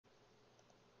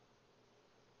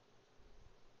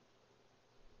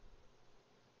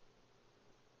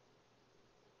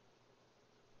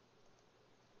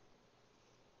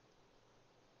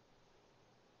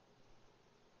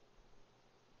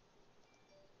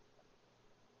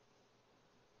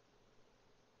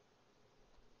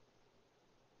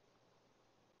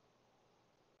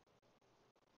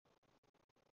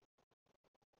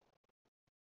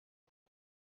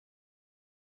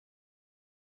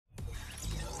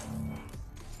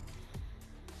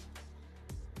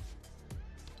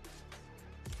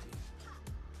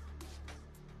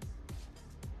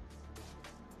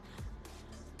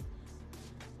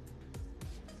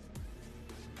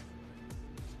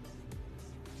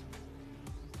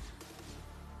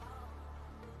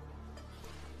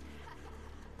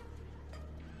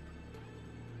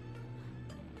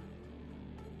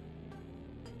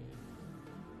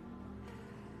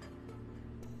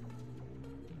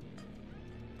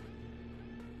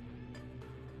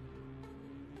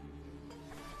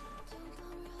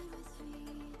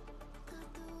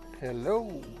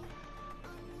Hello.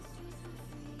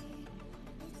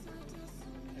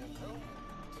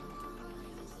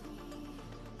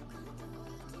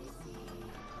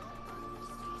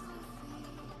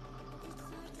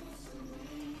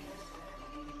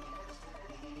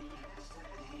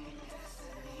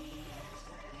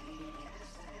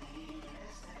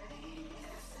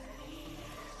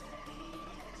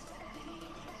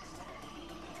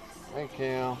 Hey,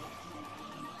 Cam.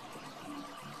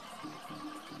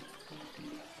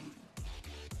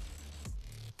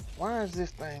 Why is this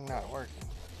thing not working?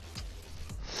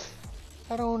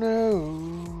 I don't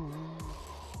know.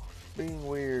 It's being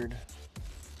weird.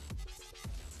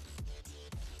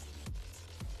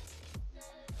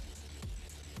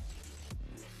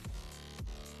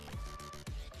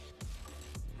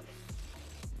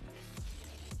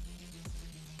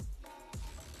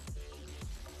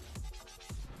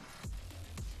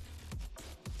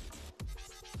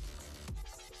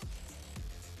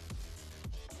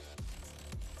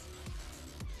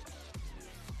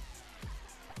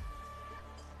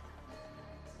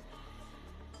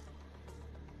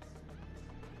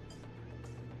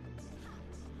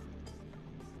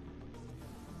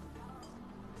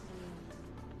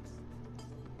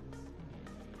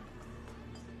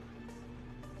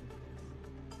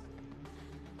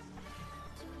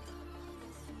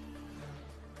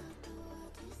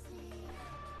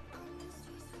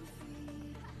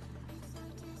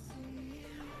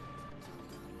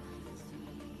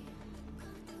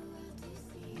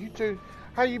 You two,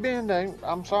 how you been, Dave?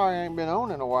 I'm sorry I ain't been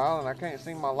on in a while, and I can't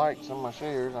see my likes and my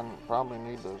shares. I probably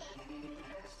need to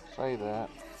say that.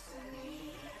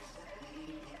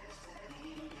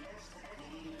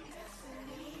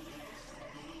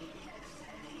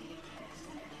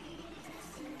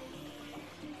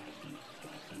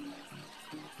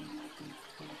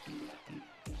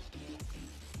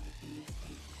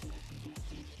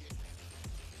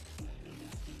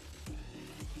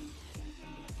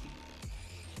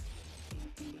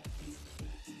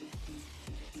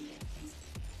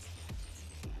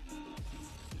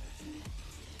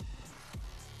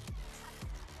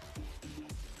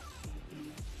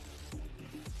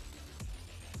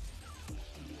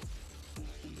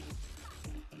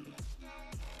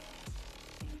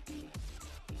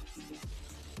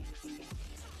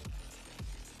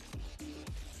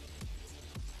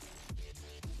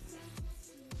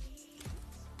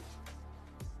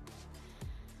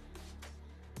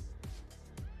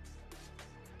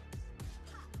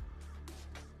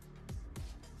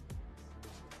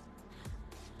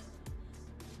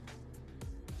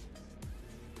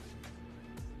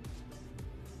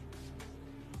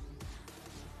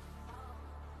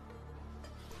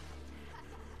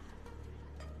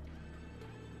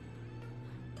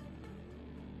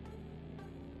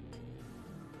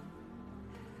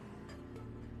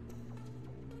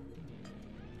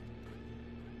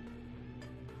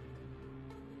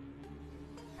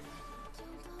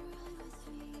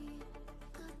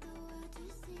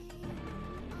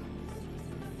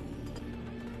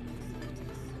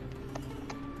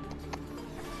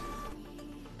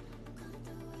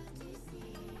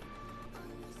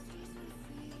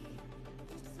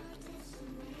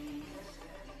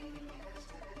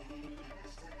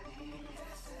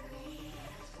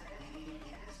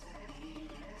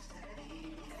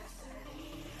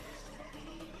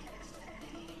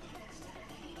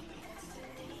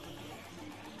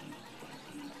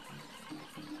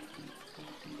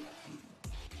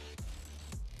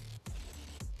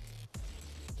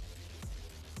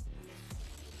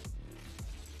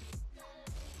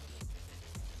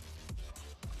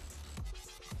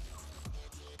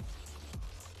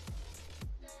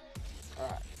 All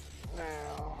right,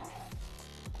 now.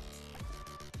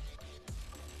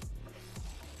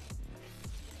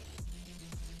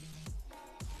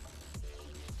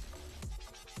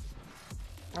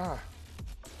 Ah,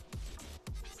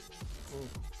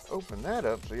 open that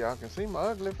up so y'all can see my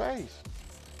ugly face.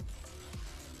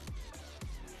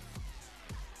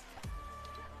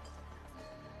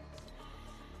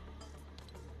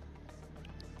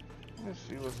 Let's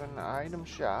see what's in the item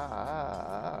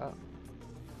shop.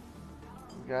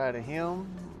 We got a him,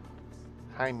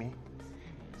 Jaime.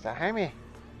 It's a Jaime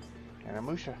and a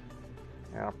Musha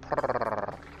and a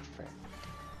perfect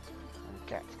and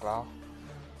cat's claw.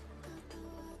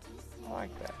 I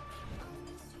like that.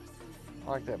 I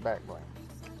like that back bling.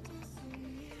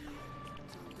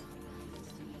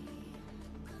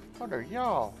 What are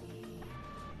y'all?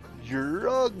 You're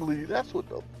ugly. That's what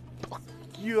the fuck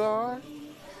you are.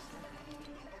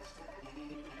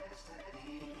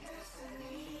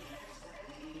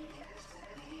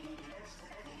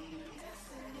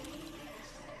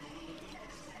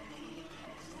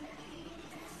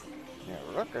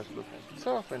 Tanker's looking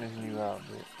tough in his new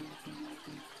outfit.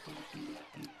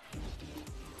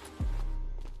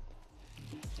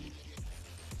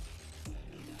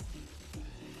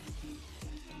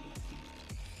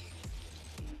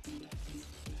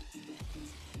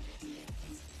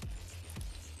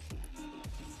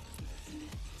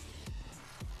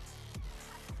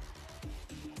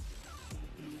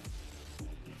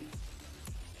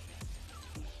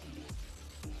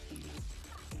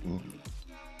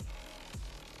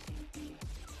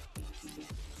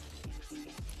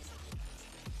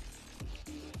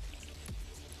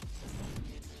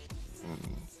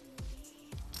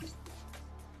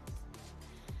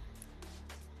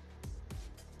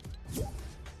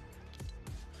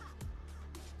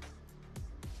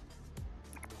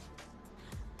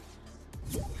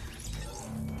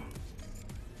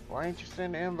 Why ain't you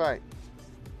send the invite?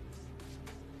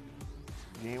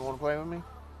 You ain't want to play with me?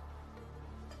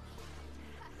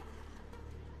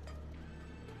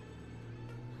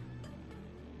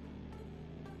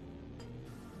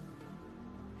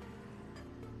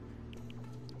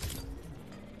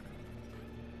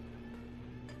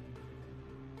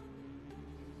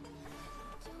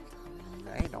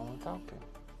 I don't want to talk to him.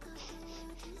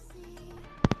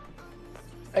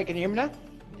 Hey, can you hear me now?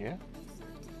 Yeah.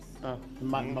 Oh,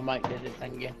 my mic did its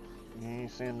thing again. You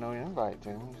ain't send no invite to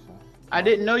me, so. I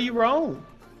didn't know you were on.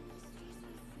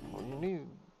 Well, you need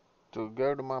to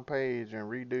go to my page and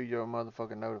redo your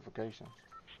motherfucking notifications.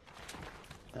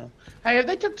 Oh. Hey, have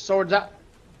they took the swords out?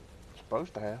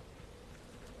 Supposed to have.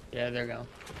 Yeah, they're gone.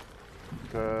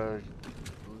 Because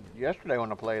yesterday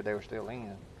when I played, they were still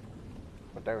in.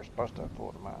 But they were supposed to have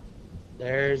pulled them out.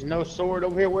 There's no sword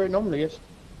over here where it normally is.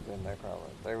 Then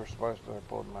they were supposed to have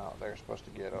pulled them out. They were supposed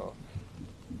to get off.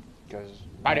 Because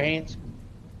Spider hands.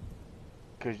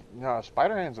 Because no,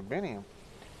 spider hands have been in.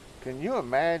 Can you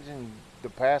imagine the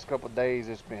past couple of days?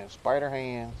 It's been spider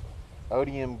hands,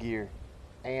 ODM gear,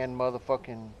 and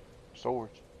motherfucking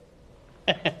swords.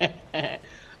 I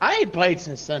ain't played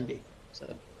since Sunday,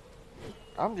 so.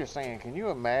 I'm just saying, can you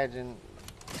imagine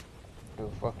the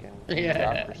fucking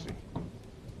Yeah. bureaucracy?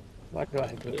 What do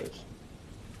I do this?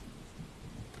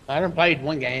 I done played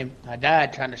one game. I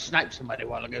died trying to snipe somebody a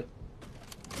while ago.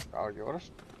 Oh, you ought to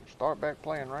start back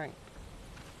playing ranked.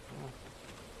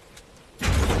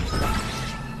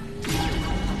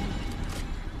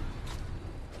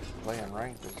 Playing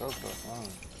ranked is so fun.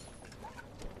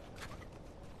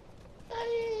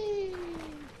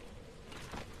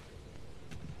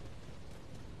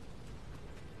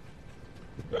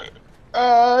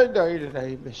 No,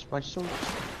 today, Miss Bunch Swords.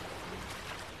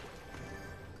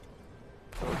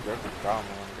 Jeffrey called me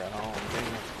when I got home.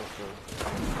 Demon's supposed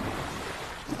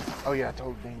to... Oh yeah, I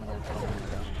told Demon I was home.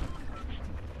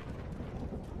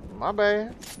 My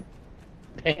bad.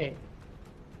 Hey.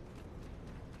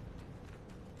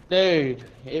 Dude,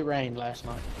 it rained last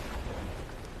night.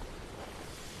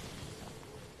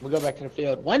 We go back to the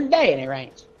field one day and it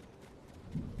rains.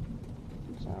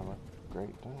 Sound like a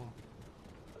great time.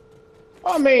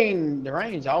 I mean, the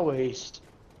rain's always...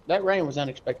 That rain was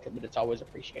unexpected, but it's always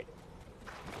appreciated.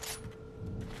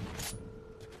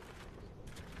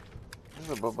 This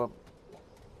is a bub.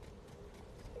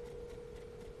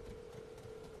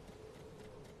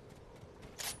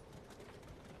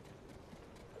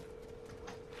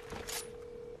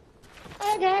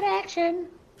 I got action.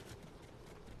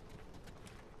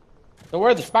 So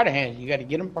where are the spider hands? You got to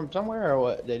get them from somewhere, or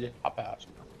what? They just pop out.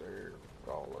 They're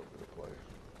all over the place.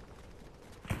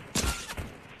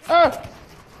 Oh!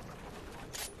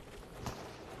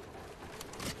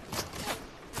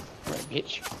 Right,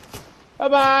 bitch.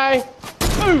 Bye-bye.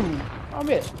 Boom! I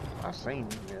missed. I seen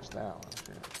you miss that one.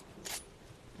 Shit.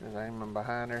 Just aiming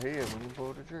behind their head when you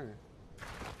pull the trigger.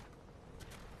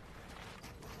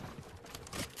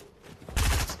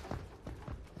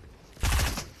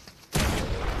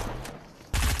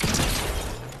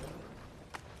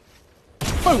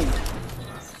 Boom!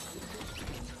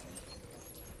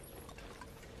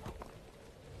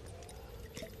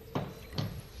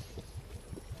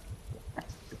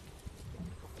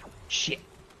 Shit.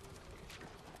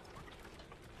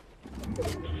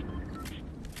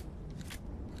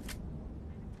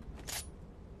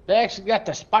 They actually got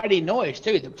the spidey noise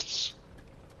too. Mm-hmm.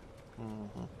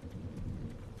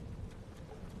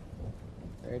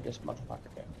 Where'd this motherfucker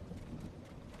go?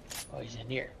 Oh, he's in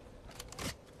here.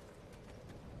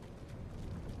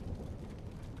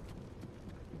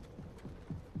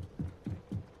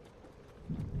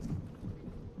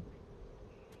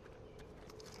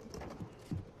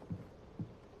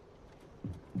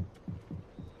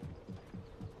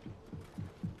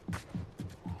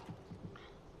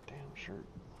 Damn shirt.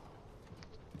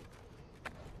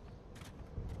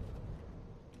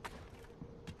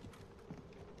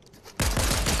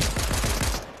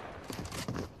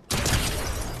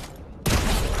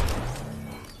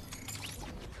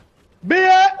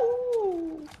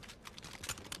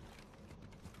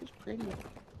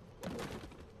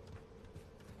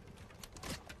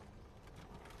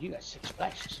 You got 6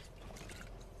 splashes.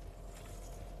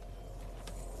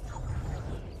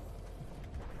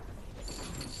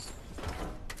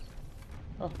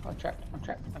 Oh, I'm trapped. I'm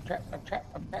trapped. I'm trapped. I'm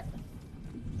trapped. I'm trapped.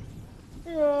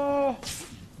 Yeah.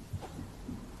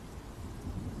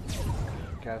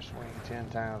 Gotta swing 10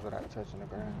 times without touching the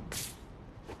ground.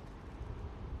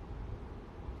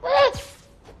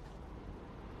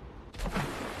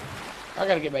 I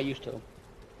gotta get back used to them.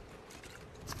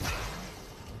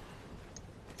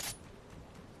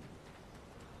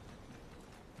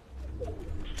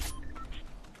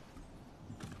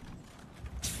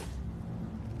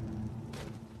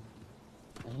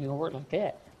 It ain't gonna work like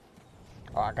that.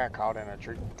 Oh, I got caught in a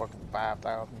tree fucking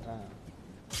 5,000 times.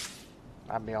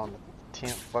 I'd be on the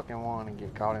 10th fucking one and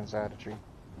get caught inside the tree.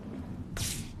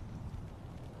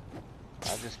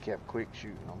 I just kept quick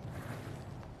shooting them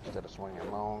instead of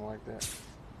swinging long like that.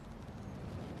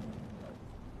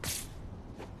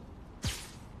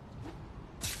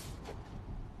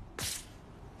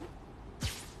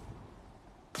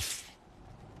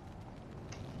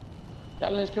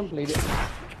 Challenge completed.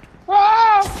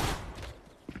 Ah!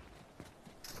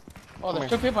 Oh,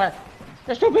 there's 2 people here.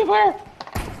 There's 2 people here.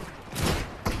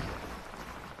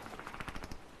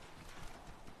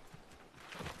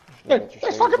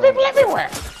 There's fucking people everywhere.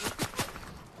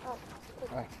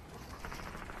 Hey.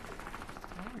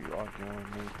 Why are you arguing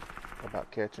with me about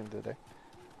catching today?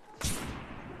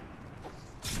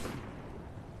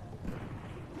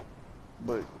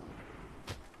 But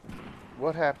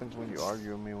what happens when you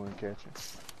argue with me when catching?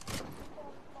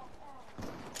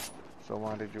 So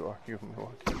why did you argue with me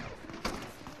while catching?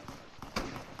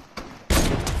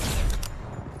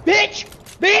 Bitch!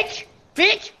 Bitch!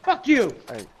 Bitch! Fuck you!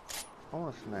 Hey, I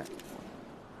want a snack.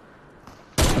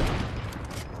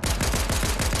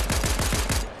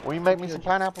 Will you make me some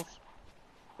pineapples?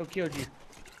 Who killed you?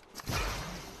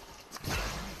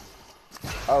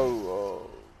 Oh,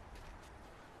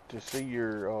 to see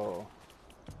your,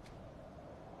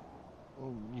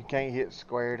 you can't hit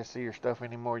square to see your stuff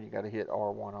anymore. You gotta hit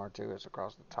R1, R2. It's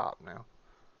across the top now.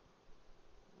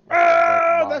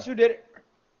 Ah, that's who did it.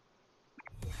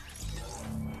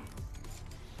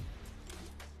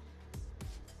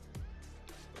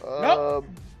 Nope.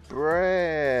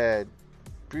 Brad,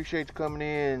 appreciate you coming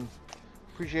in.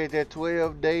 Appreciate that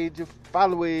 12 days of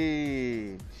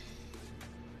followage.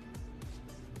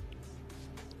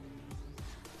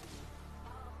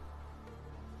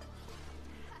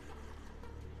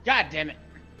 God damn it.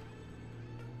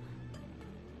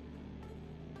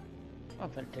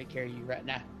 I'm gonna take care of you right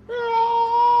now.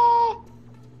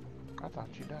 I thought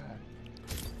you died.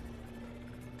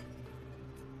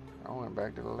 I went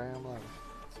back to the lamb life.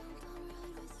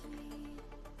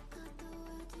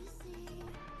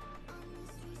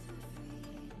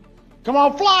 Come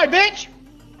on, fly, bitch!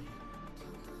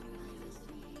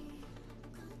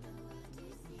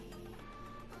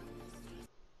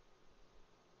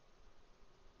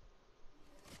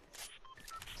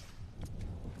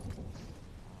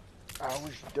 I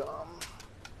was dumb.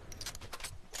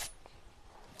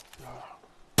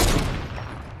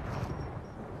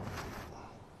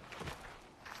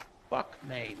 Fuck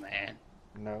me, man.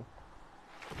 No.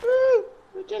 Woo!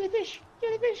 Jellyfish!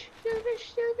 Jellyfish!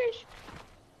 Jellyfish! Jellyfish!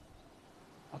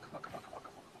 Fuck, fuck, fuck, fuck,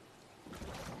 fuck.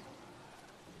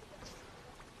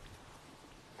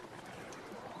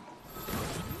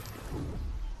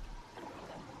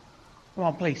 Come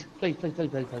on, please. Please, please, please,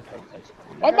 please, please, please, please.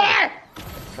 One more!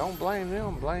 Don't blame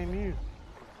them, blame you.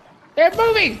 They're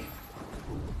moving!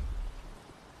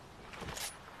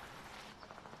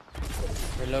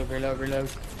 Reload, reload, reload.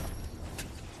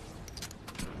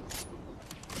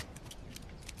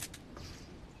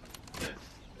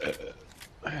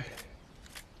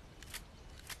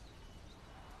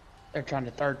 They're trying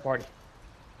to third party.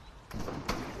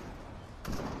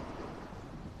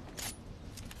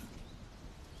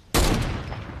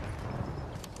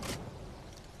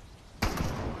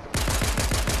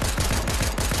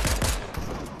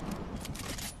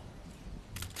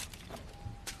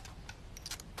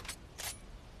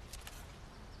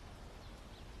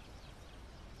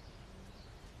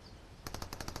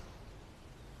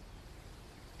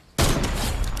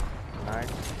 Nice.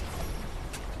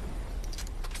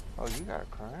 Oh, you got a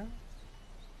crime?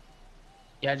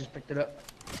 Yeah, I just picked it up.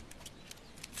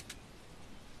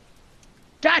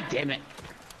 God damn it!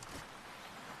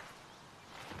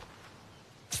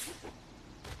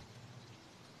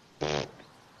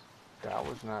 That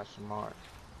was not smart.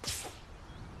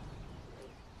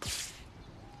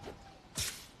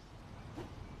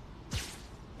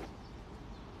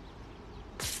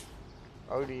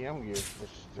 ODM gives, but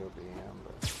still DM,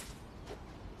 but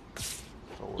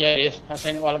Yeah, it is. I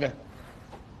seen it a while ago.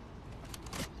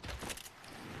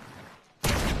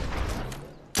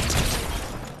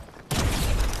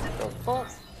 The fuck?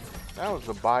 That was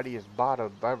the bodiest bot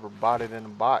I've ever botted in a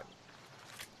bot.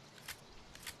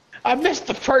 I missed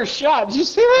the first shot. Did you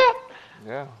see that?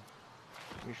 Yeah.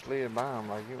 You slid by him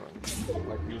like you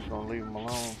was gonna leave him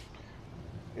alone.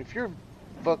 If you're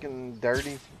fucking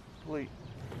dirty, please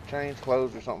change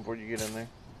clothes or something before you get in there.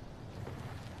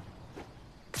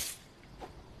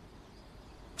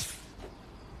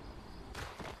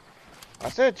 I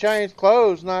said change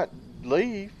clothes, not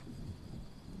leave.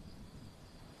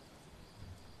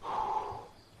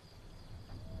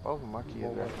 Both of my kids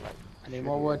are like. I need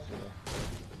more wood.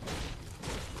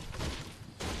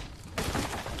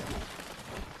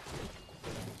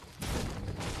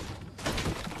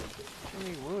 What you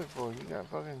need wood for? You got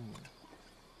fucking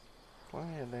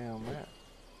plenty of damn that.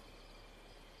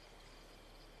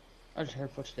 I just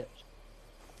heard footsteps.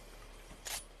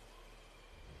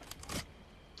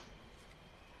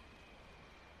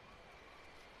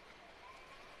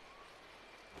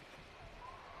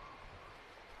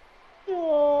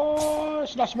 Oh,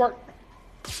 it's not smart.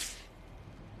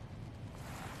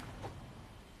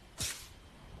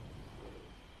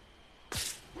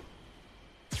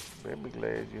 Better be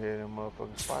glad you had them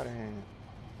motherfucking spider hands.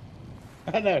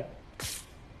 I know.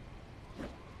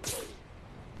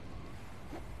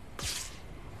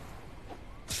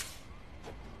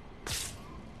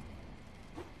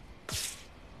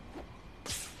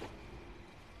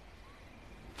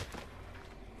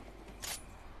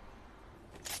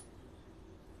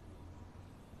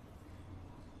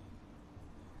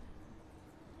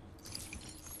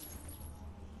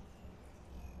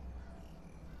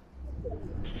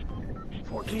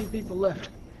 People left.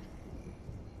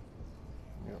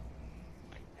 Yep.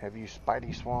 Have you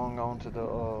Spidey swung onto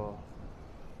the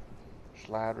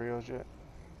slide rails yet?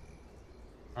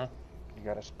 Huh? You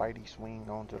got a Spidey swing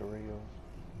onto the rails?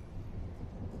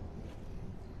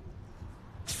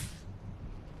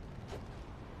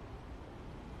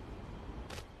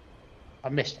 I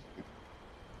missed it.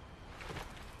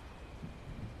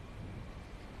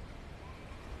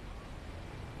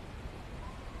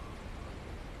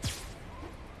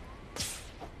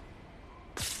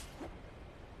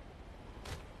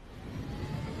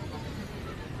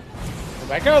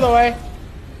 Back the other way.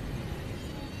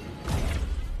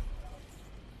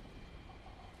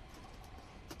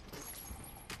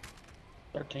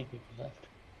 Thirteen people left.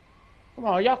 Come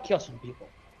on, y'all kill some people.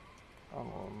 I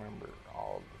don't remember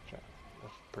all the challenges.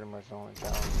 That's pretty much the only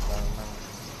challenge I remember.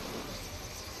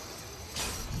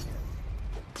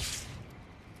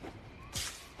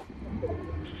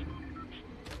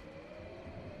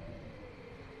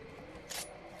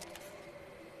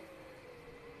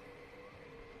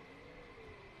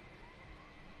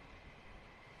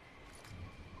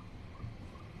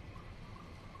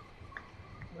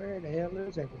 Where the hell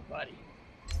is everybody?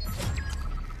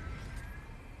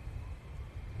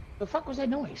 The fuck was that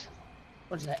noise?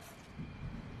 What is that?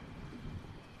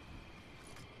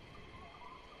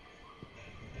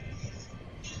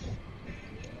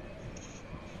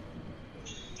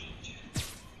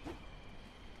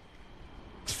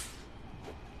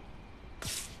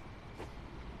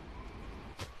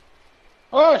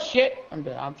 Oh shit! I'm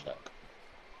dead. I'm stuck.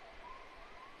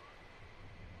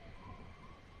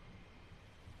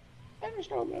 I just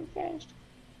don't move fast.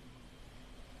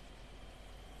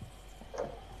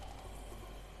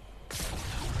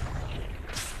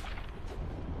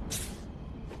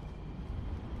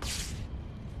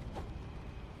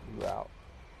 You out.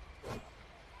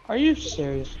 Are you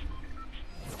serious?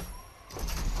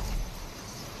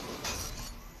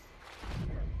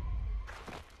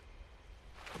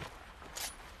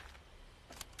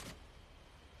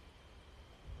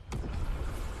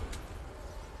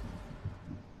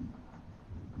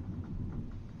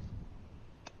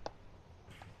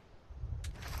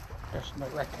 There's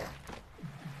somebody right there.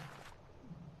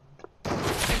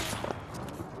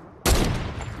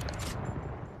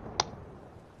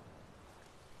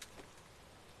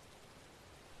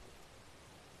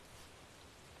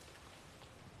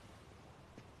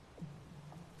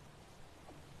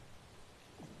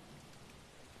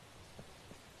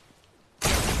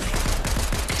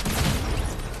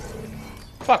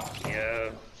 Fuck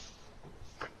you.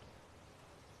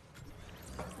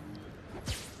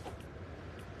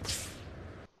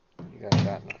 You got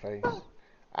shot in the face.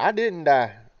 I didn't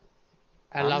die.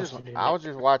 I lost it. I was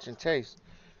just watching Chase.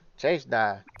 Chase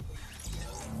died.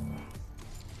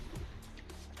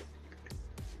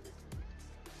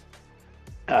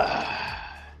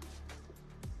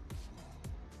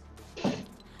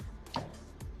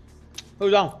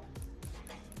 Who's on?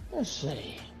 Let's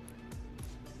see.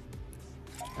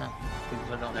 Oh,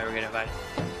 people don't ever get invited.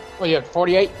 Well, you have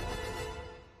 48?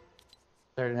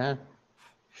 39?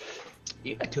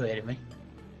 You got 2 ahead of me.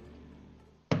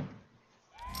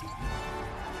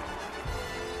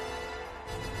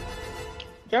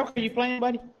 Joker, you playing,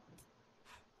 buddy?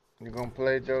 You gonna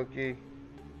play, Jokey?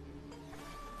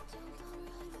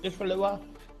 Just for a little while?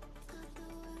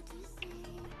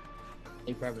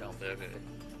 He probably don't feel good.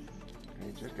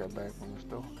 He just got back from the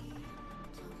store.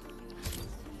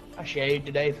 I shaved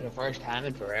today for the first time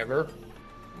in forever.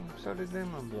 So did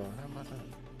them, my blood. How about that?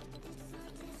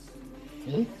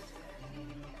 Really?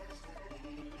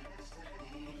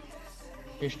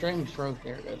 Your string's froze.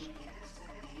 There it goes.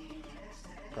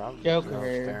 Probably Joker.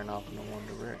 just staring off in the one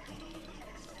direction.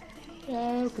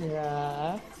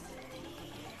 Joker.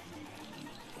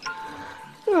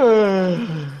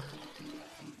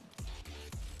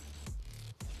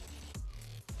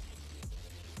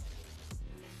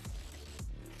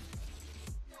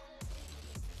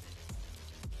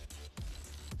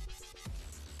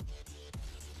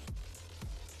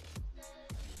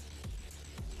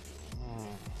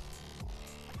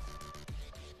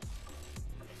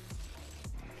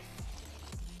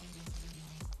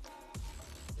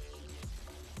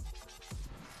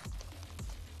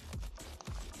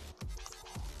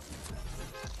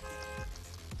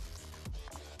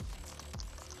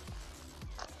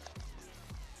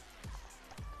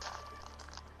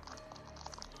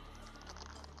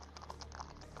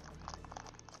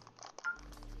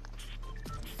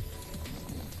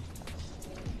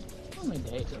 How many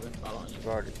days have been following you? I've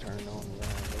already turned on the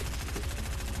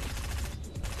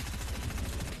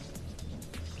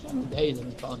How many days have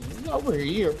been following you? It's over a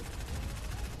year.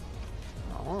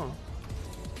 Oh.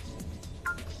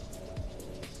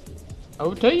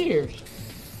 Over 2 years.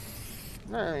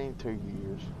 That ain't 2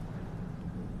 years.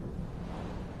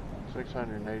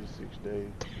 686 days.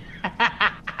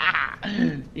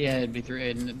 Yeah, it'd be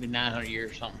 900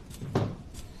 years or something.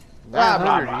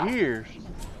 900 years?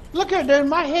 Look at it, dude.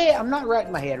 My head. I'm not right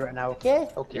in my head right now. Okay.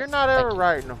 Okay. You're not ever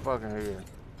right in the fucking head.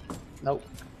 Nope.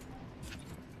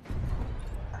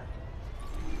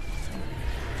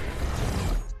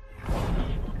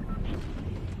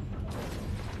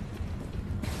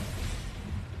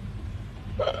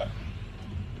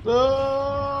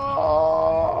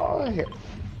 Here.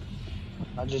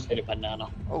 I just ate a banana.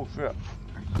 Oh shit.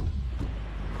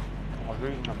 I was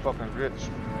eating the fucking grits.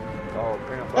 Oh,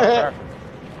 peanut butter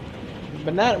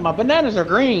cracker. My bananas are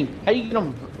green. How you get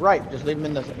them right? Just leave them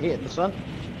in the sun?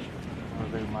 I'll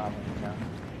do mine now.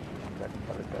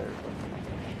 Put it there.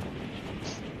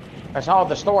 That's all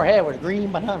the store had was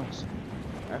green bananas.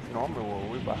 That's normally what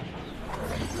we buy.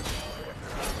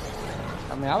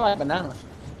 I mean, I like bananas.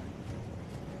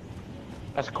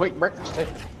 That's a quick breakfast too.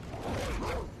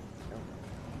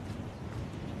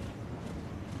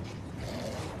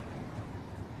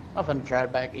 I'm gonna try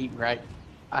back eating right.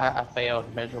 I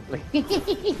failed miserably. You the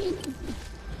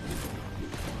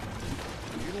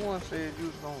one said you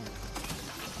was gonna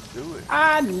do it.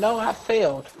 I know I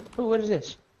failed. Ooh, what is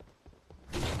this?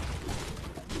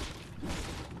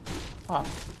 Oh.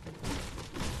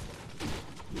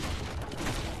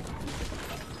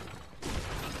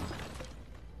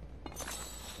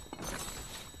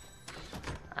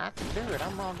 I can do it.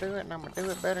 I'm gonna do it, and I'm gonna do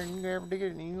it better than you ever did,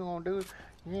 and you gonna do it.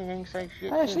 You ain't say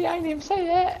shit. Actually, I didn't even say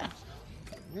that.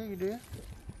 Yeah, you did.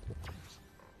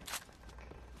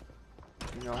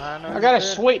 You know how I know I got a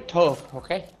said sweet tooth,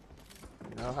 okay? it?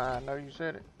 You know how I know you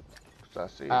said it?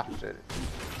 Because I see it, you said it.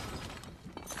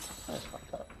 That's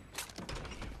fucked up.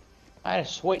 I had a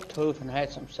sweet tooth and I had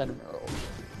some cinnamon rolls.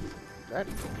 That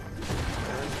is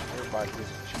everybody gets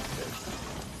a cheat day.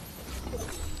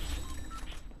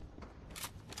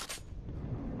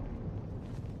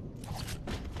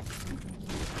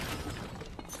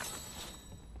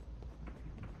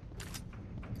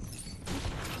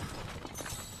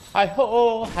 Hi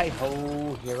ho,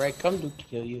 here I come to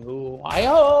kill you. Hi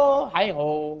ho, hi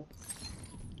ho.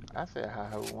 I said hi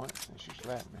ho once and she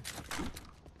slapped me.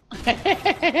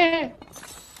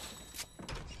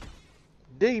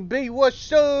 DB,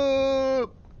 what's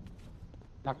up?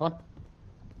 Not one.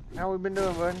 How we been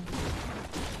doing, buddy?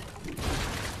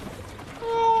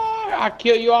 I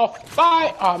kill you off.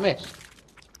 Bye. Oh, I missed.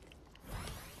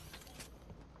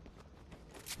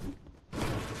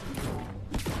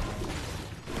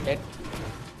 Dead.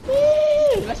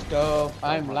 Woo, let's go.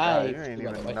 I'm live. You ain't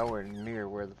even nowhere near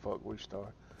where the fuck we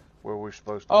started. Where we're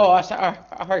supposed to Oh, be.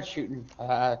 I heard shooting.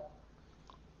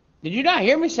 Did you not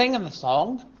hear me singing the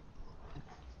song?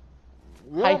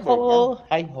 Yeah, Hi but, ho,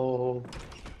 hi ho.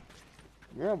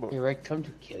 yeah, but Here I come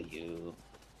to kill you.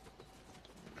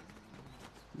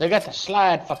 They got the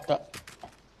slide fucked up.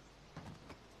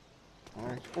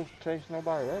 I ain't supposed to chase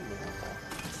nobody that big.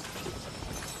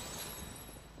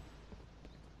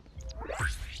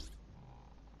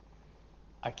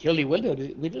 I killed you. We did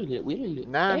it.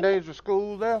 9 days of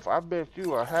school left. I bet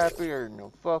you are happier than the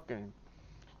fucking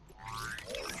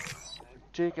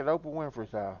chick at Oprah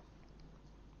Winfrey's house.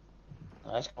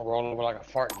 That's gonna roll over like a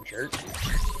fart in church.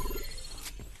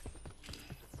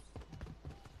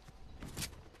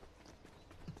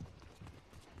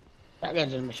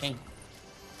 Shotgun's in the machine.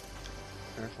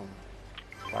 There's some.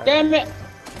 Damn it!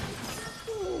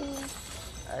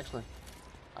 Actually,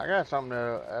 I got something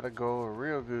that'll go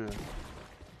real good.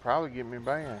 Probably get me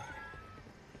banned.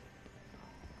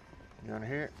 You wanna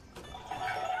hear it?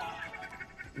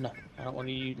 No, I don't want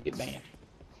you to get banned.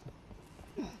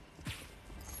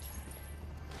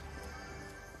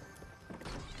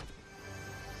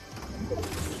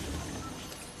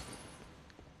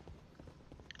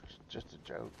 It's just a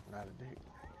joke, not a dick.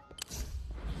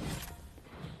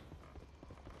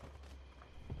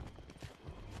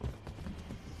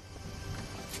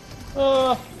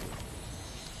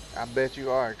 I bet you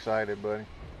are excited, buddy.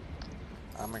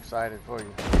 I'm excited for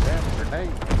you. Damn grenade.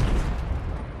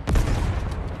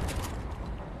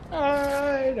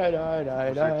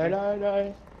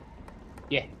 Die.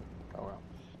 Yeah. Oh well.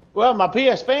 Well, my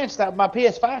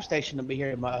PS5 station will be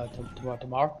here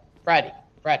tomorrow. Friday.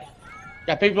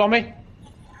 Got people on me?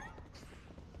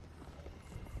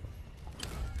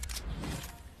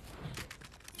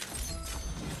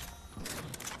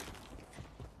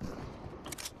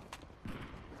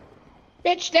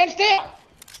 Bitch, stand still!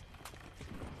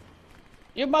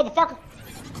 You motherfucker!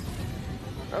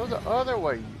 Go the other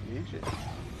way, you idiot.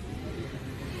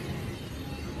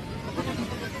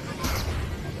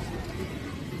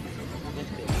 This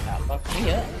bitch about fucked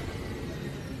me up.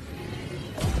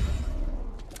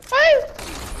 Hey!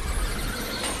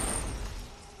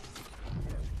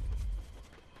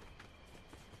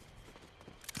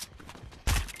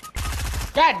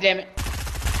 God damn it!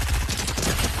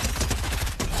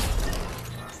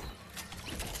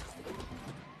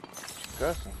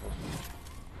 Disgusting.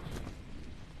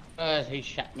 He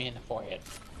shot me in the forehead.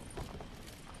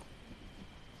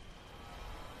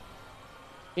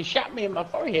 He shot me in my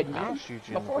forehead, man. I'll shoot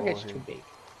you My in the forehead's forehead. too big.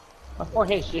 My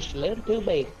forehead's just a little too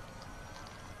big.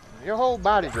 Your whole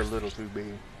body's a little too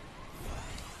big.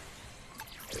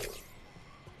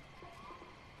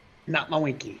 Not my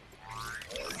winky.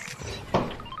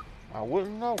 I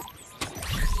wouldn't know.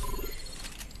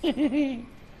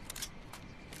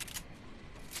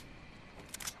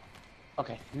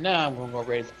 Okay, now I'm gonna go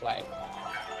raise the flag.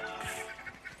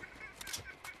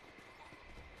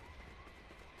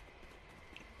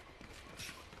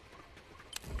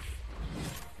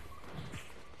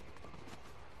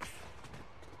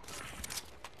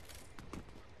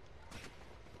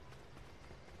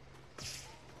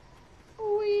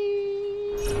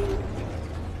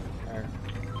 There,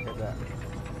 get that.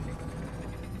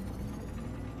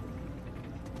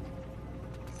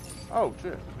 Oh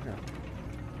shit! Yeah.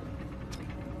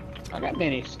 I got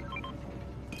minis.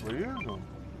 Where you going?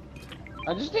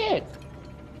 I just did.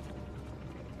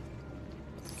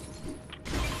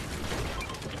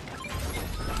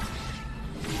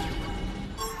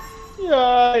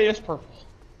 Yeah, it's purple.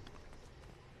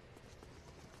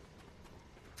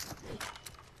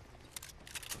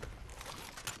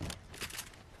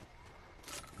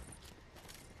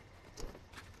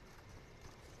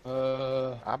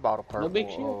 I bought a purple no big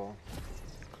shield.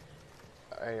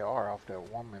 AR off that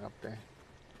woman up there.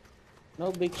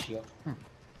 No big shield.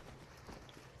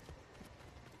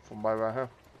 Somebody right here.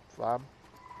 Flab.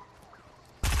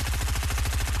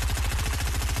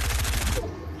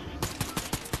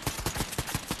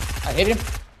 I hit him.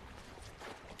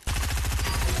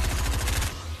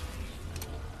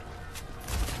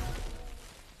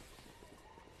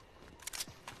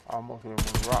 Almost hit him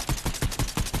with a rock.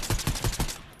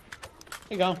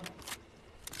 He gone.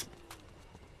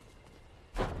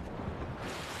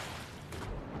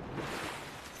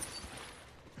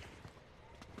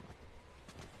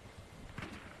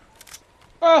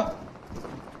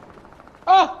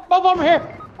 Both of them are here.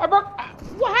 I broke.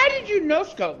 Well, how did you no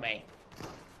scope me?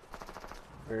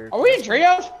 Are we in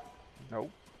trios? Nope.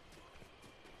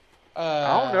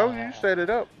 I don't know. You set it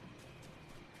up.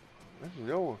 This is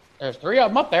yours. There's 3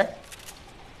 of them up there.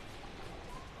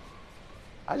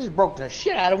 I just broke the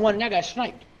shit out of one and I got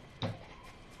sniped.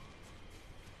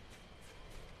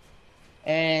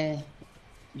 And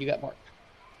you got marked.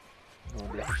 Oh,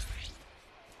 yeah.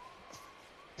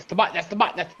 That's the bot. That's the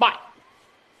bot. That's the bot.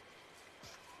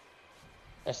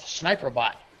 That's the sniper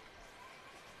bot.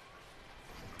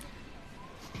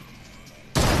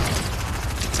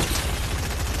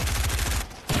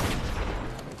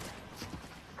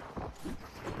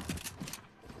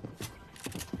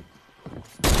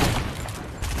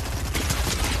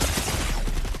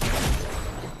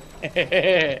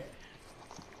 I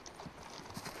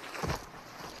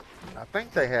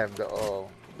think they have the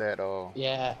that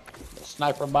Yeah, the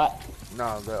sniper bot.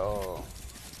 no, the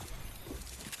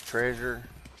treasure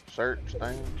search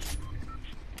thing,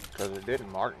 because it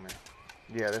didn't mark me.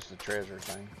 Yeah, this is the treasure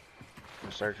thing.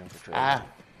 I'm searching for treasure. Ah.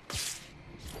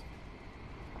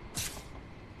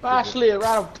 Well, I slid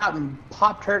right up top and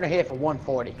popped her in the head for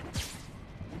 140.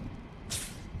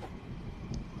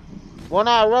 One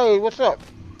Eye Ray, what's up?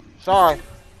 Sorry,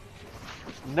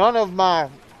 none of my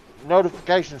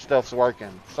notification stuff's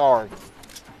working. Sorry,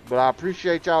 but I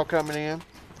appreciate y'all coming in.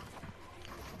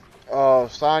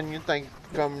 Sonya, thank you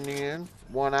for coming in.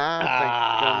 One Eye, thank you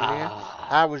for coming in.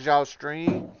 How was y'all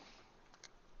stream?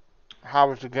 How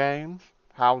was the games?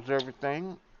 How was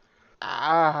everything?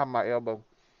 Ah, my elbow.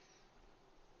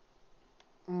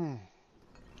 Mm.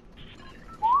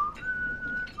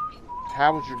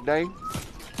 How was your day?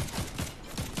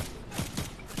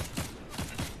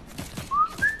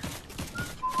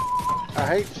 I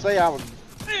hate to say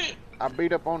I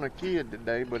beat up on a kid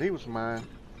today, but he was mine.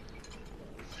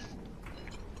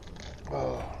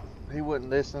 Oh, he wouldn't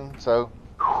listen, so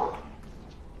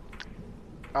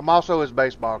I'm also his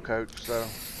baseball coach, so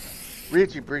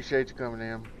Richie, appreciate you coming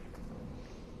in.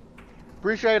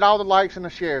 Appreciate all the likes and the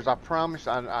shares. I promise,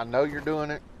 I know you're doing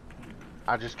it.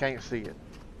 I just can't see it.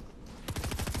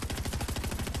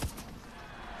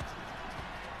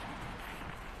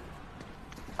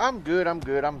 I'm good, I'm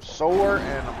good. I'm sore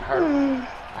and I'm hurt.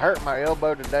 I hurt my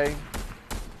elbow today.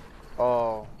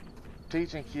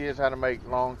 Teaching kids how to make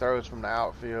long throws from the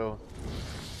outfield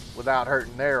without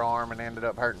hurting their arm and ended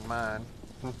up hurting mine.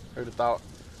 Who'd have thought?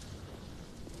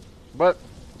 But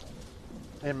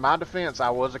in my defense, I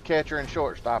was a catcher and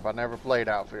shortstop. I never played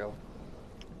outfield.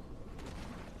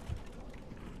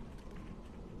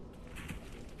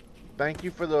 Thank you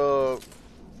for the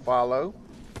follow.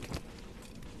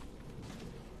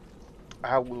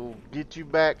 I will get you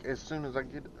back as soon as I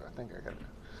get it. I think I got it.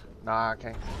 Nah, I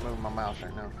can't move my mouse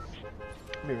right now.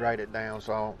 Let me write it down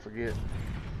so I don't forget.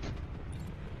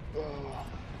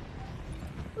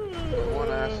 One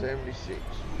Eye 76.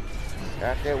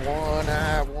 Got that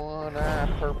one eye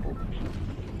purple.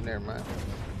 Never mind.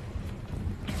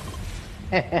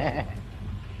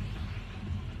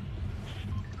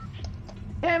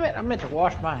 Damn it, I meant to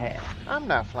wash my hat. I'm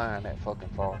not flying that fucking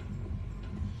far.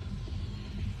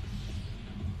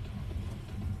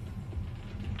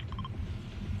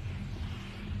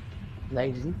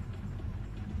 Lazy.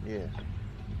 Yes.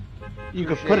 You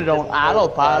could put it on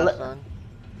autopilot. Son.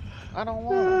 I don't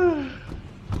want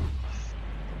to.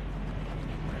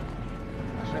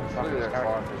 I shouldn't flew that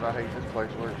far because I hate this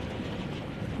place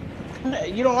worse.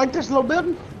 You don't like this little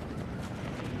building?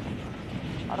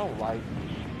 I don't like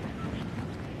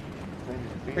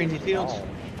Crazy Fields.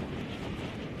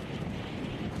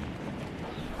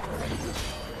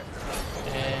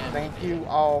 Thank you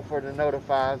all for the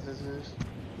notifies.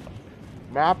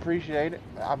 Man, I appreciate it.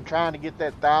 I'm trying to get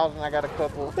that 1,000. I got a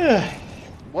couple.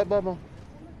 What, Bubba?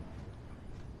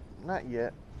 Not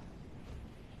yet.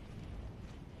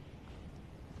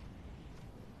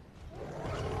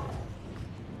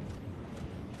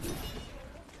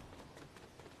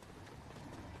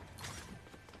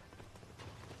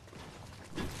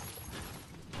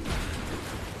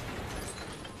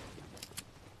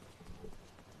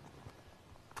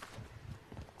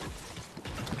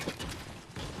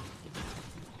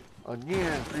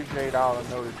 Again, appreciate all the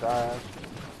notifies.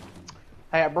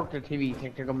 Hey, I broke the TV.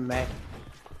 Think they're coming back?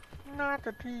 Not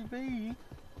the TV.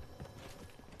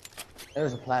 It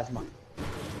was a plasma.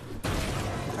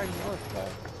 How you know it's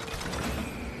bad?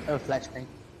 It was flat screen.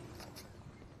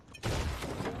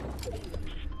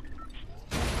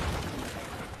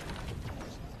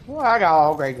 Well, I got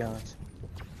all great guns.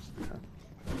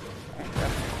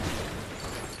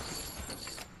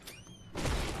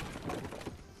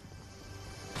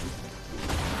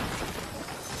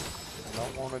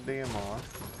 A DMR.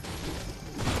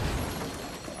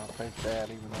 I'll take that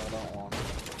even though I don't want it.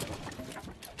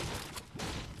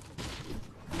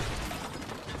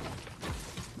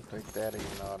 Take that even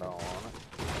though I don't want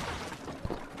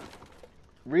it.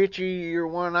 Richie, you're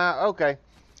One Eye. Okay.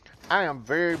 I am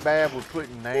very bad with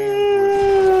putting names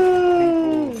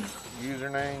with people's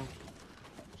usernames.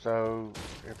 So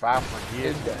if I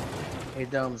forget. His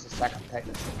dome's a second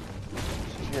tater.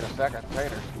 Shit, a second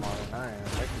tater smarter than I am.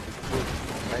 They can be cooked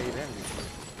and made in these.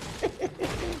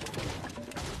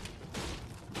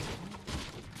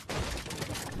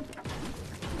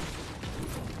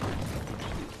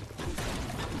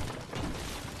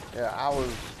 Yeah, I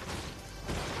was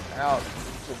out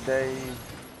today.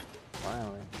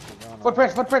 Finally.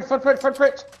 Footprints.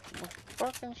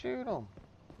 fucking shoot them.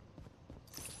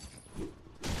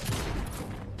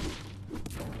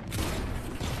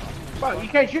 Well, you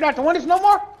can't shoot out the windows no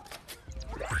more?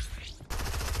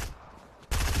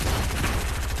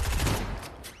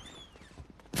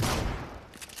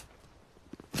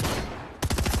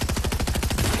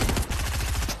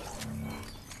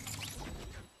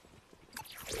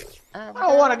 I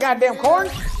don't want a goddamn corn.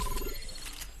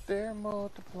 They're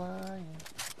multiplying.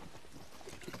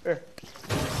 Here.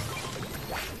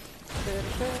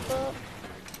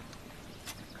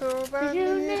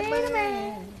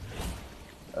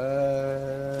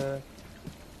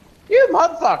 You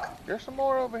motherfucker. There's some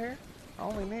more over here. I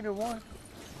only needed one.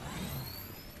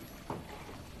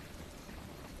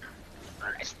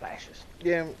 Nice splashes.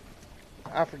 Yeah,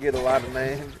 I forget a lot of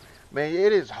names. Man,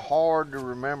 it is hard to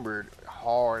remember.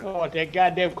 Hard. I want that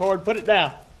goddamn cord. Put it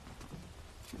down.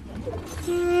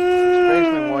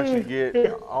 Especially once you get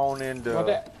on into Want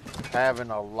that? having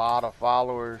a lot of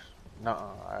followers.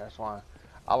 Nuh-uh, that's why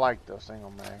I like the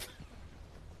single match.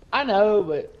 I know,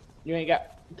 but you ain't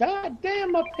got. God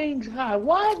damn, my ping's high.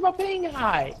 Why is my ping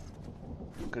high?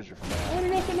 Because you're I fat.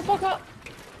 ain't nothing the fuck up.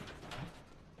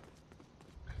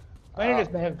 I ain't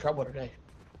just been having trouble today.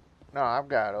 No, I've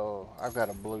got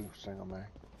a blue single match.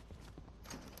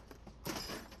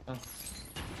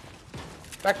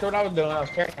 Back to what I was doing. I was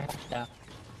tearing the house down.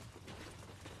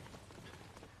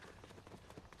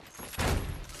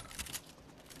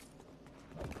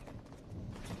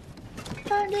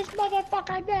 Turn this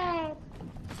motherfucker down.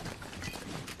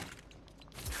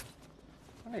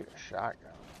 I need a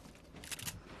shotgun.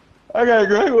 I got a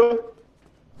gray one.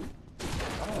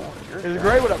 Your There's a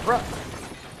gray one up front.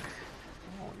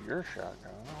 I want your shotgun.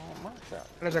 I want my shotgun.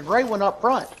 There's a gray one up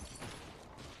front.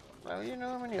 Well, you know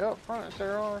how many up fronts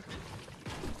there are?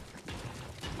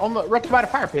 On the right by the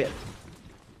fire pit.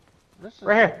 This is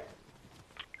Right here.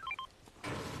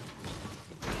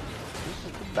 This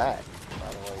is the back,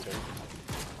 by the way, dude.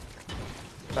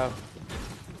 So,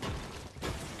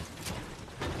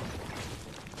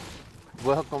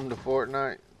 Welcome to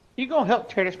Fortnite. you gonna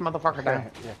help tear this motherfucker down?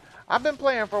 Yeah. I've been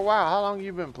playing for a while. How long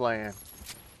you been playing?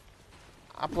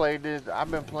 I played this.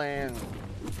 I've been playing.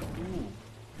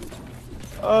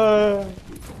 I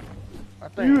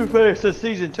think you been playing since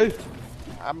season 2.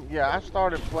 I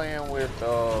started playing with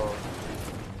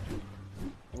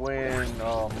when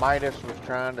Midas was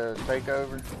trying to take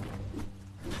over.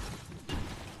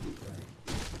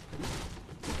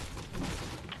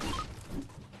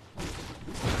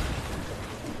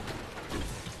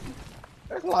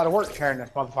 There's a lot of work tearing this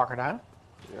motherfucker down.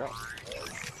 Yeah.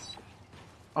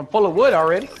 I'm full of wood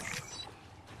already.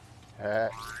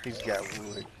 He's got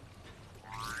wood.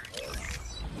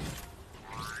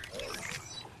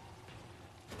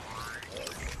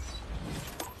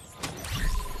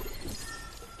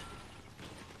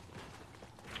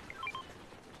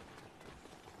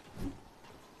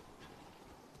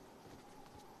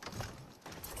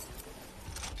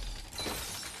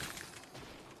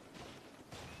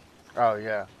 Oh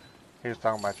yeah, he was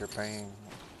talking about your pain.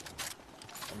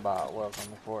 About welcome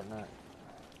to Fortnite.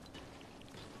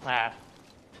 Ah.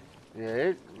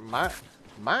 Yeah,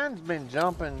 mine's been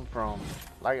jumping from,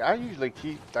 like, I usually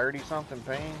keep 30 something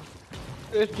ping.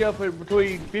 It's jumping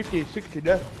between 50 and 60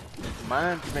 now.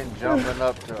 Mine's been jumping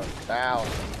up to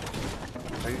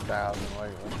 1,000, 2,000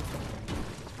 lately.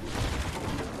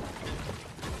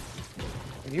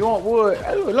 If you want wood,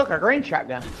 oh look, a green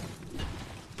shotgun.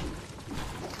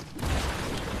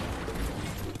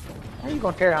 How you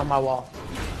gonna tear down my wall?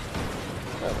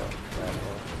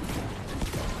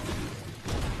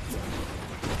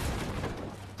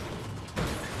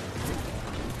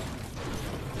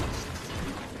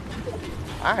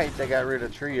 I hate they got rid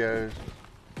of trios.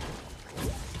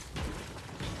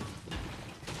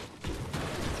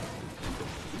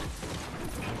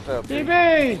 What's up, dude?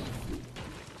 TV!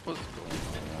 What's going on,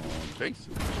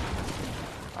 Jason?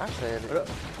 I said it.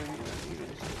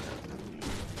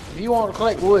 If you want to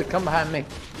collect wood, come behind me.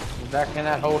 'Cause I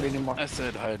cannot hold anymore. I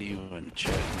said hi to you in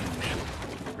chat.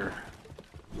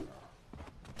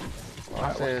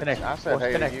 I said What's hey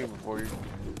connected? to you before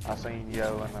I seen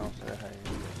Yo and I said hey.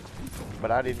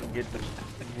 But I didn't get to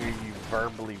hear you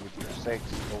verbally with your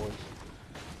sexy voice.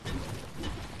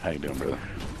 How you doing, brother?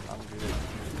 I'm good.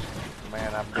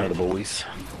 Man, I've How the been boys?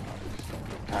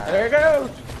 There it goes.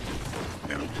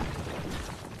 Yeah.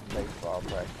 baseball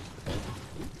practice today.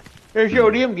 Here's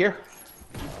your ODM gear.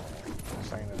 I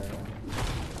seen it in.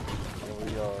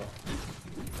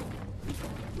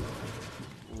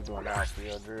 We're doing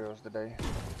outfield drills today.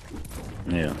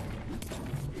 Yeah.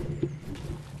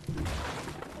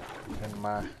 And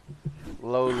my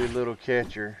lowly little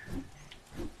catcher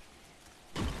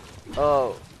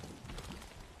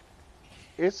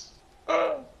It's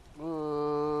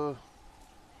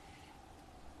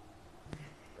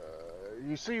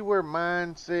you see where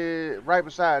mine said right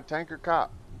beside Tankercop,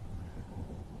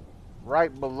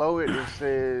 right below it, it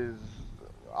says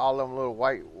all them little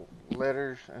white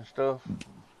letters and stuff.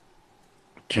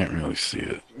 Can't really see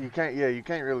it. You can't, yeah, you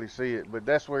can't really see it, but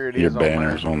that's where it Your is on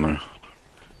banners mine. on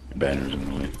the banners in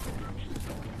the way.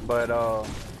 But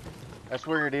that's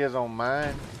where it is on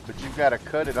mine. But you've got to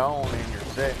cut it on in your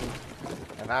settings,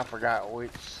 and I forgot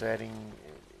which setting.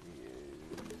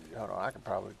 Hold on, I can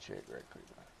probably check right quick.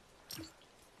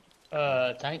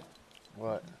 Tank,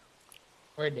 What?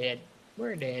 we're dead.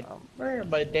 We're dead. We're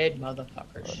but dead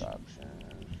motherfuckers. What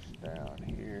options down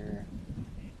here?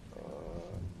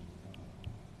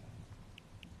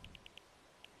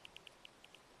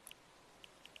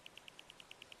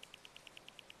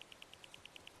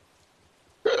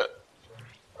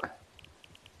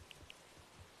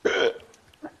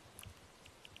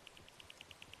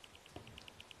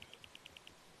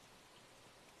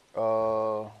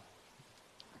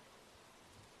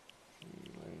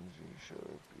 Latency show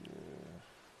up here.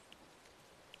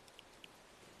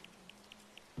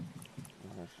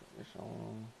 It's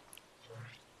on.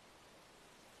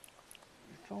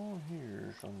 It's on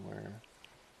here somewhere.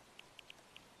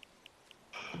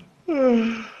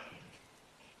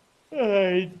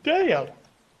 Hey, damn.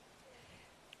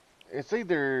 It's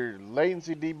either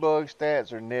latency debug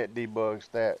stats or net debug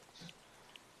stats.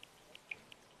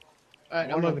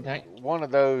 Alright, I'm moving, Tank. One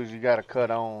of those you got to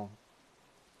cut on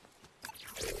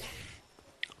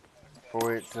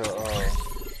for it to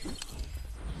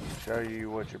show you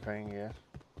what your ping is.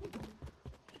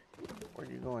 Where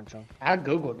you going, Chunk? I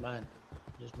googled mine.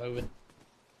 Just moving.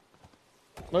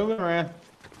 Moving around.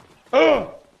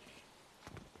 Oh!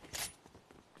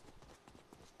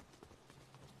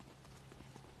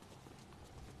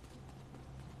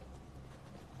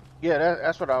 Yeah,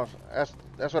 that's what I was.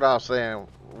 That's what I was saying.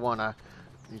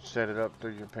 You set it up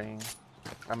through your ping.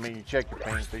 I mean, you check your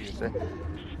ping through your set.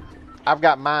 I've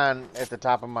got mine at the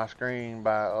top of my screen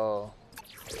by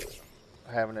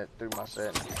having it through my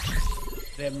settings.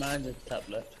 Yeah, mine's at the top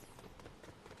left.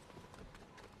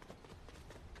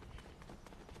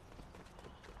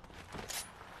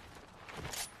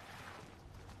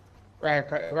 Right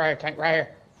here, Tank, right here.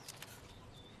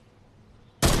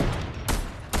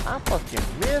 I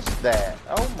fucking missed that.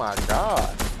 Oh my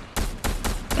god.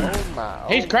 Oh my.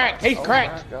 He's cracked. He's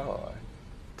cracked. Oh my god.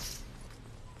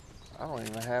 I don't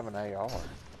even have an AR.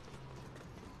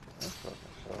 This fucking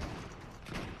sucks.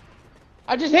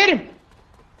 I just hit him.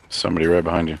 Somebody right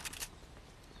behind you.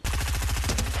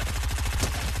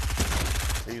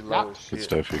 He's low as Good shit.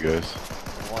 stuff, you guys.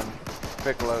 One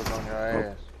Piccolo's on your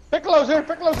ass. Piccolo's here.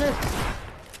 Piccolo's here.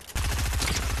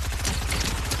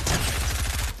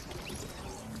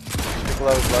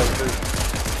 Piccolo's low too.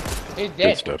 He's Good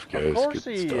dead. stuff, guys. Of course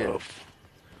Good he stuff.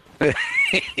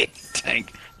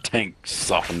 Tank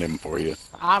softened him for you.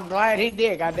 I'm glad he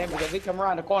did, goddamn, because he come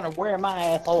around the corner wearing my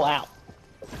asshole out.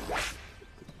 I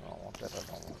don't want that. I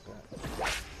don't want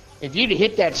that. If you'd have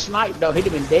hit that snipe, though, he'd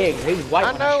have been dead. He was white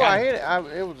I when know. shot I him. hit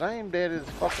it. It was aimed at his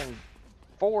fucking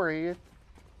forehead.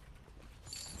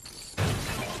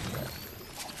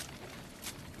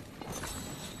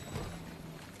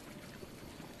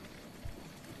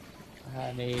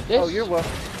 I need this. Oh, you're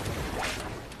welcome.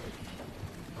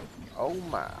 Oh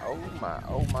my, oh my,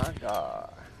 oh my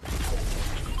god.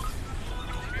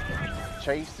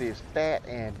 Chase is fat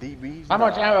and DB's How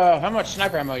not. much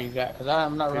sniper ammo you got? Because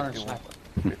I'm not running 51. sniper.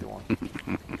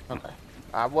 51. Okay.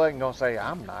 I wasn't gonna say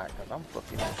I'm not, because I'm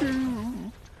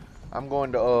fucking. I'm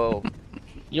going to,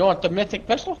 You want the mythic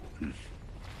pistol?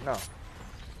 no.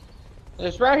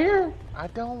 It's right here. I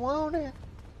don't want it.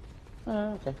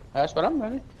 Okay. That's what I'm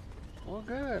running. Well,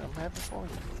 good. I'm happy for you.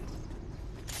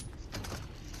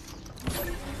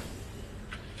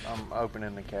 I'm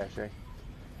opening the cache.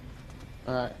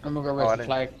 Alright, I'm gonna go raise the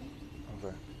flag.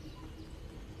 Okay.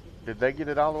 Did they get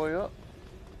it all the way up?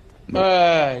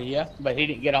 Yeah, but he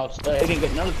didn't get all the stuff. He didn't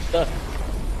get none of the stuff.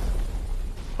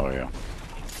 Oh, yeah.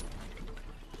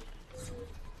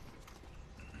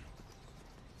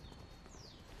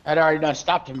 I'd already done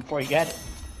stopped him before he got it.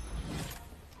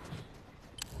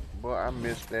 Boy, I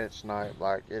missed that snipe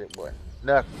like it wasn't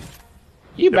nothing.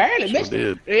 You barely sure missed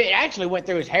it. It actually went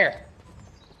through his hair.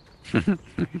 I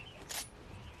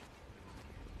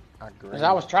Because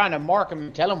I was trying to mark him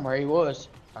and tell him where he was.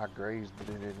 I grazed it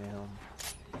in him.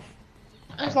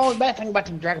 That's the only bad thing about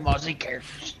them Dragon Ball Z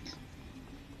characters.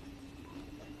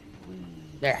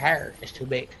 Their hair is too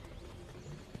big.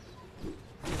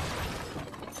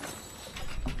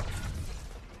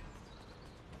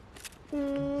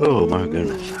 Oh my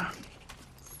goodness.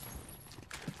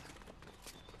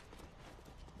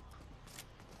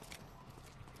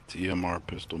 TMR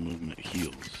pistol movement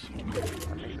heals.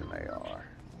 I need an AR.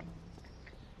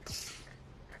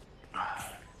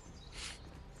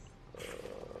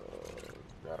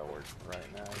 Gotta work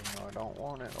right now, even though I don't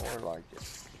want it or like it.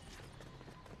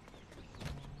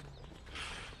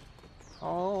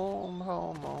 Home,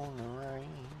 home on the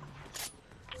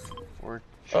range. We're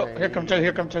Oh, here come two,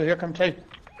 here come two, here come two.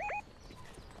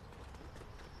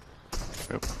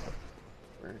 Yep.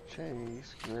 Where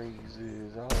Chase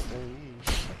grazes all day.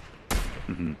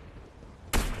 Mm-hmm.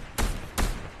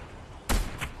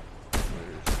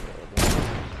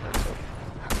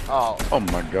 Oh, Oh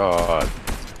my god.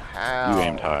 how? You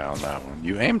aimed high on that one.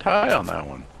 You aimed high on that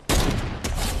one.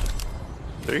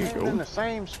 There you Aimed go. in the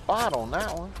same spot on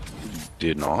that one.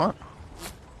 Did not.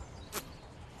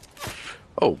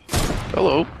 Oh,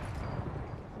 hello.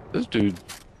 This dude.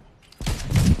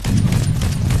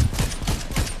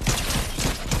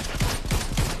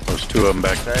 There's two of them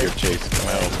back here chasing. Come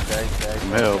help.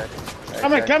 Come help.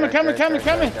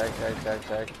 Coming.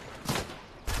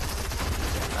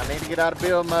 I need to get out of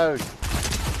build mode.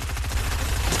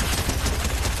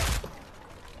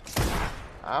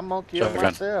 I'm gonna kill Shotgun.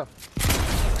 myself.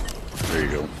 There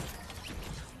you go.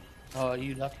 Oh,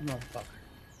 you lucky motherfucker.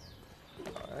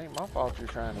 It ain't my fault you're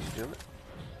trying to steal it.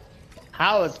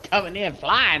 I was coming in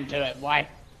flying to it, boy.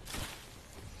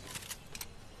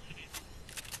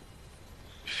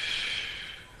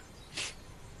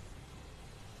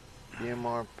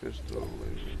 DMR pistol.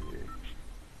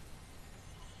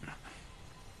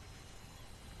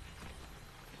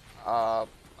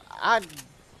 I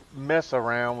mess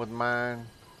around with mine.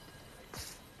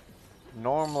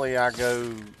 Normally I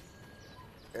go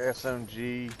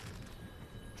SMG,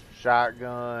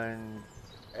 shotgun,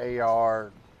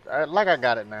 AR, like I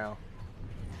got it now.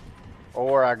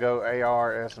 Or I go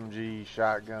AR, SMG,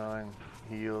 shotgun,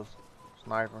 heals,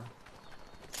 sniper.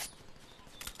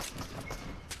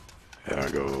 Yeah, I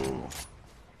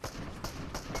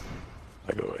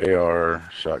go AR,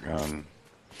 shotgun,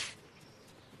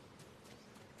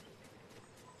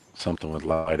 something with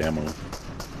light ammo,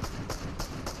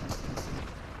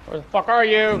 Where the fuck are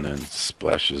you? and then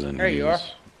splashes and There you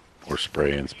heals. Or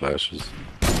spray and splashes.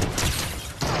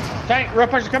 Tank, real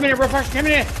person coming in, real person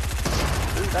coming in.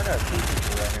 Dude, I got two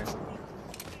people right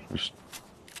here.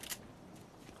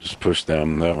 Just push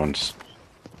them. That one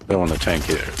the tank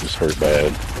hit was hurt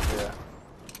bad. Yeah.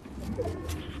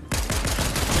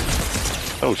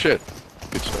 Oh shit.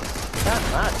 Good stuff.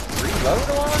 Not reload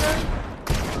a while ago?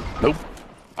 Nope.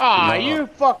 Aw, No. you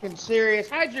fucking serious?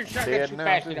 How'd your shotgun Dead shoot now,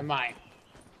 faster too. than mine?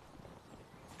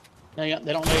 No, they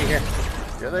don't know you're here.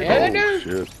 Yeah, they Yeah, do. they Oh do.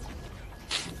 shit.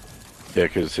 Yeah,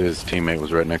 because his teammate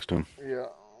was right next to him. Yeah.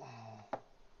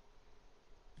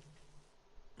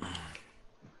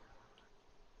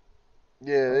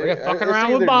 Yeah, We're fucking it's around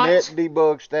with either bots. net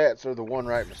debug stats or the one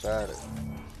right beside it.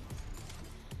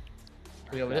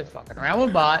 We over there fucking around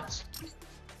with bots.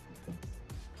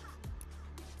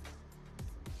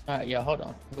 Alright, yeah, hold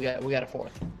on. We got a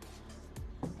fourth.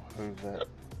 Who's that?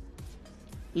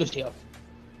 Lucio.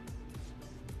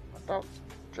 I thought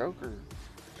Joker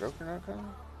not coming?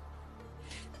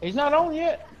 He's not on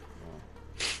yet.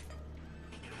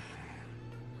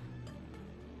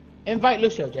 Invite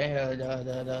Lucio, Jay,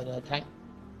 the tank.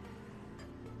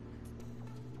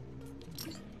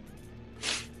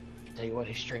 Tell you what,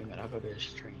 he's streaming. I'll go to his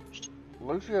streams.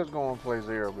 Lucio's going to play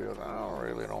zero build. I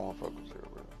don't want to fuck with zero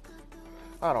build.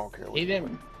 I don't care. He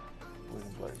didn't. We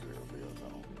can play zero build. I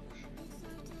don't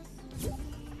give a shit.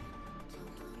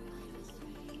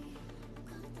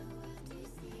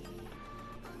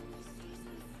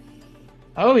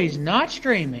 Oh, he's not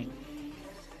streaming.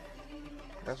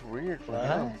 That's weird for What?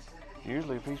 him.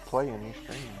 Usually if he's playing, he's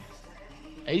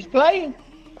streaming. He's playing.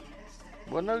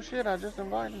 Well, no shit. I just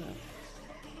invited him.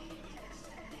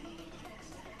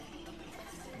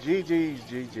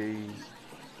 GG's.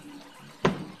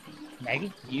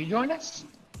 Maggie, you join us?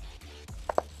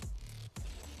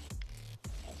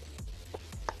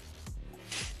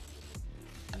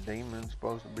 Demon's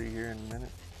supposed to be here in a minute.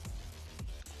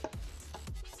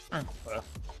 Oh, well.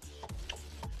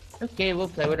 Okay, we'll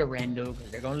play with a rando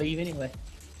because they're gonna leave anyway.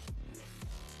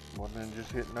 Well, then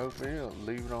just hit no field.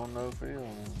 Leave it on no field.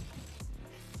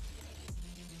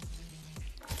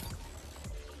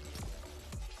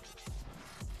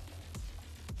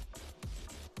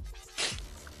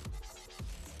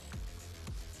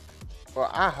 Well,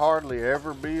 I hardly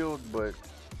ever build, but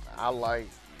I like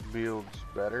builds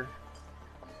better.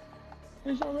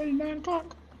 It's already 9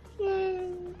 o'clock.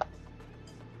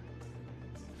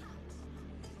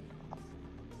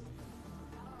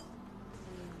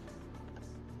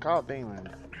 call Demon.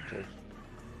 Just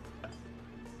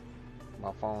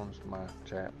my phone's my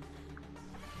chat.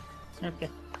 Okay.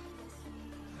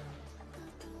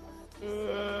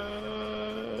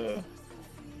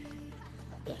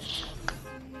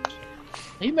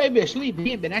 He may be asleep.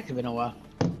 He ain't been active in a while.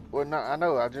 Well, no, I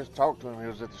know. I just talked to him. He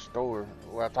was at the store.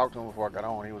 Well, I talked to him before I got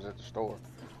on. He was at the store.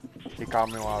 He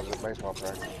called me while I was at baseball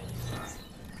practice.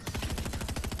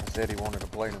 I said he wanted to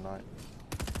play tonight.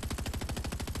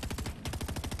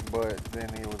 But then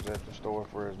he was at the store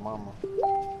for his mama.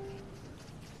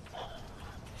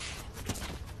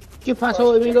 ¿Qué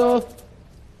pasó, amigo?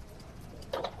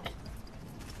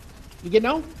 You getting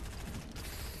on?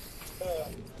 I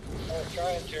was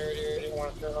trying to earlier, didn't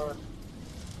want to turn on.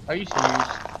 Are you serious?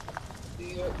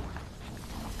 Yeah.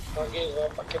 I gave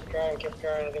up, I kept trying, I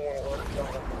didn't want to work,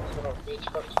 so I'm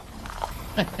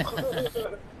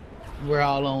bitch. We're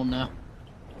all on now.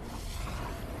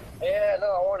 Yeah, no,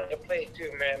 I wanted to play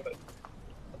too, man, but what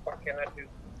the fuck can I do?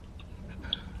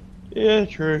 Yeah,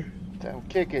 true. Tell him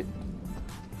kick it.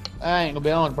 I ain't gonna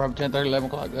be on probably 10:30, 11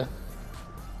 o'clock though.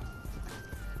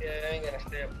 Yeah, I ain't gonna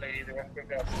stay up late either. I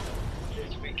forgot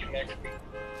this week and next week,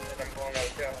 and I'm going out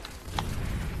of town.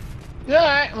 Yeah,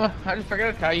 alright. Well, I just figured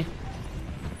I'd tell you.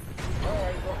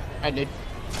 Alright, bro. I did.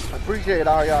 I appreciate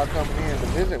all y'all coming in to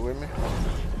visit with me.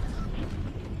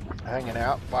 Hanging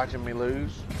out, watching me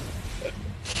lose.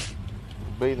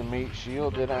 Be the meat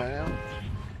shield that I am.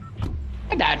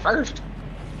 I died first.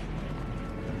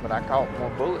 But I caught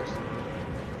more bullets.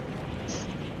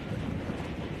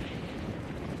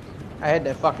 I had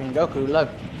that fucking Goku low.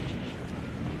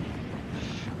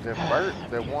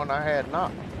 The one I had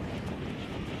knocked.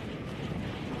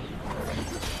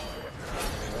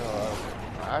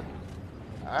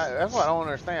 That's what I don't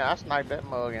understand. I sniped that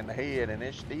mug in the head and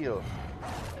it still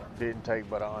didn't take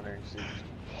but 160.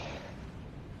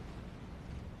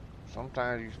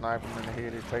 Sometimes you snipe them in the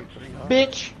head, it takes 300.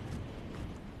 Bitch.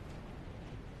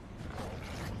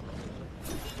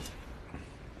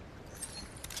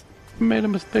 Made a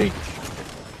mistake.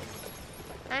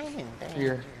 I'm in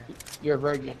danger. You're a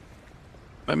virgin.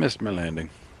 I missed my landing.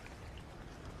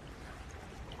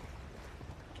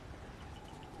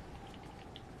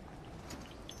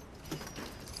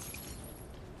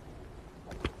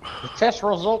 The test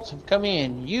results have come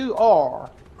in. You are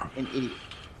an idiot.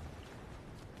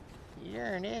 You're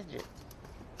an idiot.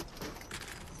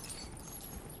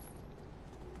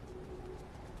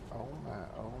 Oh my,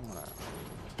 oh my.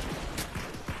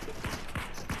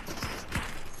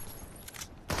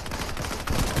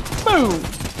 Boom!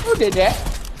 Who did that?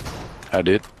 I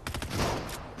did.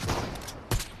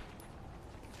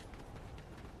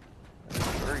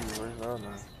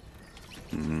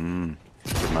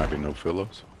 There might be no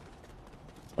pillows.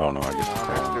 Oh no, I guess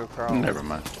never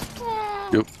mind.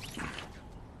 Yep.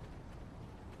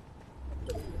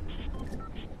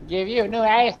 Give you a new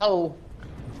asshole.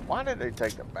 Why did they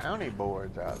take the bounty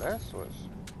boards out? That's what's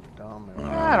dumb.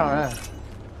 I don't know.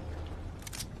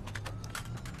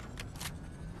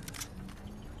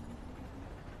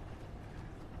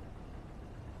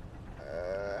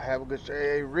 Have a good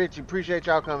hey Rich, appreciate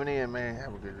y'all coming in, man.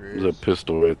 Have a good rest. There's a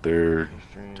pistol right there.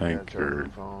 Tanker.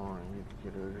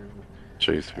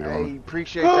 Chase here. Hey,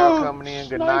 appreciate y'all coming in.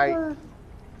 Good night.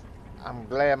 I'm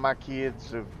glad my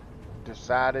kids have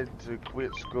decided to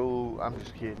quit school. I'm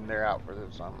just kidding. They're out for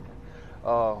something.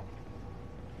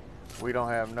 We don't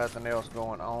have nothing else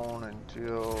going on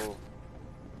until,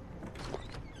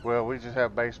 well, we just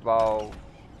have baseball,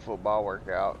 football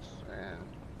workouts, and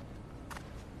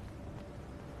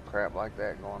crap like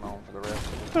that going on for the rest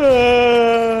of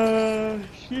the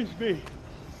Excuse me.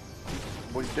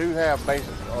 We do have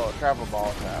basic travel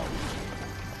balls now.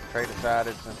 Trey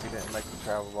decided since he didn't make the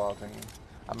travel ball team,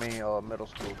 I mean middle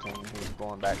school team, he's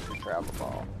going back to travel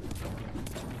ball.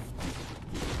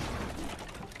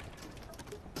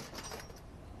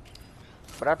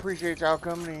 But I appreciate y'all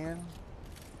coming in.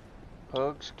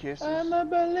 Hugs, kisses. I'm a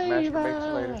believer.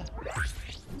 Masturbate later.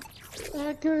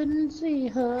 I couldn't see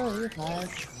her if I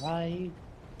tried.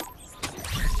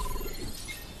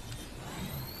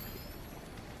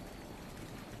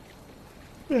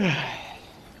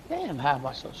 Damn, how am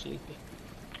I so sleepy?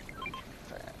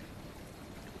 Fat.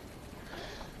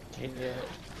 Yeah.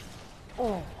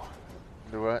 Oh.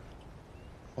 Do what?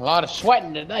 A lot of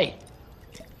sweating today.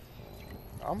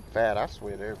 I'm fat. I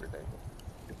sweat every day.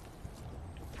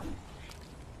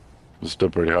 It's still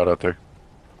pretty hot out there.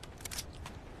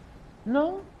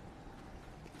 No.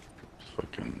 It's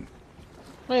fucking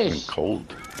Please.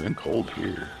 Been cold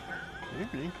here.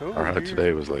 You've been cool. Our high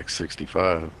today was like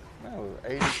 65. No, it was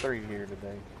 83 here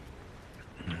today.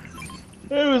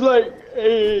 It was like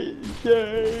 8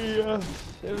 days.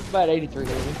 It was about 83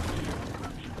 heavy.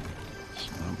 It's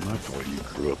not my fault you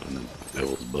grew up in the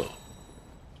devil's bow.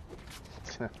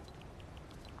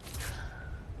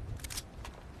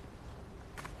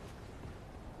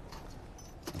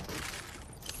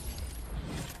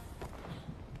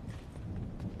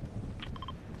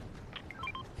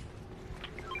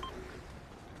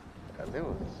 It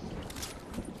was.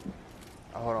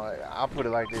 Hold on, I'll put it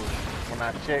like this. When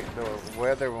I checked the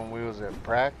weather when we was at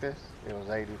practice, it was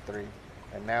 83,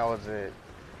 and now it's at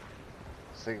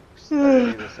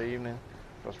 6:30 this evening.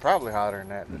 It was probably hotter than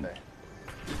that today.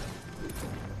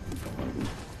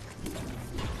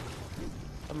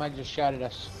 Somebody just shot at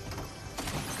us.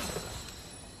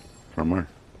 From where?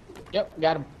 Yep,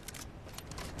 got him.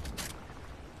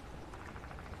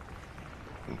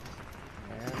 Yeah,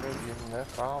 they're getting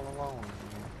left all alone.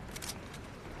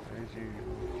 As you.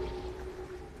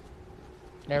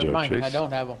 Never Job, mind, Chase. I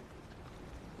don't have them.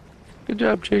 Good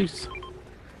job, Chase.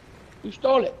 Who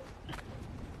stole it?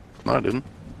 No, I didn't.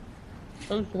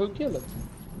 Who killed him?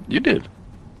 You did.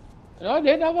 No, I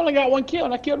didn't. I've only got one kill,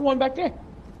 and I killed one back there.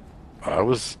 I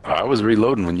was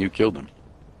reloading when you killed him.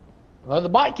 Well, the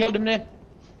bot killed him then.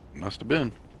 Must have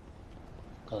been.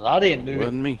 Because I didn't do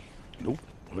Wasn't me. Nope.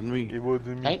 Wasn't me. It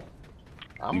wasn't me. Tank.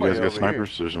 I'm You way guys got over snipers?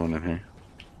 here. There's one in here.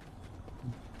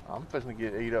 I'm fixing to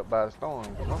get eat up by the storm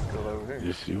because I'm still over here.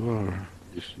 Yes, you are.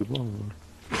 Yes, you are.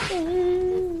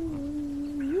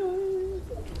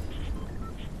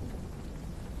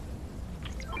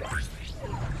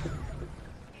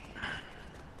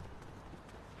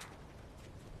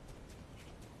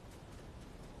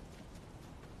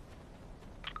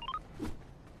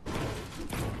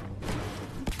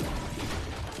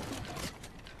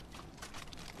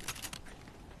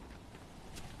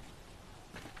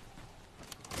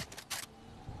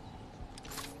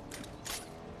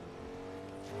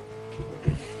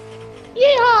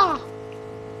 Yeah!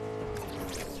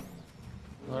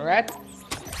 All right.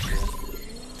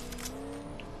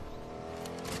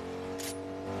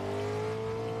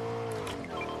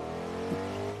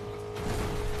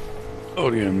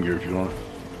 ODM gear if you want.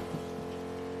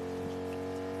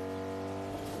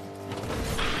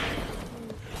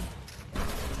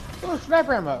 Oh,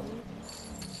 sniper ammo.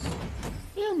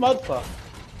 You motherfucker.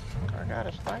 I got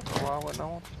a sniper. Why wouldn't I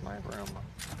want the sniper ammo?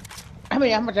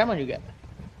 How much ammo you got?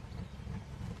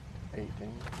 18.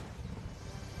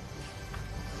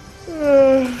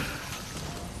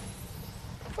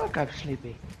 Fuck, I'm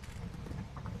sleepy.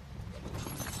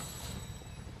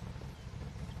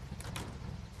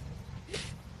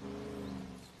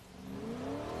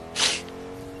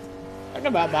 Talking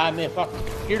about buying me a fucking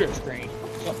computer screen.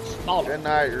 Something smaller. Good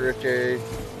night, Richie.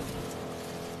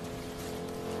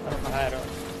 I don't know how to.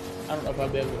 I don't know if I'll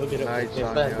be able to hook it up Night, with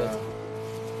this bad, Sonya.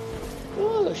 but.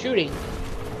 Ooh, shooting.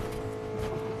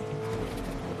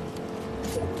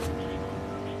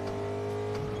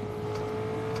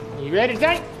 You ready,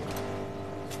 Tank?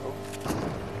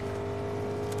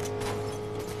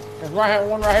 There's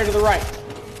one right here to the right.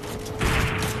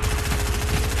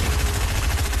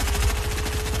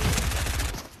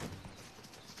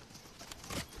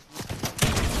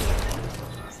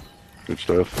 Good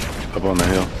stuff. Up on the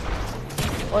hill.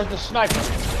 Where's the sniper?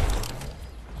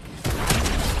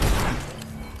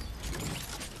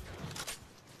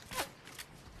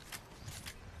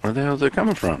 Where the hell is it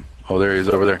coming from? Oh, there he is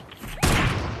over there.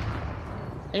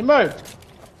 He moved.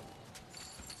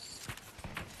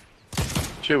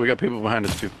 Shit, we got people behind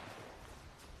us too.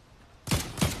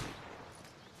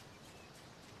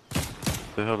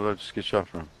 Where the hell did I just get shot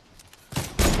from?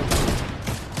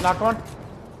 Knock one.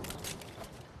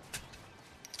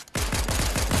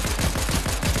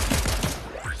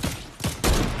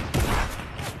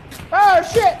 Oh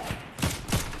shit!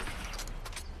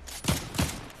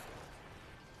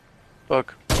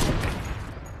 Fuck.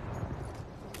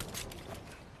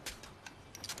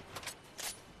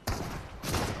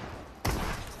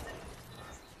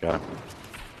 Got him.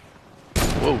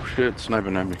 Whoa, shit,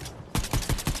 sniping at me.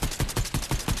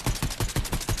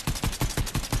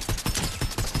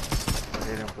 I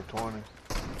hit him for 20.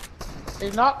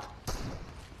 He's knocked.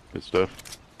 Good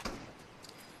stuff.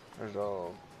 There's a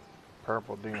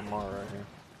purple DMR right here.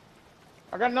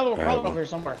 I got another one Alright, crawling well. over here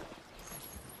somewhere.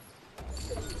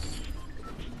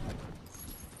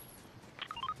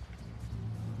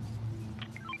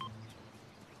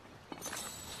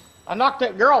 I knocked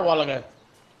that girl a while ago.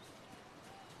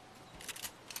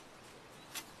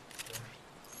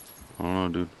 I don't know,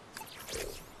 dude.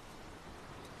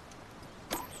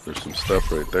 There's some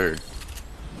stuff right there.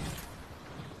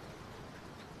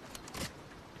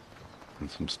 And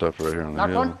some stuff right here on the Knock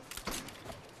hill. one.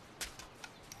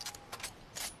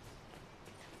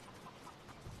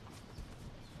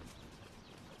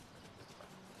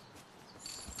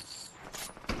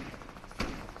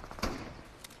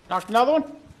 Knocked another one.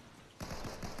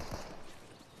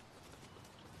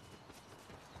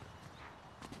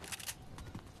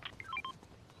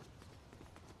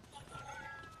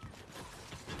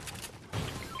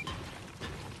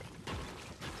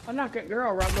 I knocked that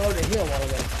girl right below the hill while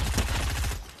ago.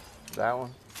 That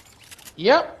one?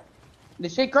 Yep.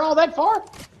 Did she crawl that far?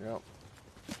 Yep.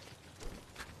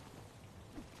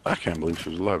 I can't believe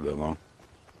she was alive that long.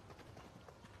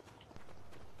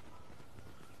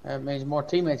 That means more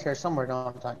teammates here somewhere,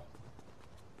 don't I?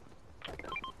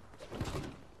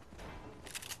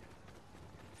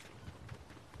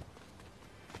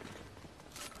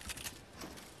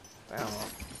 Damn, I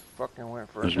fucking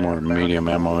went for There's a more damn bounty medium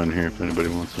boy. ammo in here if anybody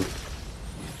wants it.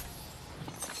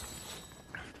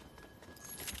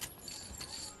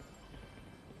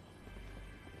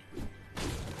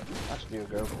 I still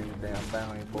go for these damn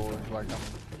bounty boys like I'm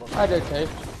fucking... I do too.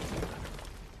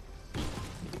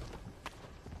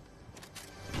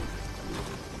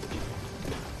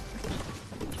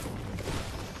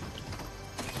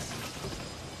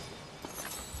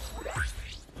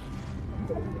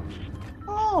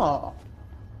 Oh.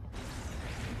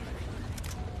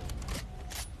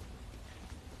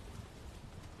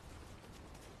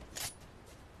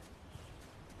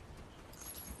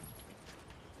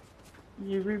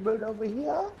 You reboot over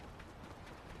here?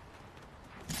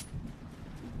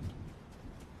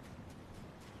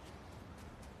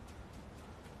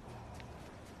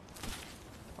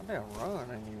 My damn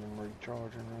run ain't even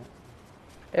recharging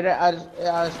That's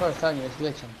what I was telling you, it's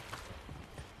glitching.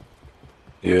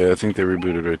 Yeah, I think they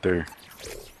rebooted right there.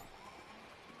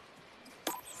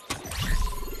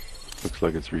 Looks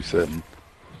like it's resetting.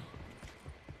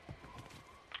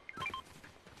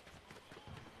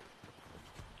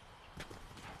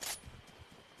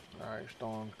 Alright,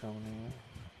 storm's coming in.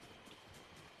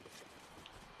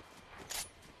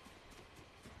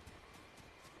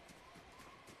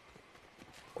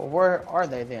 Well, where are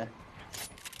they then?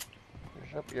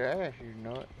 It's up your ass, you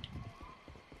know it.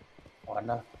 Why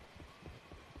not?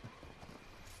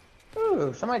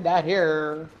 Ooh, somebody died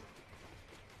here.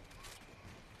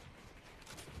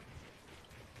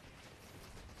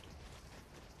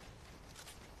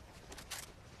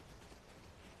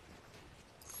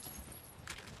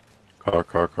 Car.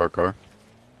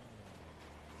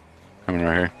 Coming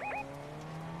right here.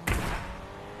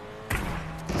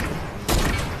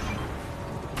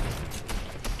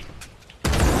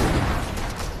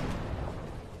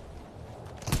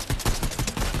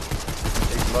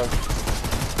 He's low.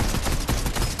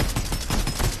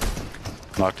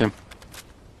 Knocked him.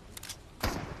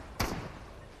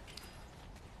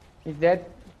 He's dead.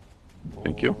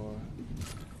 Thank you. Boy,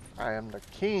 I am the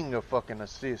king of fucking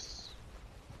assists.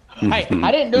 Hey,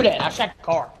 I didn't do that. I shot the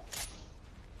car.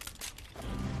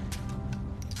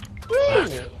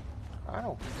 Whee! I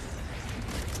don't...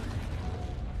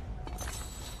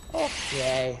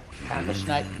 Okay. Time to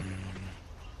snipe.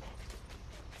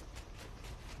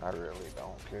 I really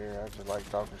don't care. I just like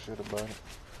talking shit about it.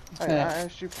 Hey, I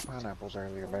asked you for pineapples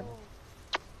earlier, baby.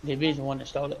 DB's the one that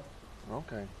stole it.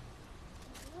 Okay.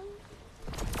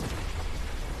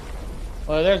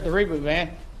 Well, there's the reboot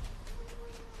van.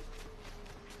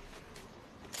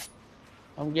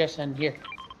 I'm guessing here.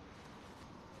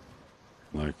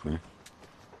 Likely.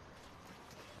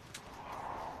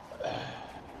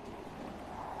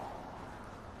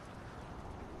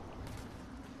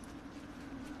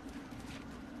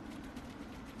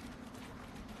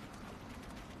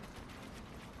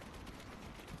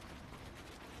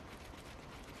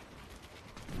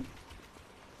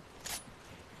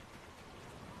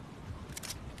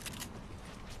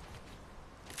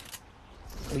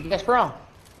 What do you guess wrong?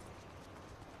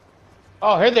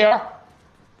 Oh, here they are.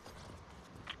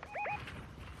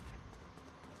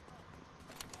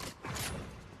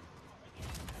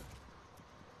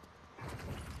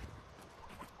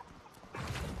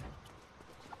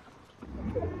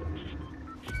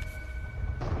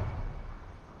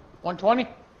 $120?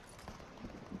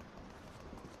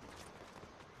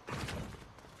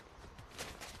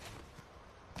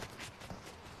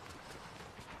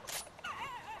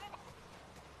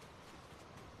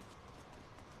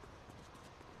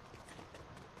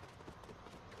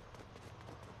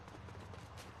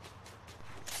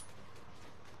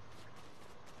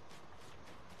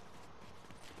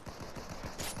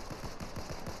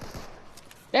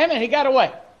 Damn it, he got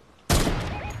away.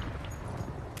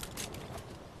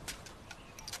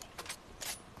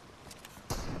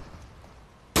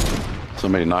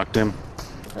 Somebody knocked him.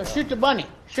 Shoot the bunny.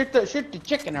 Shoot the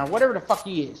chicken or whatever the fuck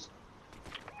he is.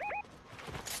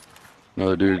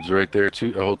 Another dude's right there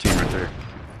too. A whole team right there.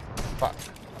 Fuck.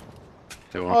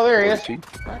 Oh, there he is. I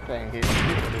can't hit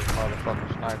shit with this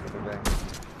motherfucking sniper today.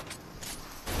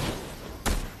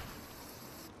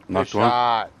 Knocked Good one.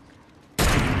 shot.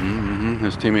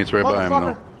 His teammate's right by him,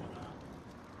 Motherfucker.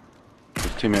 though.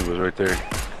 His teammate was right there.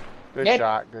 Good Dead.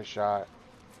 shot. Good shot.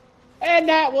 And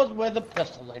that was with a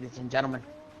pistol, ladies and gentlemen.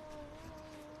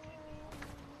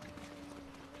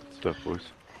 Stuff, boys.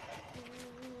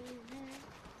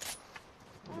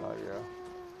 Oh, yeah.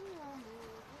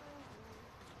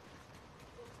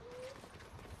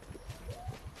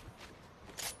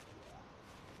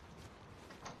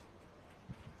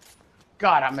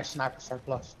 God, I miss sniper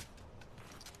surplus.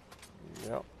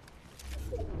 Yep.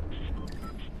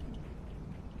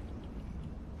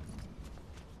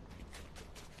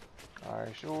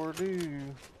 I sure do.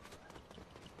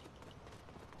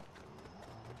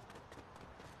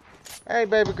 Hey,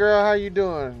 baby girl, how you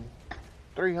doing?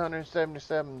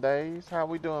 377 days. How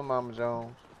we doing, Mama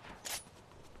Jones?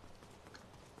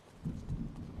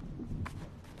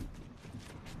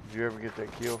 Did you ever get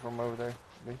that kill from over there?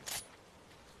 B?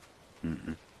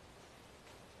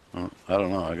 I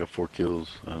don't know. I got 4 kills.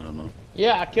 I don't know.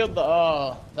 Yeah, I killed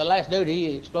the last dude.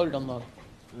 He exploded on the.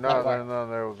 No.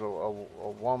 There was a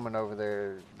woman over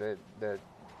there that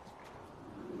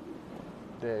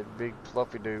big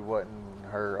fluffy dude wasn't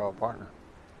her partner.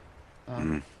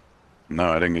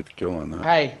 No, I didn't get the kill on that.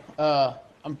 Hey,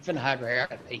 I'm finna hide right here. I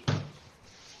gotta pee.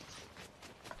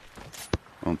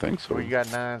 I don't think so. Well, you got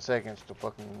 9 seconds to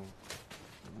fucking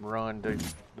run to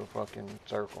the fucking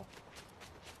circle.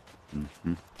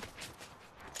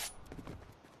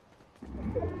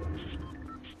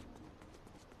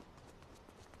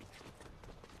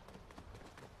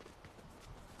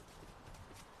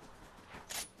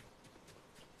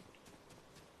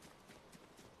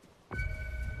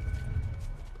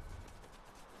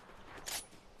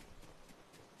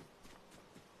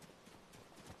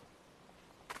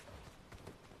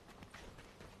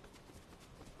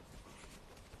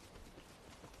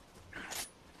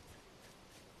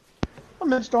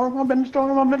 I'm in the storm. I'm in the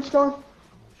storm. I'm in the storm.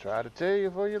 Try to tell you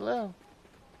before you left.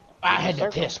 I had to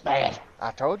piss bad.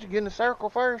 I told you get in the circle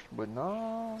first, but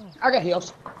no. I got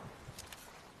heals.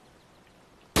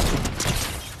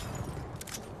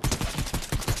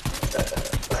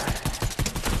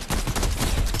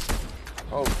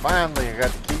 Oh, finally, I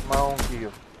got to keep my own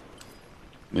kill.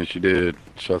 Yes, you did.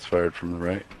 Shots fired from the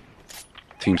right.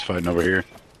 Team's fighting over here.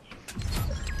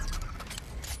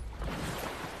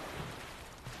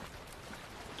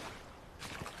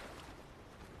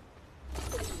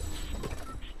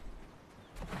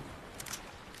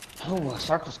 Oh, a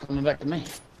circle's coming back to me.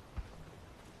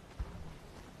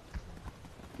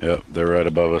 Yep, they're right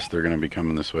above us. They're going to be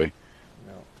coming this way.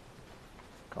 No.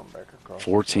 Come back across.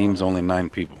 4 teams, only 9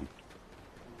 people.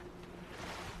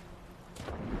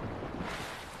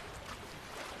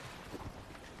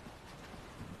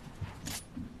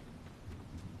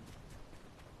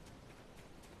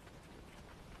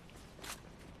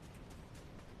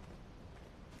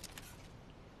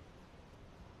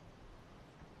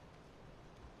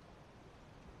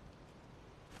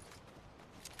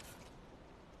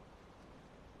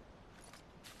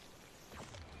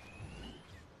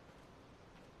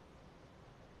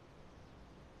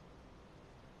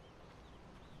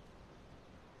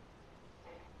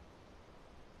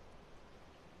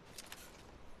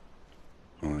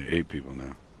 Only 8 people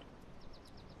now.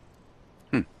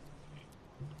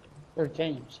 3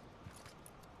 teams.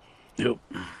 Yep.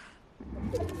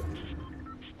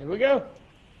 Here we go.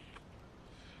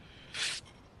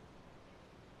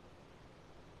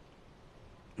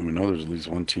 And we know there's at least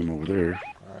 1 team over there.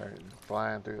 Alright,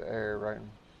 flying through the air right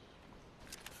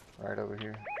over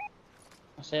here.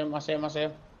 I see him. I see him. I see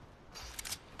him.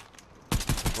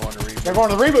 Going to reboot. They're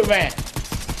going to the reboot van.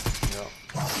 Yep.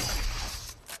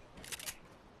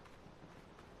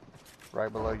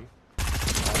 Right below you.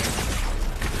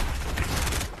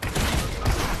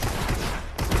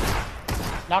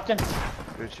 Knocked him.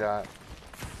 Good shot.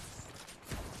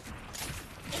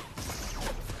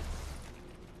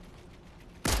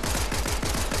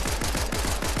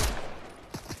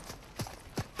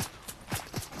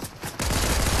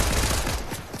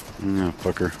 Yeah,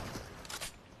 fucker.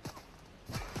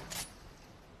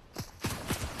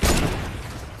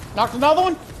 Knocked another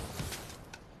one.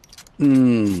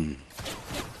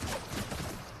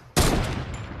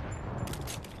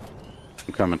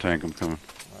 I'm coming, Tank. I'm coming.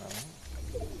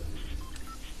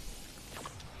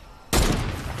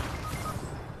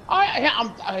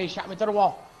 Oh, he shot me through the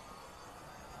wall.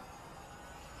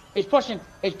 He's pushing.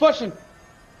 He's pushing.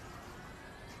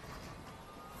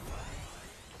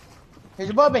 He's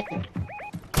above me.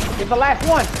 He's the last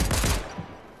one.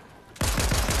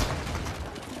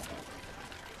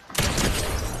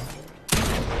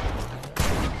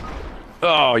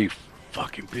 Oh, you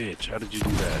fucking bitch. How did you do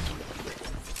that?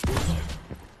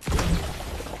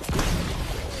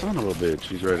 Son of a bitch.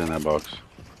 He's right in that box.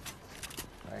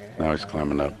 Now he's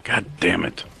climbing up. God damn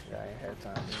it. Yeah, I ain't had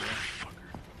time to do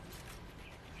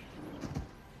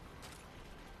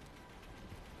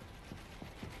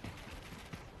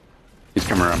He's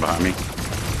coming around behind me.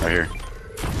 Right here.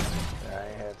 Yeah, I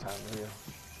ain't had time to heal.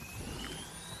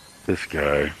 This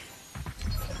guy.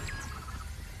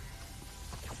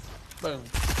 Boom.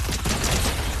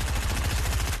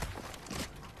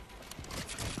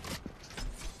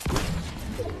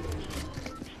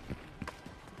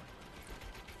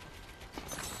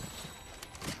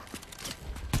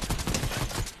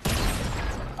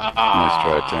 Nice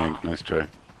try, Tank. Nice try.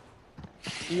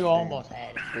 You almost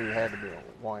had it. Dude had to be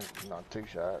one, not two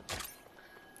shots.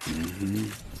 Mm-hmm.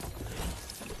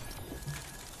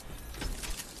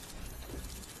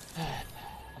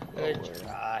 Good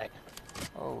try.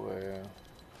 Oh well.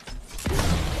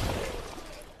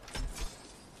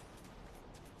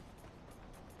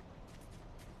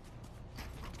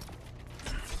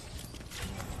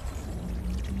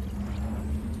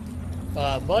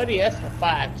 Buddy, that's a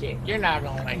 5 kick. You're not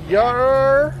gonna make that.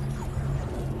 Yer!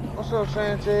 What's up,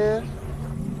 Sanchez?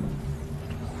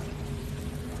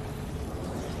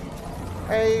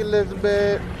 Hey,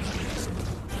 Elizabeth.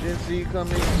 Didn't see you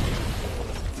come in.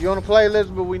 You wanna play,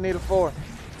 Elizabeth? We need a 4.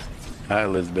 Hi,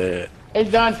 Elizabeth.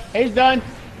 He's done. He's done.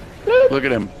 Look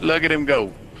at him. Look at him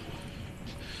go.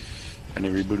 And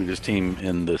he rebooted his team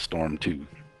in the storm, too.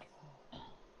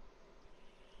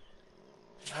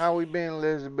 How we been,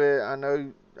 Elizabeth? I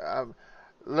know.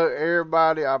 Look,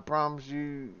 everybody, I promise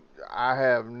you, I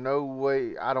have no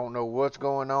way. I don't know what's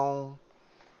going on.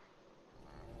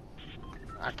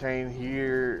 I can't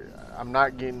hear. I'm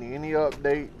not getting any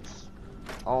updates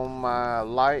on my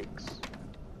likes.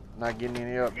 Not getting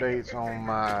any updates on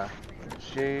my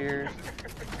shares.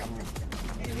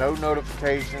 No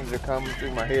notifications are coming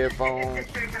through my headphones.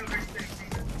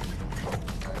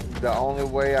 The only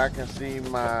way I can see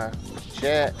my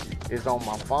chat is on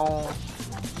my phone.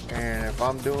 And if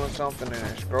I'm doing something and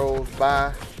it scrolls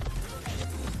by,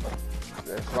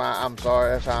 that's why I'm sorry.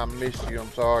 That's how I missed you.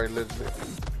 I'm sorry,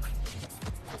 Elizabeth.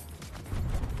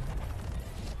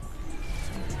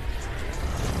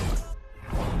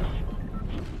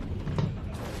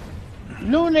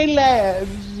 Looney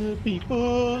Labs,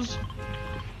 peoples.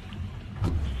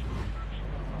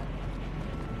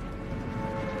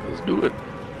 Let's do it.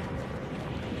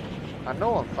 I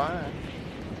know I'm fine.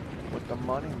 With the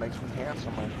money makes me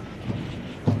handsomer.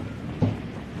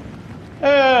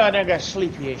 I done got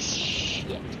sleepy as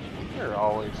shit. You're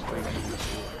always sleepy as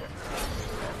shit.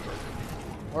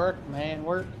 Work, man,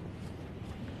 work.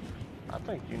 I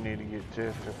think you need to get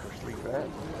tested for sleep apnea.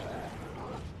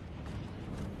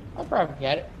 I'll probably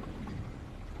get it.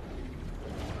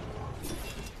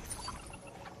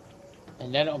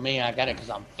 And that don't mean I got it because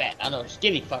I'm fat. I know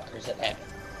skinny fuckers that have it.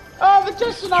 Oh, the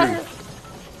test is out here.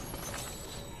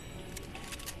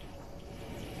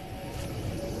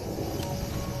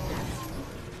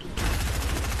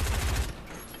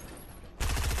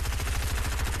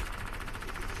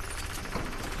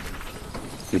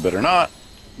 You better not.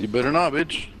 You better not,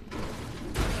 bitch.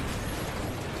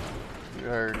 You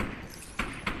heard it.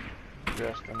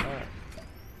 Just enough.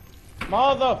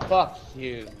 Motherfuck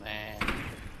you, man.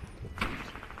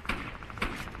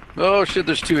 Oh shit,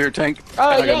 there's 2 here, Tank. Oh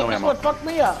I yeah, got no that's ammo. what fucked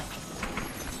me up.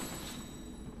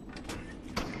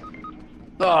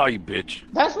 Oh, you bitch.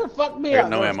 That's what fucked me I up.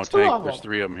 got no There ammo, was 2 Tank. of There's them.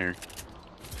 3 of them here.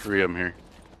 3 of them here.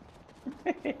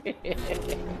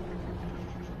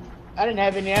 I didn't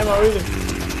have any ammo either.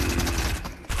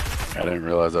 I didn't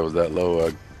realize I was that low.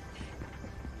 I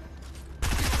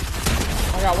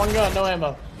got 1 gun, no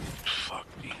ammo. Fuck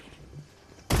me.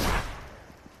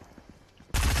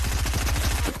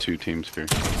 Got 2 teams here.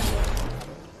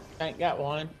 Ain't got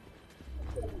 1.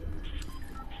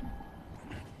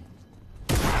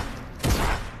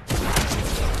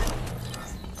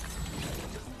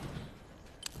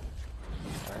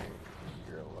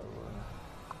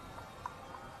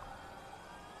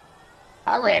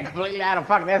 I ran completely out of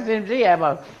fucking SMG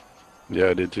ammo. Yeah,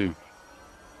 I did too.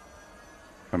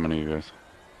 How many of you guys?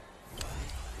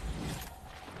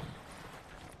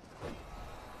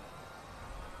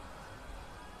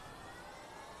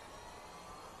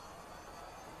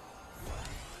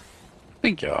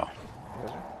 Thank y'all.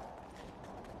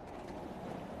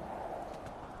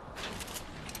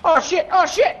 Oh shit, oh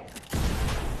shit!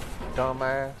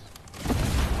 Dumbass.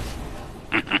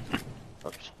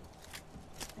 Oops.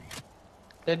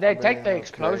 Did they take the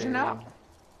explosion out?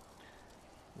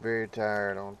 Very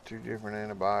tired on 2 different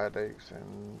antibiotics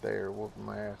and they're whooping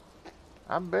my ass.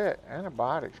 I bet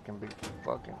antibiotics can be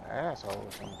fucking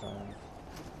assholes sometimes.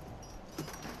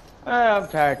 I'm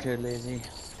tired too, Lizzie.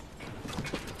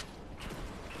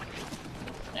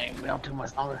 I ain't been on too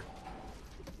much longer.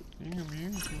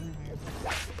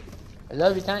 I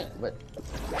love you, Tank, but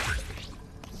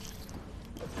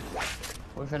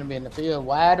we're gonna be in the field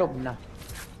wide open now.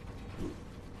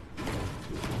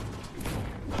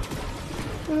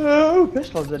 Oh,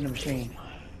 pistols in the machine.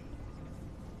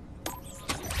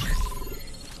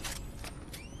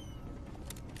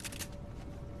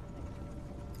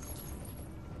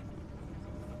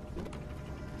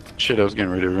 Shit, I was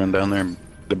getting ready to run down there and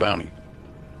the bounty.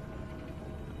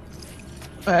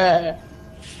 Man,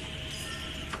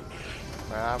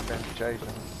 I've been chasing.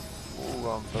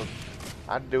 Ooh,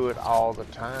 I do it all the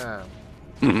time.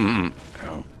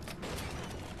 Oh.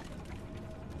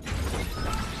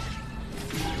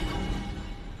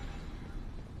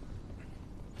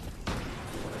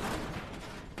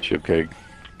 Chip cake.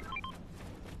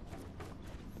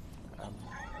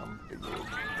 I'm big.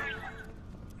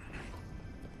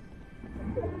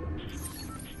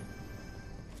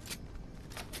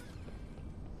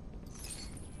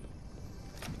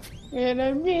 And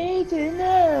I'm reaching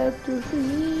up to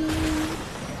see.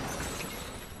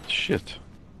 Shit.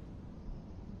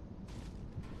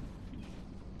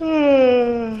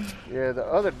 Yeah, the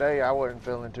other day I wasn't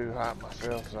feeling too hot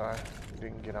myself, so I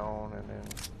didn't get on, and then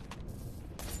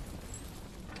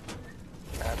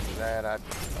after that I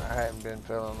hadn't been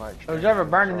feeling like. Who's ever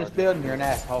burning this building, you're an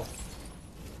asshole.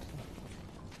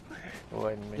 It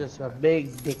wasn't me. Just a big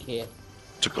dickhead.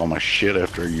 Took all my shit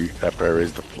after I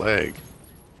raised the flag.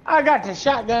 I got the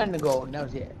shotgun and the gold, that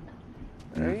was it.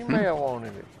 You may have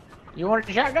wanted it. You wanted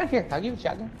the shotgun? Here, I'll give you the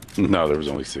shotgun. No, there was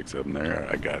only 6 of them there.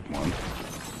 I got one.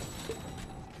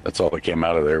 That's all that came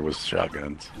out of there was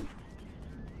shotguns.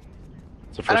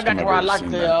 It's the I first got time to I've where I ever like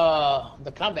seen that.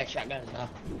 the combat shotguns now.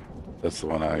 That's the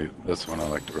one I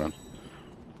like to run.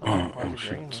 Oh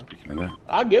shit! Speaking of that,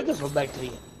 I'll give this one back to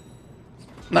you.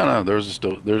 no, there's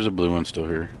a blue one still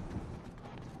here.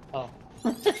 Oh.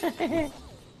 I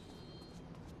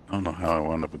don't know how I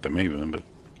wound up with the Mayhem, but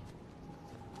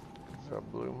Is that a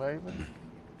blue Maven?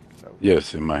 No.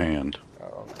 yes, in my hand.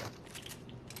 Oh, okay.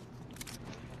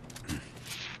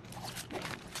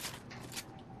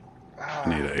 I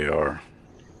need an AR.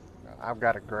 I've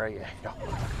got a gray AR.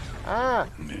 Ah!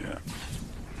 Yeah.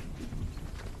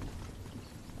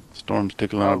 Storm's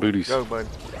tickling our booties. Go, bud.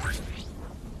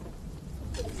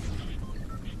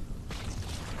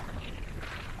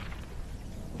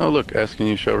 Oh look, asking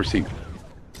you shall receive.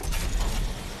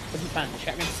 What'd you find, the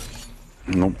shotgun?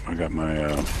 Nope, I got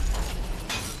my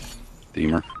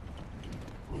steamer.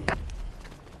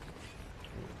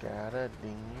 Got a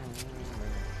demon.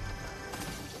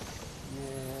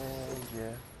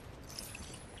 Yeah.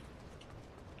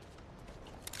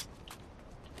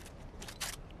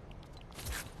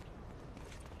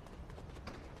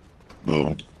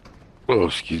 Oh,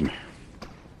 excuse me.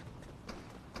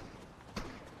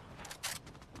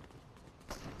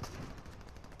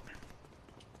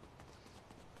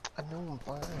 I know I'm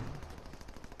fine.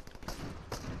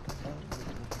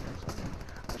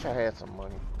 I wish I had some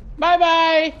money.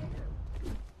 Bye-bye!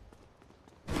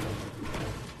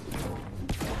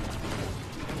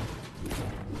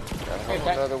 Got a whole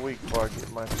another week before I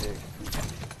get my check.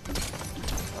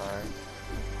 Alright.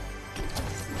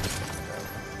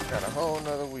 Got a whole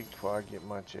another week before I get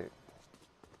my check.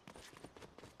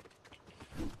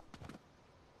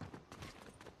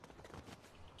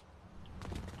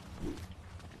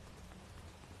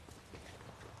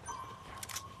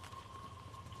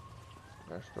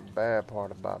 That's the bad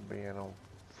part about being on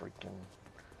freaking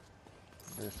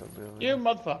disability. You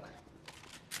motherfucker.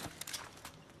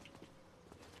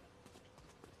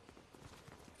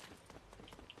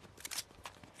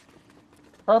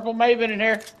 Purple Maven in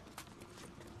here.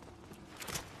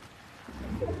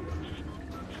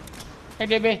 Hey,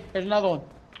 DB, there's another one.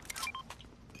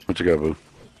 What you got, boo?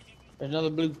 There's another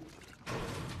blue.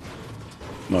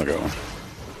 No, I got one.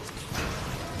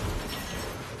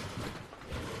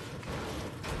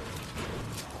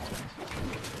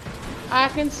 I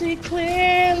can see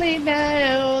clearly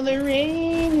now the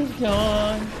rain is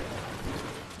gone.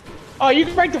 Oh, you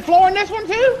can break the floor in this one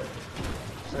too?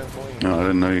 Simply, No, I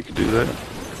didn't know you could do that.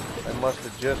 they must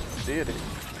have just did it.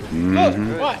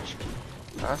 Look, watch.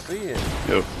 I see it.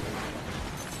 Yep.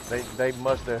 They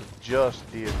must have just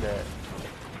did that.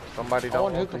 Somebody I don't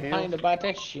wonder who want the complained hills. about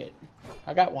that shit.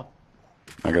 I got one.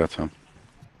 I got some.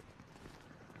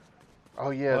 Oh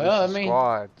yeah, Well, this is I mean-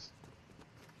 squads.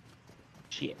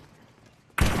 Shit.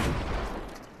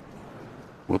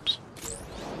 Whoops.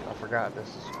 I forgot this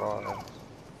is squads.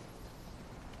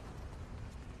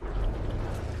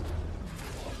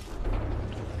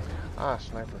 Ah,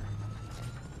 sniper.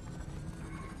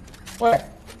 Where?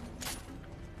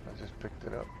 I just picked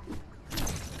it up.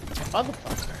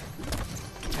 Motherfucker.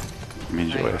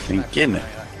 Means you ain't getting it.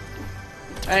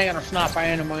 I ain't gonna sniper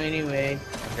animal anyway.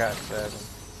 I got 7.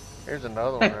 Here's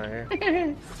another one right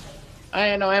here. I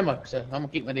ain't no ammo, so I'm gonna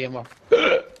keep my ammo.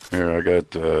 Here, I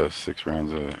got 6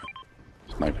 rounds of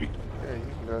sniping. Yeah, you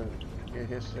can go get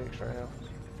his 6 rounds.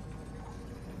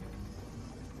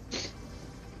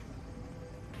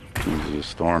 As the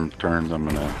storm turns, I'm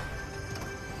gonna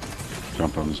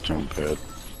jump on this jump pad.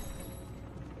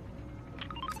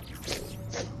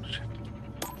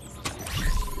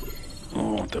 Oh,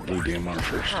 I want that blue DMR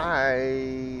first.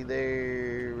 Hi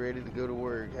there, ready to go to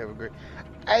work. Have a great.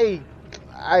 Hey,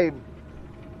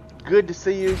 good to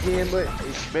see you again, but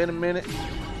it's been a minute.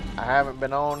 I haven't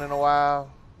been on in a while.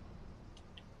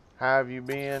 How have you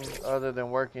been, other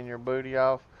than working your booty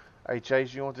off? Hey,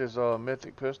 Chase, you want this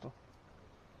mythic pistol?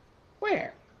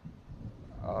 Where?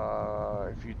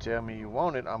 If you tell me you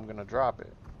want it, I'm gonna drop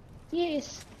it.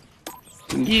 Yes.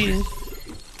 You.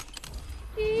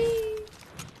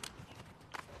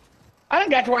 I done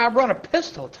got to where I run a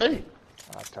pistol too.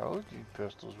 I told you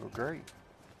pistols were great.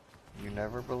 You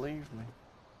never believed me.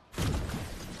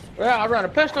 Well, I run a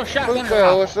pistol, shotgun, and Phil,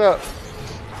 rifle. what's up?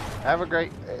 Have a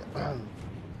great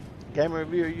game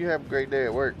review. You have a great day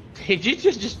at work. Did you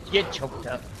just get choked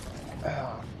up?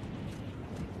 Well,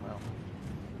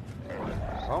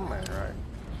 something ain't right.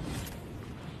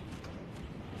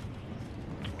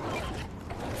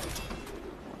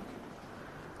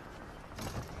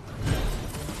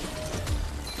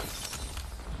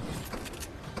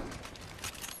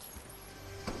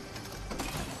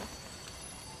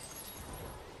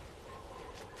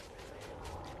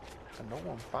 I know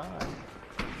I'm fine.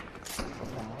 But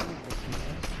my money looking at.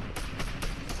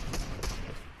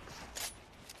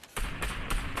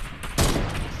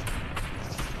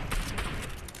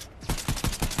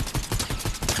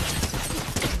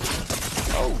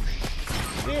 Oh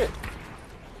shit!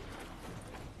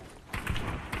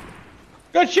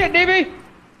 Good shit, DB.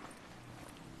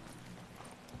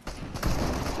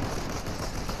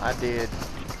 I did.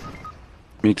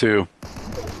 Me too.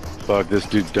 Fuck, this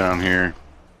dude's down here.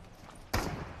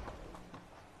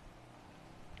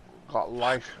 Got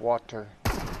life water.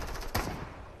 I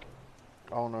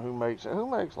don't know who makes it. Who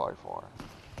makes life water?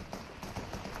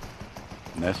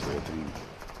 Nestle, I think.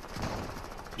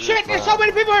 Shit, there's so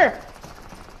many people here.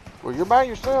 Well, you're by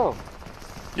yourself.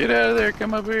 Get out of there,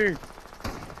 come up here.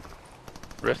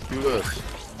 Rescue us.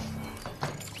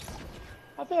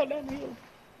 I fell down the hill.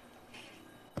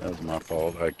 That was my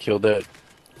fault. I killed that.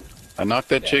 I knocked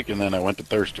that chick and then I went to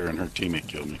thirst her and her teammate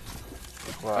killed me.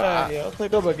 Well, Yeah, I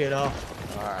think I'm gonna get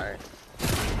off. Alright.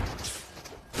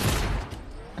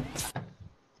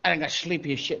 I done got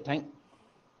sleepy as shit, Tank.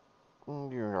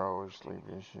 You're always sleepy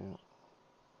as shit.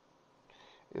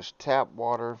 It's tap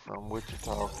water from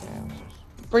Wichita, Kansas.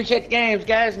 Appreciate the games,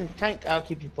 guys, and Tank, I'll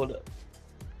keep you pulled up.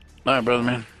 All right, brother,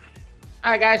 man.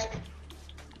 All right, guys.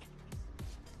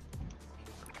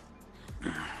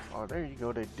 Oh, there you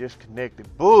go. They disconnected.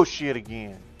 Bullshit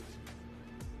again.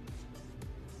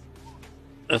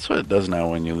 That's what it does now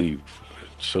when you leave.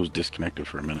 It shows disconnected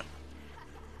for a minute.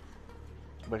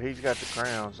 But he's got the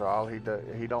crown, so all he does,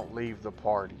 he don't leave the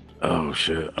party. Oh,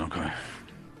 shit. Okay.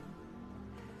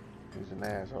 He's an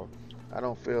asshole. I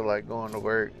don't feel like going to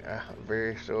work. I'm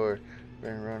very sore.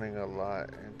 Been running a lot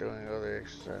and doing other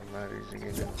exercise. Not easy to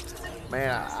get in.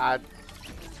 Man,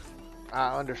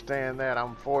 I understand that.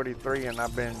 I'm 43 and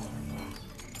I've been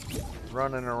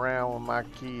running around with my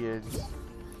kids,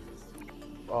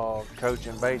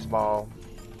 coaching baseball.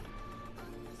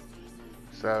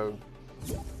 So,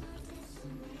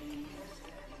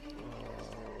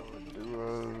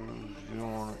 duos, you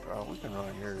want? Oh, we can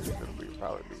run here. It'll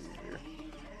probably be easier.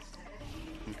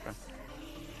 Okay.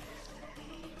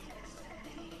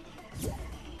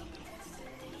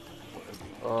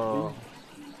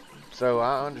 So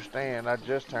I understand. I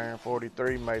just turned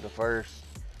 43 May the 1st,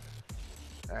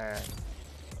 and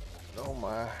oh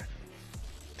my,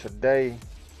 today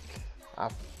I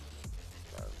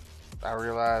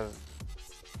realized.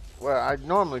 Well, I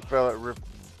normally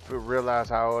realize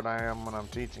how old I am when I'm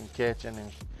teaching catching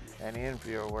and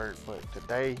infield work, but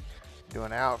today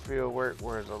doing outfield work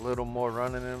where there's a little more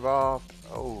running involved.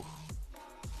 Oh.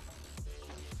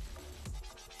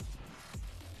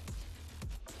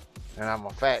 And I'm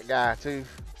a fat guy too.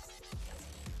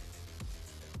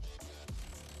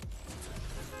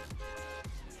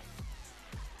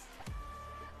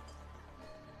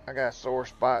 I got sore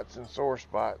spots and sore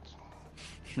spots.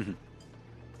 I'm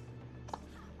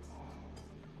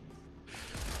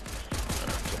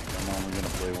only gonna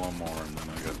play one one more and then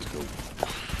I got to go.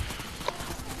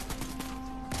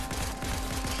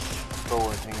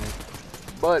 14.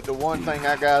 But the one thing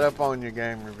I got up on your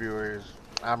game reviewer is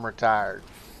I'm retired.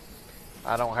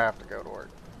 I don't have to go to work.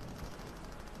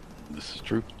 This is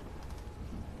true.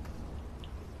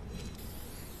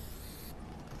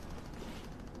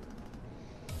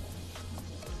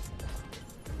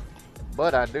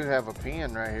 But I do have a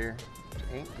pen right here. It's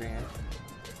an ink pen.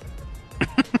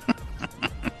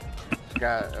 It's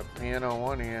got a pen on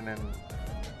one end and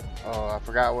I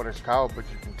forgot what it's called, but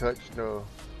you can touch the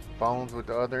phones with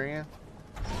the other end.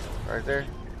 Right there.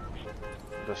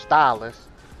 The stylus.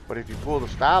 But if you pull the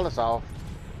stylus off,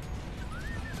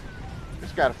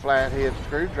 it's got a flathead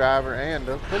screwdriver and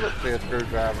a Phillips head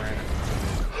screwdriver in it.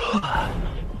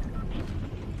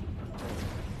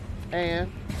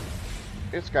 And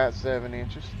it's got 7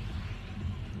 inches.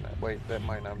 Wait, that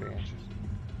might not be inches.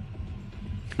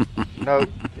 No,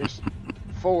 it's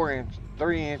 4 inches,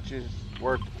 3 inches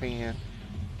worth of pen,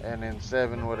 and then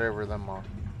 7 whatever them are.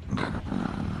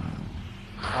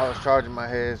 I was charging my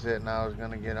headset and I was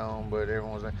gonna get on, but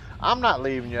everyone was like, "I'm not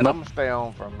leaving yet. Nope. I'm gonna stay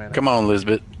on for a minute." Come on,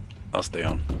 Lisbeth. I'll stay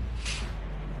on.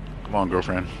 Come on,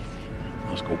 girlfriend.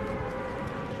 Let's go.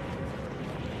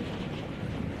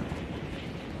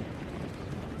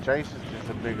 Chase is just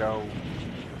a big old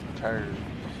turd.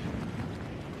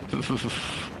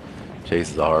 Chase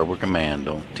is a hard-working man.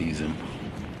 Don't tease him.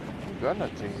 I'm gonna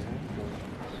tease him.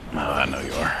 Oh, I know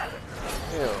you are.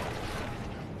 Hell,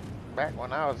 back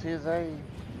when I was his age,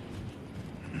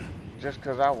 just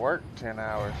 'cause I worked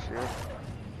 10-hour shift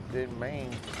didn't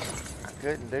mean I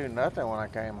couldn't do nothing when I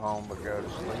came home but go to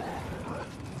sleep.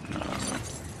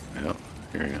 Yep,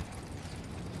 here you go.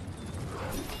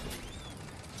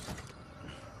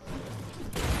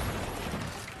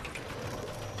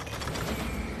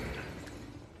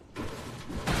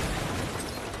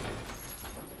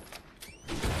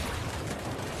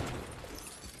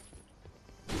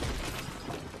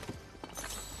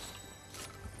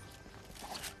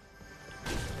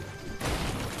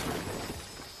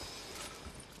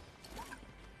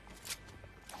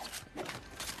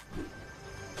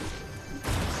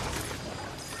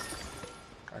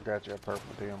 I got you a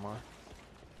purple DMR.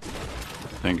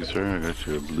 Thank you, sir. I got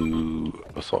you a blue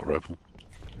assault rifle.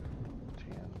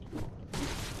 10.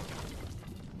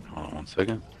 Hold on 1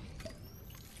 second.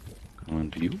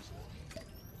 Coming to you.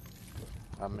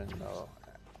 I'm in the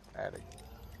attic.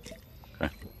 Okay.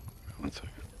 1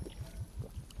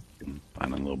 second.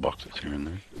 Finding little boxes here and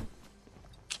there.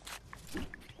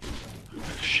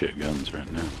 Shit guns right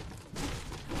now.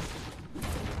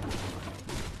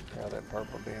 Got that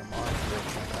purple DMR.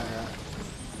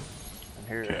 And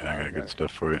here Okay, I got good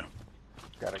stuff for you.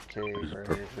 got a keg right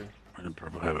here too. Where did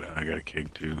purple have it? I got a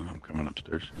keg too. I'm coming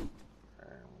upstairs.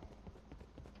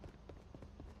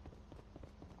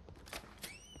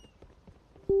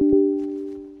 What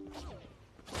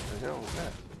the hell was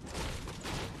that?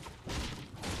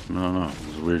 No, it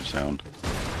was a weird sound.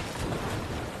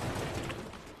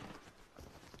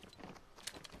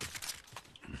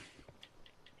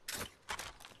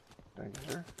 Thank you,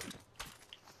 sir.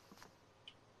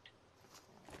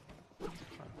 I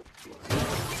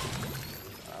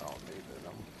don't need it.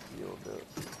 I'm filled up.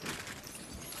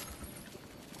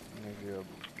 I need you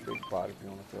a big pot if you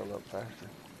want to fill up faster.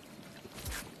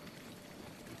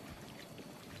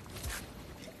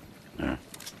 Yeah.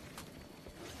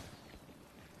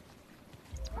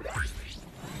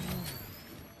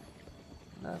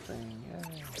 Nothing, yay.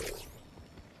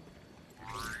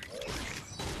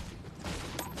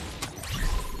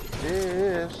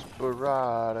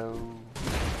 Desperado.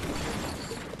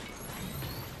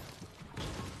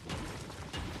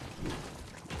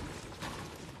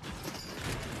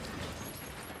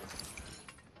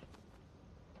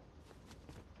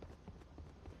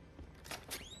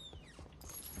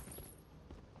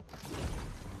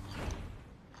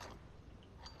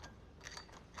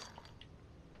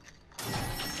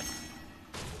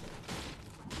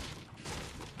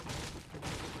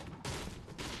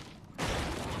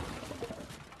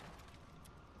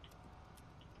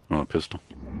 Oh, a pistol.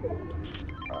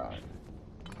 Alright.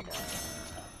 I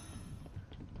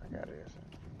got this.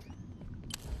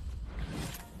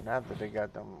 Now that they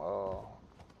got them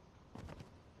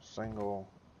single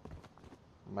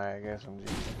mag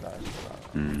SMGs,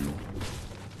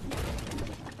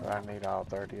 I need all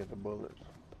 30 of the bullets.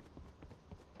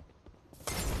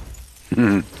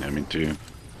 Yeah, me too.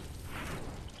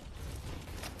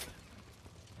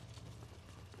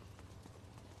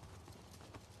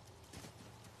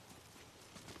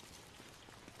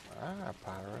 Ah,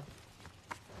 Pyro.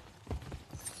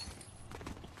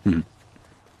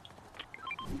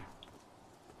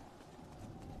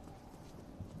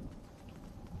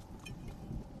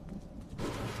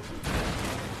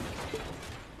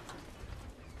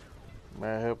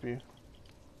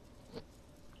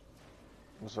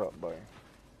 What's up, buddy?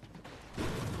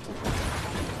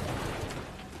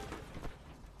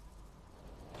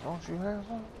 Don't you have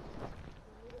some?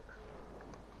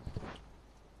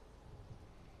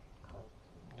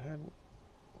 Then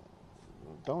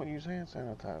don't use hand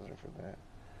sanitizer for that.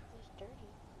 It's dirty.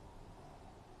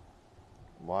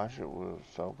 Wash it with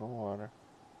soap and water.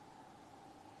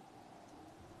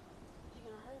 Is it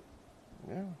gonna hurt?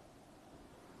 Yeah.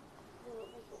 Will it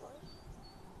make it worse?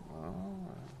 No,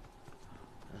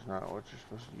 it's not what you're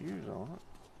supposed to use on it.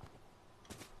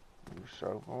 Use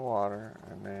soap and water,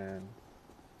 and then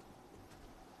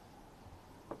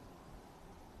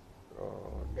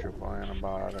triple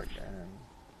antibiotic and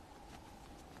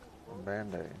a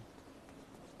Band-Aid.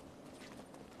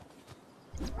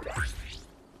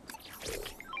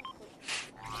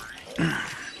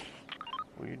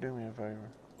 Will you do me a favor?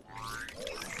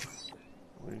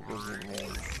 Will you go get me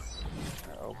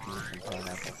open some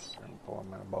pineapples and pour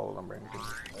them in a bowl and bring it to me?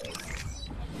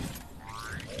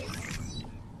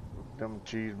 Them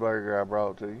cheeseburger I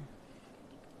brought to you.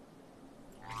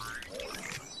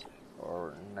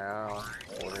 Or now,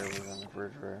 whatever's in the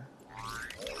refrigerator.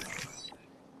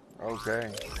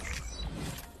 Okay.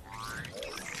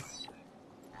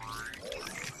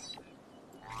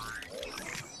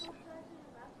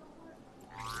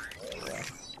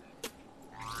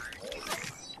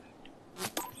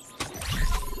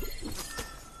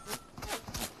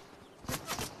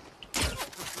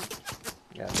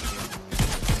 Yeah.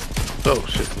 Oh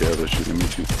shit, yeah, they're shooting me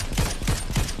too.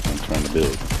 I'm trying to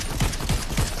build.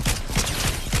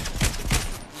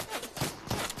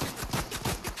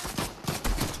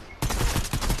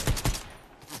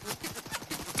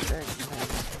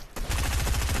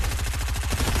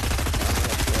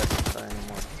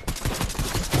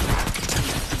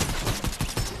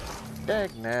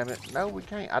 Dagnabbit. No, we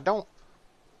can't. I don't.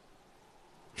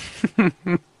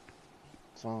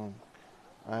 Son,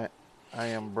 I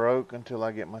am broke until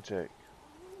I get my check.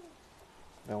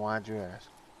 Then why'd you ask?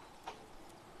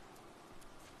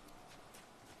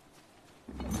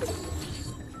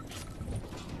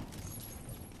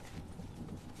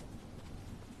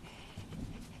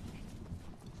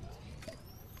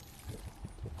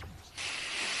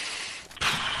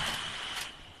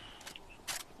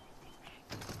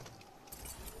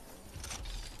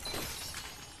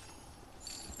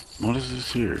 What is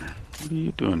this here? What are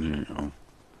you doing here? Oh,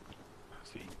 I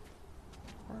see.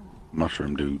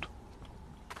 Mushroom dude.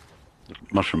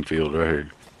 Mushroom field right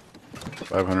here.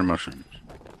 500 mushrooms.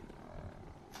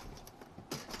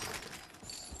 I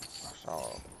saw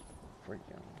a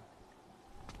freaking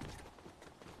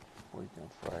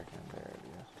fracking. There it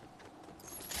is.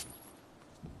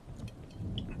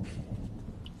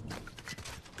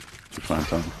 Did you find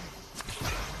something?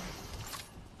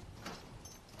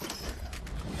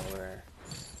 Come over there.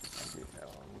 I'll get that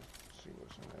one. See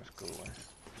what's in this cooler.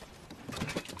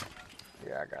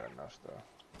 Yeah, I got enough stuff.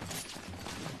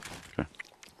 Okay.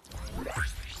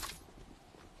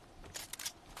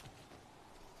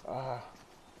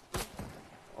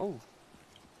 Oh.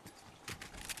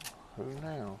 Who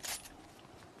now?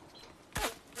 I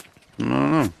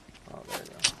don't know. Oh, there you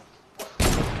go.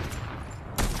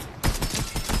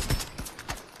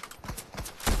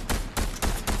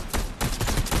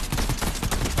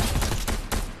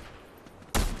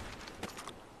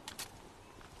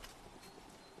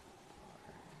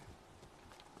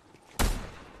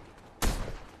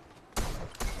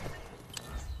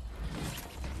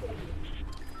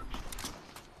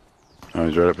 Oh,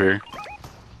 he's right up here.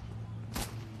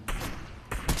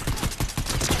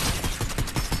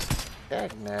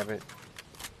 Dagnabbit.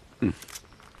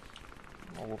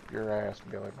 I'll whoop your ass,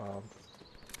 Billy Bob.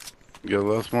 You got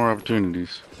lots more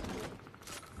opportunities.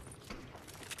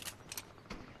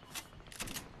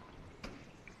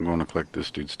 I'm going to collect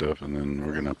this dude's stuff, and then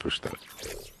we're going to push that.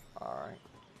 Alright.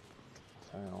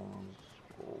 Sounds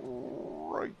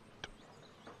right.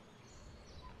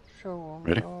 Show 'em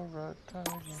Ready? your right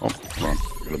tiger. Oh, hold on.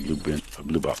 Got a blue bin, a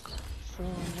blue box. Show 'em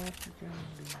what you can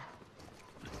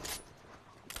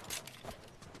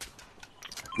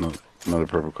do. Another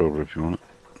purple cobra if you want it.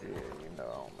 Yeah, you know I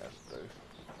don't mess with those.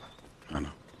 I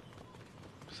know.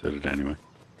 Said it anyway.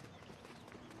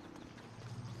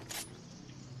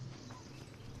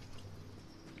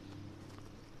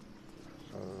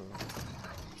 So,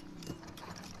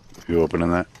 You opening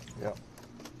that? yep.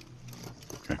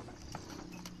 Okay.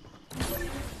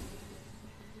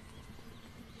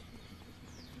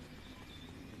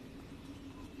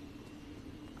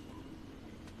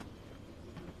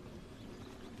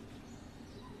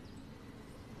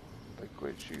 They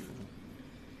quit shooting.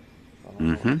 I don't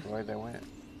know which way they went.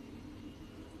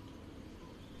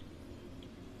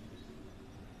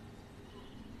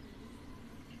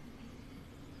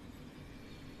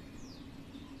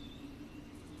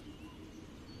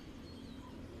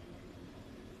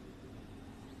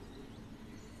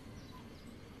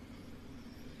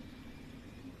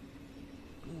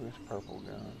 There's purple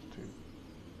guns too.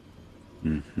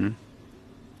 Mm-hmm.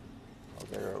 Oh,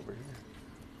 they're over here.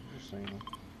 Just seen them.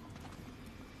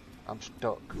 I'm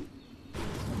stuck.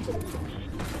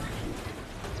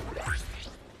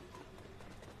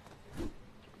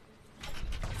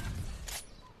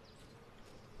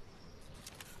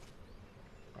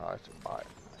 Oh, it's a bite.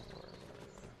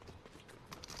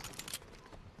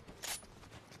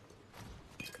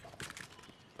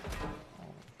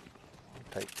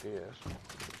 I'll take this.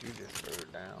 You just threw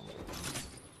it down.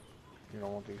 You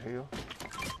don't want these heels?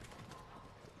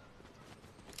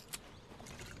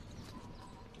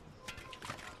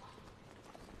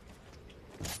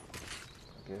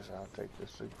 I guess I'll take the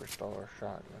superstar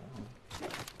shotgun.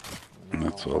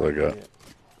 That's all I got.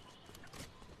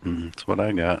 That's what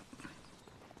I got.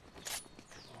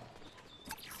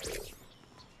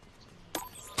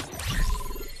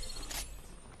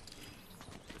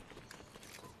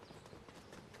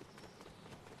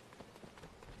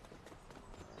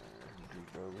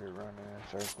 Dude over here running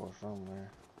in a circle somewhere.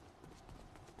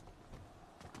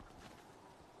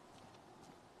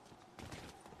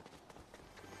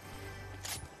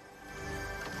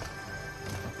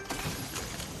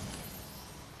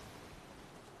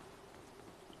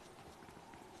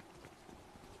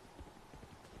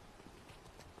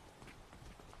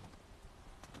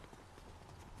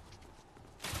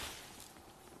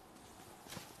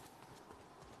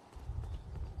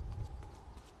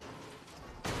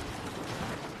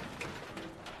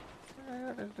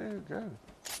 Where did this dude go?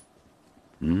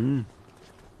 Mm.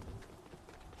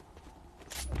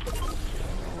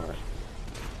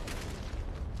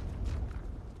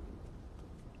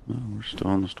 Well, we're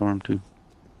still in the storm too.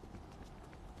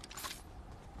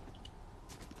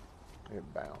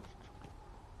 It bounced.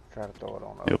 Try to throw it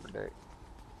on the Yep. upper deck.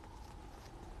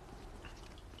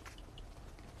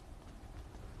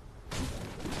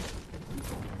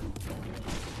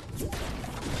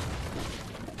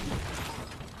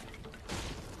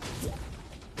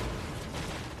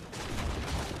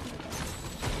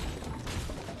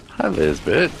 Hi,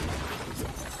 Lisbeth.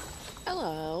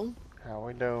 Hello. How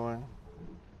we doing?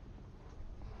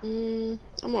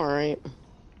 I'm alright.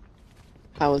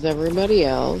 How was everybody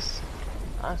else?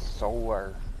 I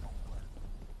sore.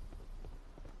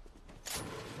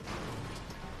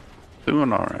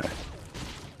 Doing all right.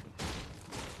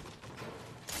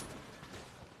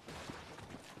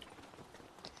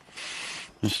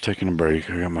 Just taking a break.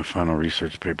 I got my final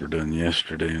research paper done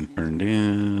yesterday and turned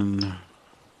in.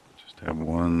 Just have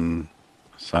one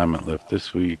assignment left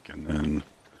this week, and then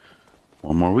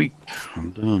one more week.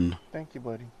 I'm done. Thank you,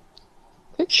 buddy.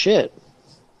 Good shit.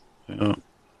 Yep.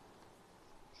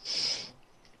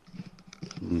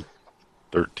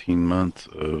 13 months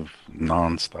of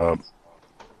nonstop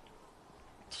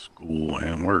school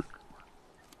and work.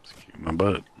 Just kick my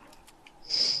butt.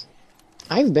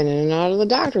 I've been in and out of the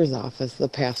doctor's office the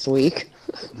past week.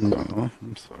 No,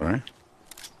 I'm sorry.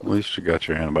 At least you got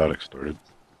your antibiotics started.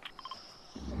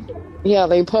 Yeah,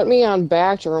 they put me on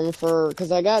Bactrim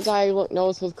because I got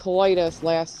diagnosed with colitis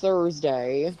last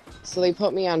Thursday. So they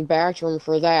put me on Bactrim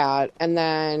for that. And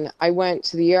then I went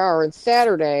to the ER on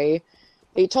Saturday.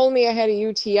 They told me I had a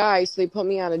UTI, so they put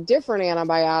me on a different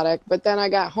antibiotic. But then I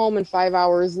got home, and 5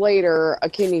 hours later, a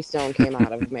kidney stone came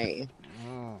out of me.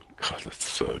 God, that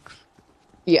sucks.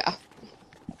 Yeah.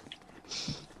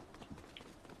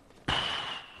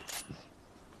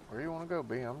 Where do you want to go,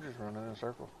 B? I'm just running in a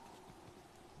circle.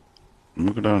 I'm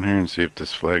gonna go down here and see if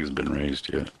this flag's been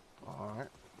raised yet. Alright.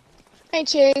 Hey,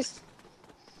 Chase.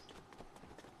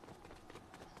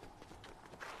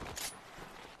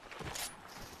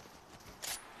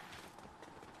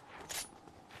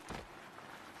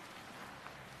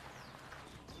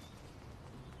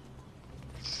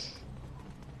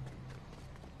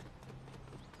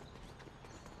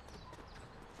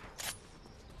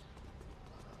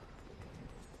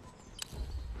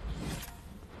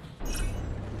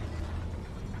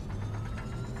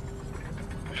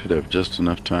 Should have just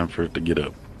enough time for it to get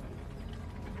up.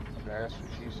 That's what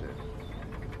she said.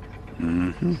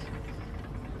 Mm-hmm.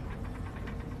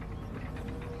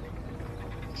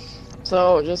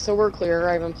 So, just so we're clear,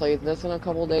 I haven't played this in a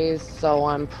couple days, so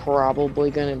I'm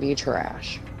probably gonna be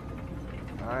trash.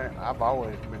 I've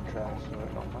always been trash, so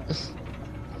it don't matter.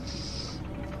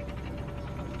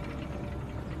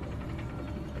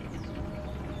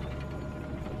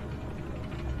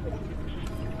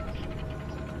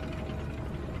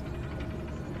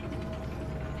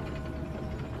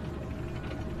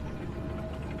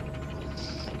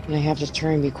 And I have to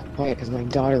try and be quiet because my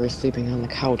daughter is sleeping on the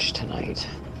couch tonight.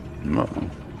 No.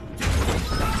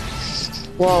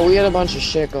 Well, we had a bunch of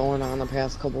shit going on the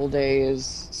past couple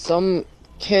days. Some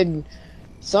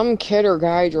some kid or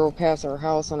guy drove past our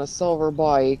house on a silver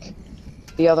bike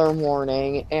the other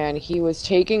morning, and he was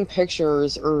taking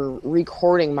pictures or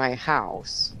recording my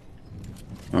house.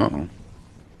 Uh-oh.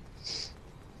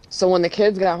 So when the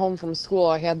kids got home from school,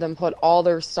 I had them put all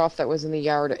their stuff that was in the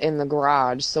yard in the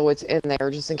garage, so it's in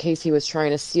there just in case he was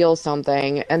trying to steal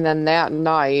something. And then that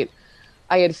night,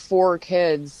 I had 4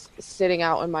 kids sitting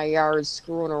out in my yard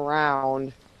screwing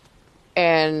around,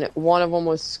 and one of them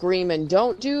was screaming,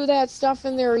 "Don't do that stuff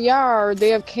in their yard. They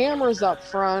have cameras up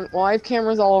front." Well, I have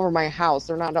cameras all over my house.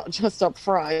 They're not just up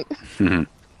front. So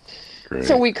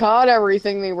Great. we caught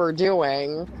everything they were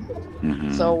doing.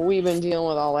 Mm-hmm. So we've been dealing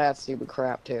with all that stupid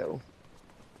crap too.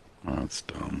 Oh, that's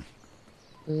dumb.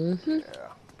 Mm-hmm.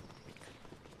 Yeah.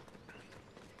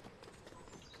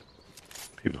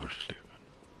 People are stupid.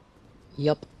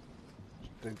 Yep.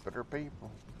 Stupider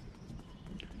people.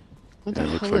 What Yeah, the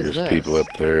it looks hell like is there's this? people up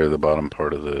there. The bottom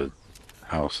part of the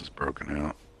house is broken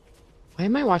out. Why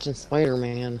am I watching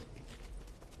Spider-Man?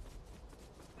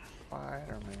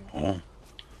 Spider-Man. Oh.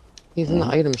 He's in the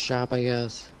item shop, I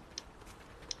guess.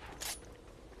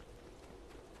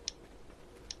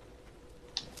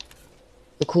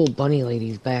 The cool bunny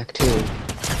lady's back too.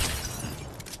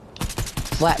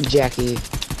 Flapjacky.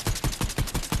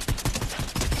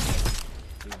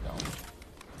 He don't.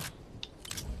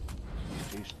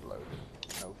 He's bloated.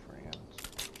 No friends.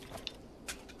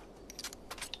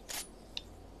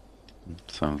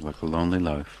 Sounds like a lonely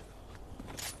life.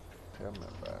 Tell me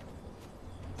about it.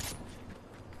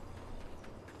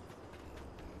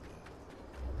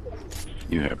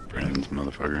 You have friends,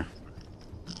 motherfucker.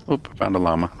 Oop, I found a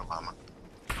llama.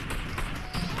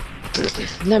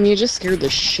 Nem, you just scared the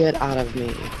shit out of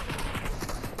me.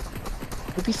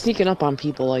 Don't be sneaking up on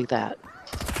people like that.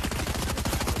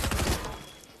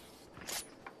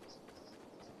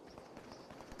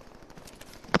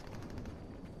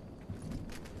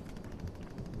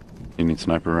 You need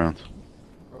sniper rounds?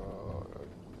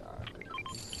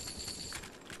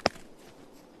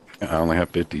 I only have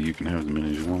 50. You can have as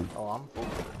many as you want. Oh, I'm full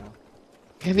right now.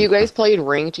 Have you guys played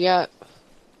Ranked yet?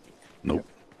 Nope.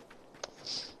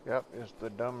 Yep, it's the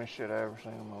dumbest shit I ever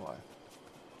seen in my life.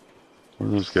 Where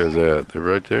are those guys at? They're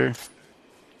right there?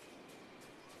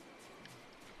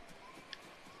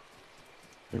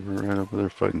 They were right over there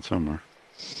fighting somewhere.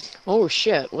 Oh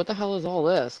shit, what the hell is all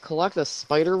this? Collect the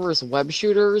Spider-Verse web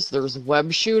shooters? There's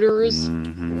web shooters? Yeah, they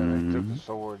took Mm-hmm. the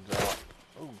swords out.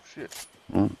 Oh, shit.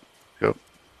 Oh, yep.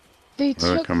 They Where's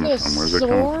it took coming the from? Where's it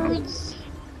coming from? swords?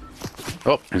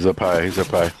 Oh, he's up high. He's up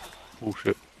high. Oh,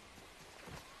 shit.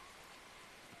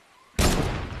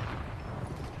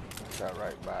 Got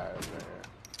right by us there.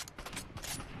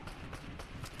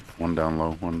 One down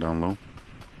low. One down low.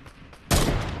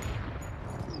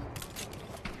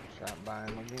 Shot by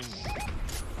him again.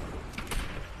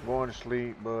 Going to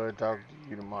sleep, bud. Talk to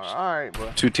you tomorrow. All right,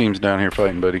 bud. 2 teams down here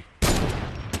fighting, buddy. All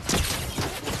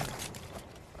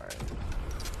right.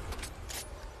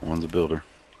 One's a builder.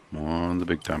 One's a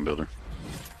big-time builder.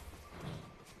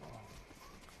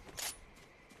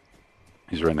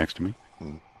 He's right next to me.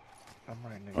 I'm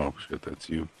right next. Oh, shit, that's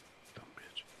you. Dumb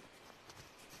bitch.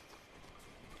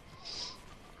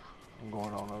 I'm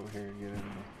going on over here and get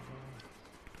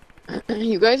in there.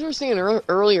 You guys were saying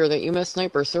earlier that you missed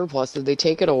Sniper Surplus. Did they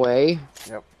take it away?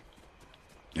 Yep.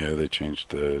 Yeah, they changed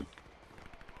the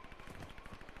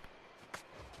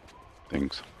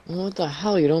things. What the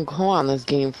hell? You don't go on this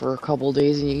game for a couple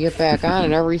days and you get back on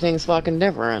and everything's fucking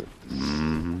different.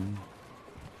 Mm-hmm.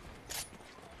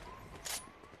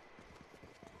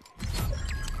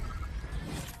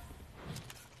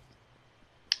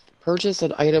 Purchase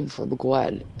an item from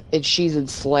Gwen. She's in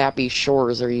Slappy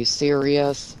Shores. Are you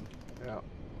serious? Yep.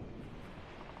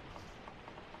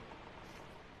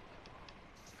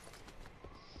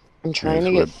 I'm trying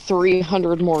to get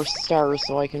 300 more stars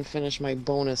so I can finish my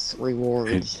bonus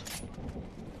rewards.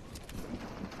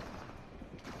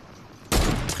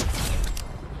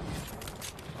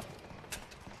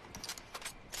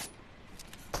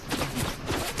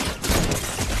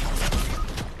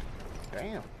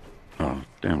 Damn. Oh,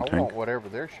 damn I tank. want whatever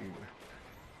they're shooting.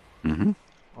 Mm-hmm.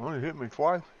 Only hit me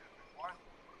twice.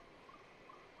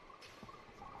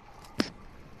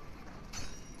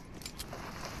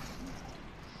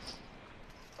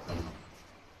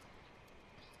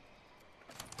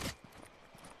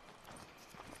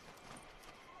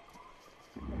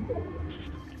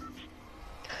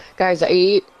 Guys,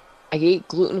 I ate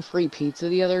gluten-free pizza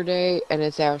the other day and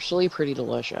it's actually pretty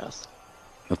delicious.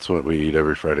 That's what we eat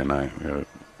every Friday night. We have a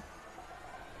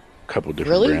couple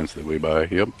different Really? brands that we buy.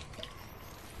 Yep.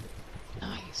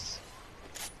 Nice.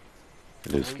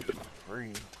 It is good.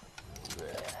 Free.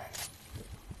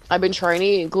 I've been trying to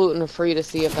eat gluten-free to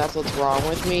see if that's what's wrong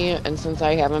with me, and since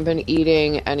I haven't been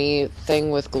eating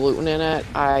anything with gluten in it,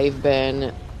 I've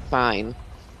been fine.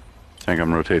 I think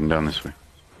I'm rotating down this way.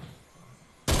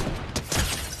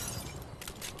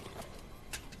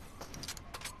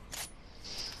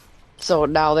 So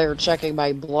now they're checking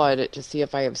my blood to see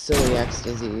if I have celiac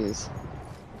disease.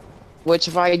 Which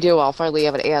if I do, I'll finally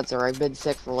have an answer. I've been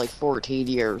sick for like 14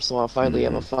 years, so I'll finally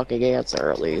have a fucking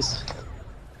answer at least.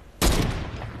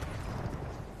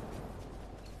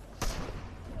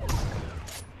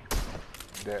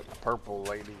 That purple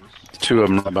lady's. Two of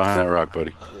them right behind that rock,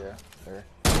 buddy. Yeah, there.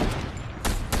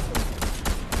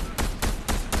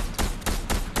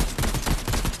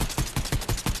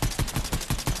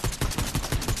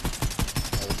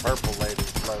 The purple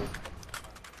lady's low.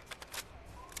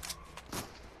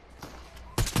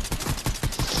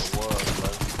 It was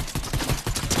low.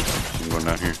 I'm going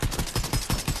down here.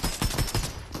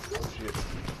 Oh shit.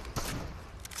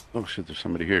 Oh shit, there's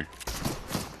somebody here.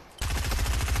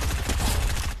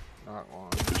 Not one.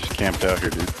 They're just camped out here,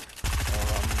 dude.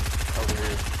 Over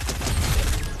here.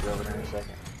 Be over there in a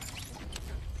second.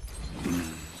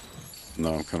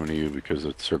 No, I'm coming to you because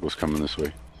the circle's coming this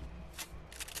way.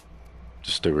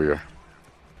 Just stay where you are.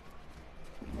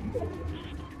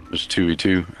 There's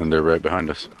 2v2, and they're right behind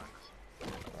us.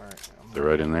 Alright. They're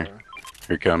right in there.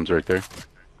 Here comes, right there.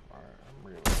 Alright, I'm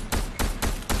real.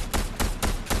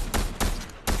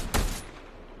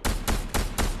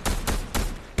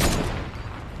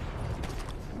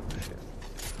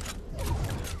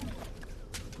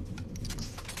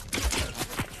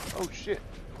 Oh shit.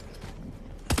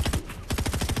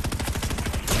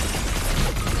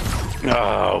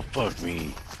 Oh, fuck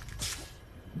me.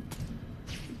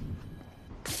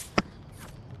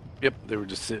 Yep, they were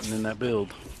just sitting in that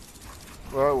build.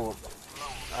 Well,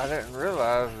 I didn't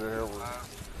realize there was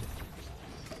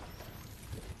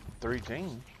 3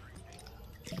 teams.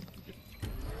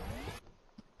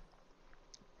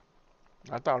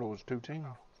 I thought it was 2 teams.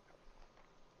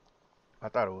 I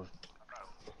thought it was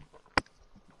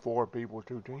 4 people,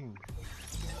 2 teams.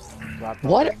 So I thought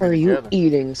What they'd be are you together.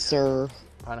 eating, sir?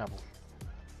 Pineapple.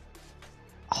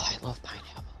 Oh, I love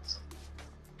pineapples.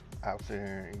 Out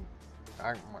there and eat.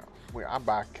 I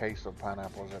buy a case of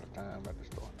pineapples at a time at the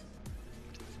store.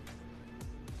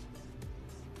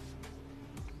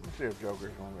 Let's see if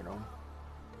Joker's gonna get on.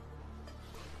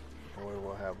 Or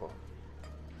we'll have a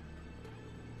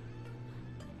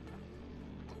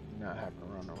not have to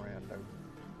run a rando.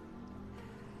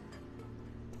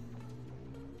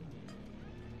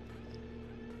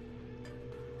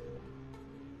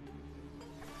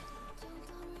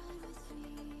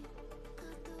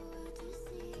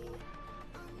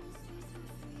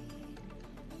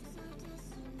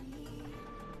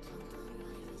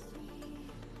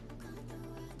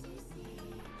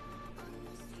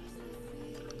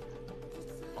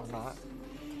 Or not.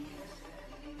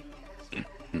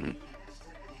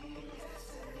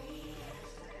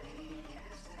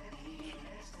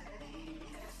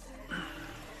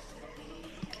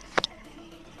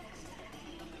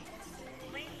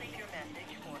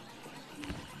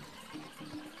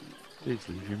 Please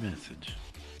leave your message.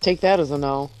 Take that as a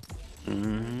no.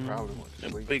 Probably went to A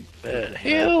sleep. big fat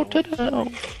hell to the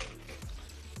no.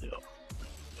 Yep.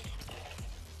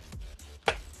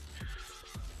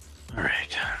 All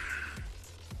right.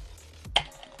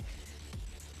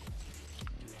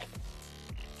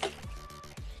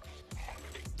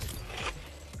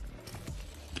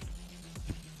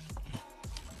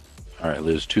 All right,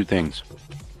 Liz, 2 things.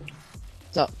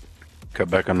 What's up? Cut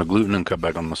back on the gluten and cut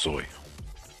back on the soy.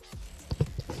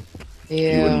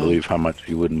 Yeah. You wouldn't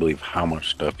believe how much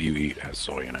stuff you eat has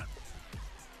soy in it.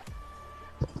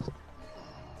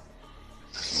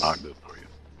 It's not good for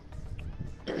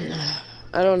you.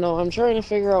 I don't know. I'm trying to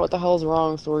figure out what the hell's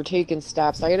wrong, so we're taking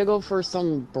steps. I had to go for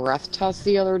some breath test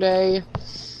the other day.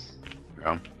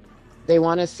 Yeah. They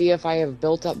want to see if I have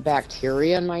built up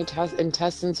bacteria in my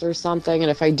intestines or something, and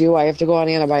if I do, I have to go on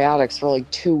antibiotics for like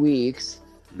 2 weeks.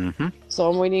 Mm-hmm. So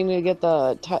I'm waiting to get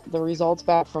the results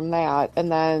back from that. And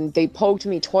then they poked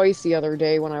me twice the other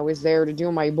day when I was there to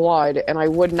do my blood, and I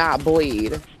would not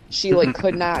bleed. She like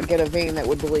could not get a vein that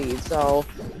would bleed. So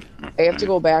I have to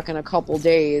go back in a couple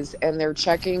days, and they're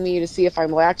checking me to see if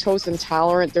I'm lactose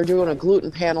intolerant. They're doing a gluten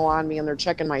panel on me, and they're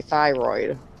checking my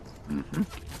thyroid. Mm-hmm.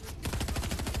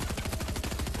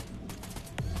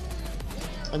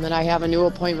 And then I have a new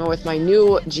appointment with my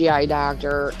new GI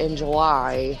doctor in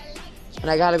July. And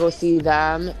I gotta go see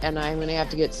them, and I'm gonna have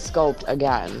to get scoped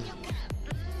again.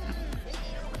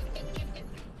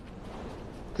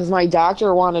 Because my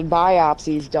doctor wanted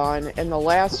biopsies done, and the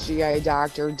last GI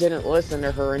doctor didn't listen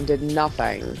to her and did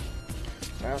nothing.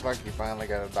 Sounds like you finally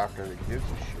got a doctor that gives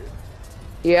a shit.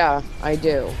 Yeah, I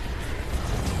do.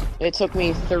 It took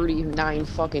me 39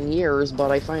 fucking years,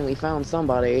 but I finally found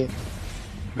somebody.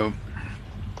 Nope.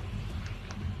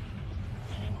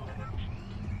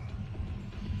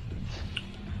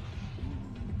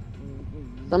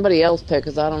 Somebody else pick,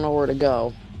 because I don't know where to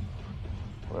go.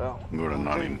 Well, I'm going to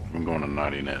naughty. I'm going to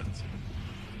naughty nets.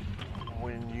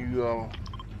 When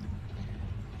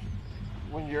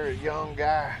you're a young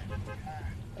guy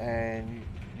and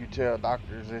you tell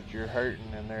doctors that you're hurting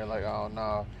and they're like, oh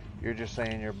no, you're just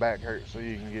saying your back hurts so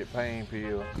you can get pain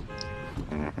pills.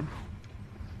 Mm-hmm.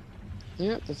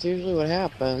 Yep, that's usually what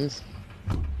happens.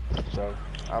 So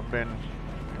I've been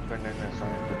in the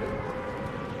same predicament.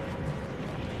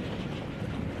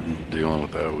 I'm dealing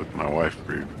with that with my wife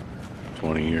for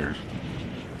 20 years.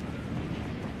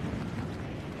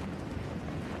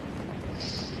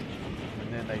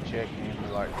 And then they check you and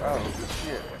be like, oh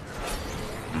shit.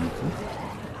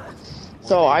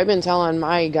 So I've been telling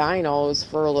my gynos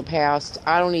for the past,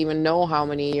 I don't even know how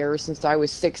many years, since I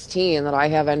was 16, that I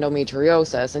have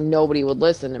endometriosis, and nobody would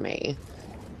listen to me.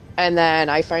 And then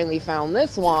I finally found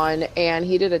this one, and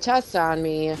he did a test on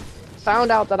me,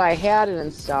 found out that I had it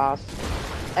and stuff.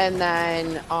 And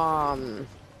then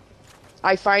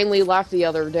I finally left the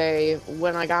other day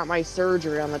when I got my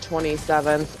surgery on the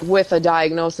 27th with a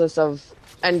diagnosis of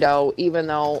endo, even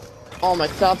though all my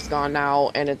stuff's gone now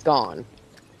and it's gone.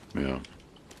 Yeah.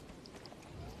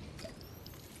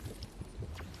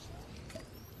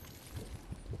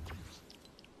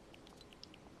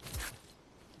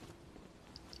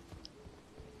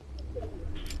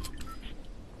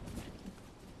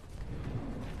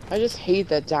 I just hate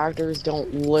that doctors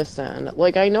don't listen.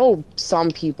 Like, I know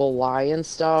some people lie and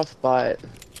stuff, but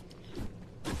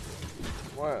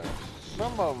Well,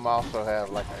 some of them also have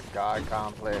like a God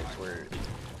complex where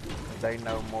they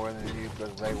know more than you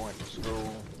because they went to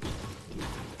school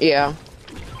yeah,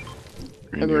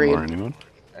 Green agreed. DMR, anyone?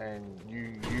 and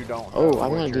you don't know Oh, I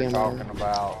what want a you're DMR. talking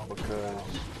about because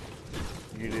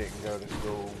you didn't go to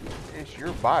school. It's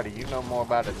your body. You know more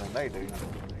about it than they do.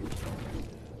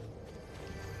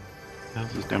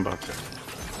 How's this damn box at?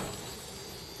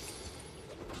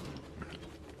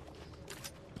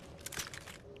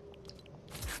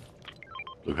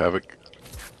 Blue Havoc.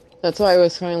 That's why I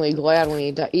was finally glad when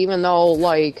he died. Even though,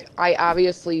 like, I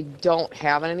obviously don't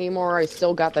have it anymore, I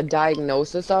still got the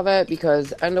diagnosis of it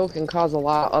because endo can cause a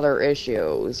lot of other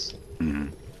issues. Mm-hmm.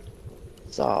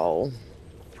 So,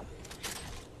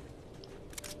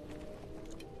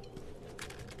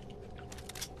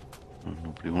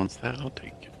 Nobody wants that. I'll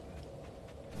take it.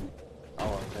 I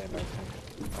wasn't paying no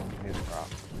attention on his crop.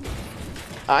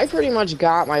 I pretty much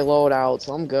got my loadout,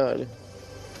 so I'm good.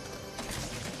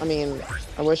 I mean,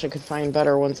 I wish I could find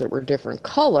better ones that were different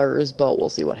colors, but we'll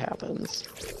see what happens.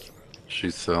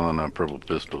 She's selling a purple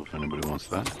pistol if anybody wants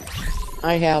that.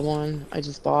 I have one. I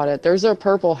just bought it. There's a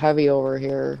purple heavy over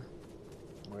here.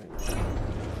 Wait.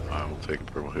 I will take a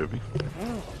purple heavy.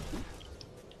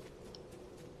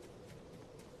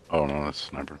 Oh no, that's a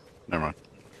sniper. Never mind.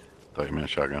 Thought you meant a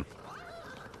shotgun.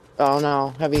 Oh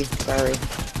no, heavy. Sorry. The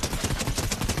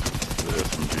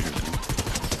SMG.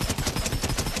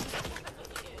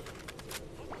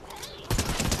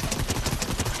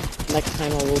 Next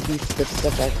time I will be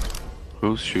specific.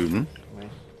 Who's shooting? Me.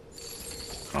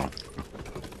 Oh,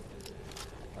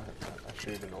 I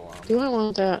shoot it a lot. Do I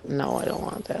want that? No, I don't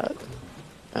want that.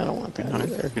 I don't want be that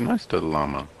nice. either. Be nice to the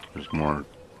llama. There's more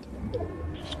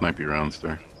snipey rounds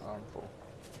there. I'm full.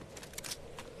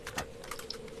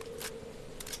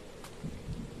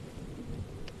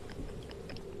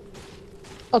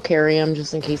 I'll carry him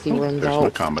just in case he Oh, runs there's my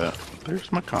out. combat.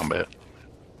 There's my combat.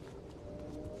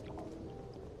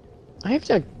 I have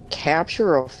to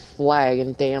capture a flag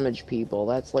and damage people.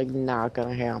 That's like not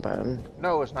gonna happen.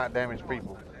 No, it's not damage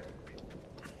people.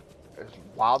 It's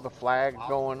while the flag's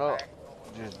going up,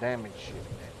 just damage shit.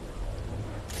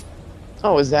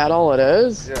 Oh, is that all it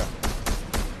is? Yeah.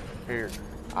 Here,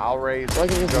 I'll raise So I it.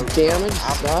 can You just go- damage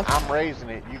stuff? I'm raising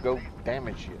it. You go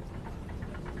damage shit.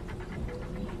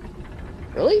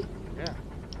 Really? Yeah.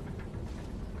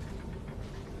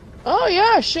 Oh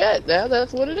yeah, shit.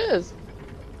 That's what it is.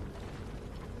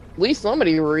 At least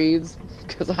somebody reads,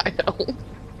 because I don't.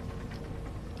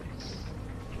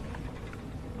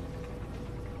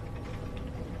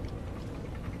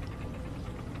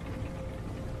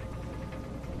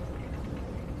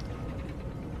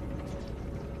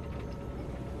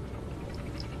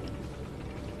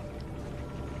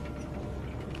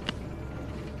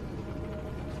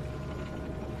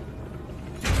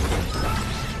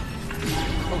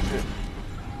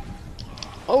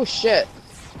 Oh shit.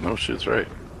 No shit's right.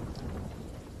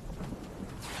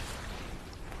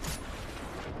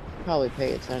 Probably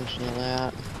pay attention to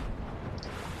that.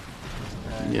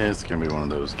 Yeah, it's gonna be one of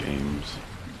those games.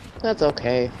 That's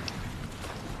okay.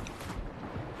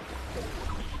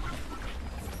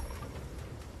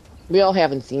 We all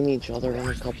haven't seen each other in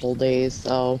a couple days,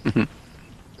 so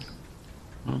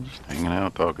Well, just hanging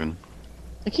out, talking.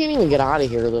 I can't even get out of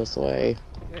here this way.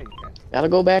 Yeah, you can. Gotta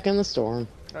go back in the storm.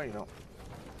 No, you don't.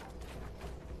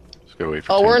 Just gotta wait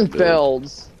for Oh, we're Tim in to build.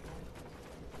 builds.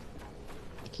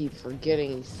 I keep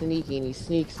forgetting he's sneaky and he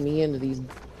sneaks me into these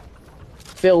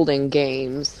building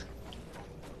games.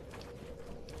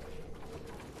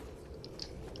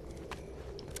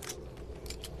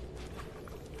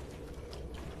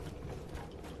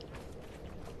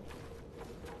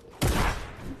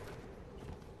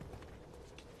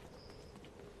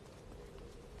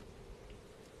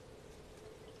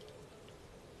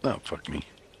 Oh, fuck me.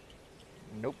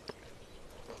 Nope.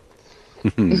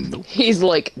 Nope. He's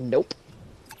like, nope.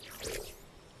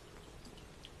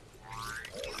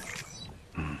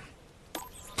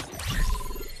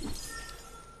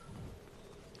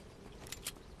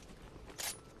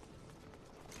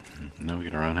 Now we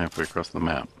gotta run halfway across the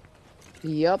map.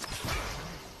 Yep.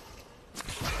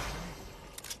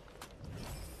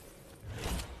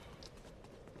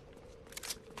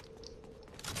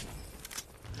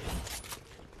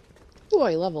 Ooh,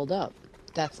 I leveled up.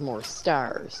 That's more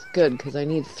stars. Good, because I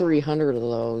need 300 of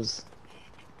those.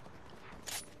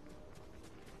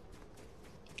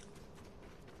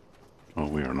 Oh,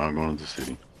 we are not going to the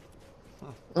city.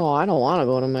 Oh, I don't want to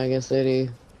go to Mega City.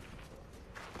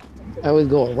 I would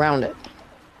go around it.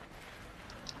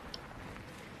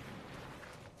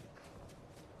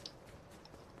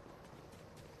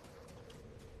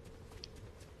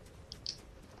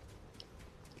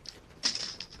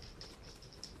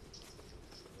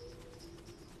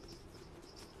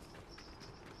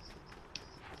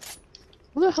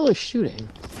 Who the hell is shooting?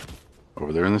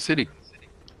 Over there in the city.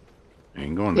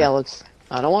 Ain't going Yeah, there. let's.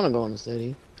 I don't want to go in the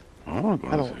city. I don't want to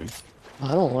go I in the don't- city.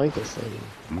 I don't like the city.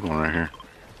 I'm going right here.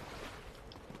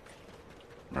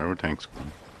 Right where Tank's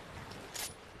going.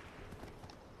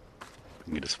 We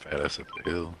can get his fat ass up the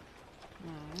hill.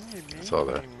 I saw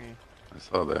that. I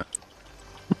saw that.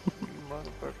 You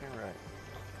motherfucking right.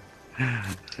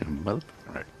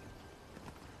 Motherfucking right.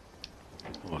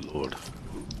 Oh, Lord.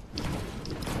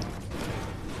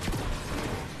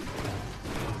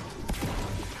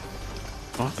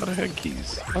 Oh, I thought I had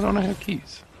keys. Why don't I have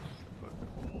keys?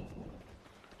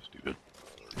 Stupid.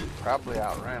 Probably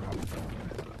outran him.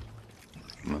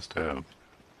 Must have.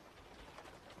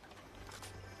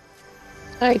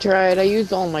 I tried. I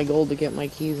used all my gold to get my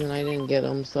keys and I didn't get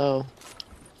them, so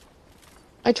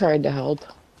I tried to help.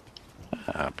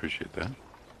 I appreciate that.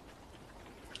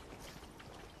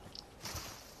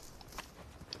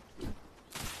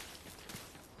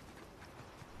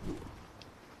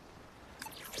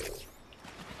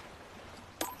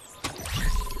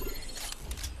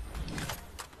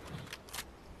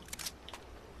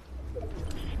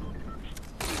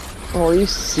 Oh, are you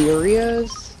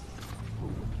serious?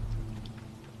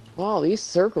 Wow, these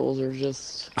circles are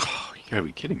just... Oh, you gotta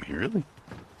be kidding me, really?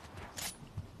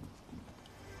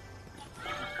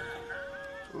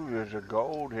 Ooh, there's a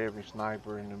gold heavy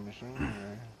sniper in the machine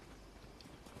there.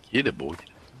 Get it, boy.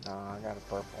 Nah, I got a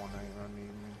purple one. Ain't gonna need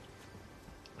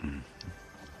me.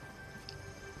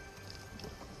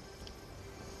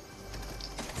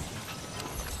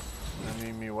 I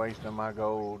need me wasting my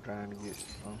gold trying to get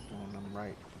something when I'm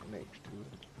right next to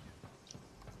it.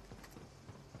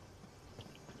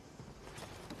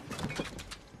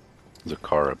 There's a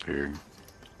car up here.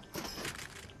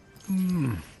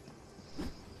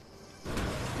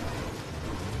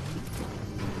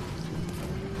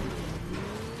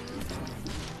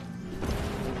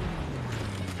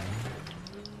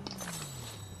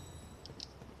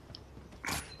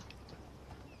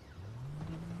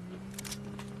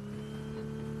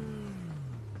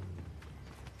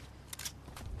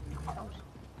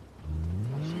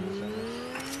 Let's see what's in this.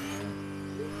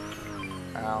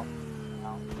 Ow.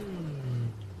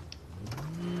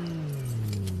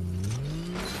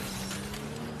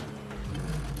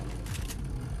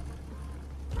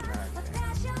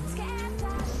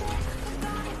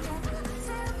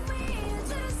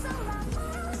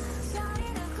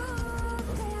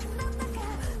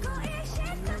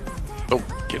 Oh,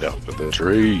 get out of the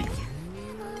tree.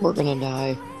 We're gonna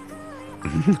die.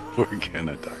 We're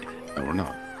gonna die. No, we're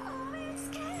not.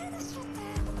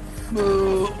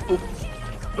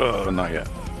 Oh, not yet.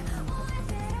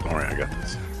 Don't worry, I got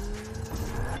this.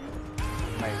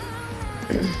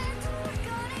 Maybe.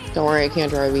 Don't worry, I can't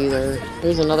drive either.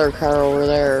 There's another car over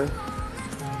there.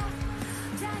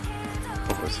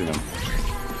 Oh, I see them.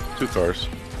 2 cars.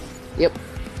 Yep.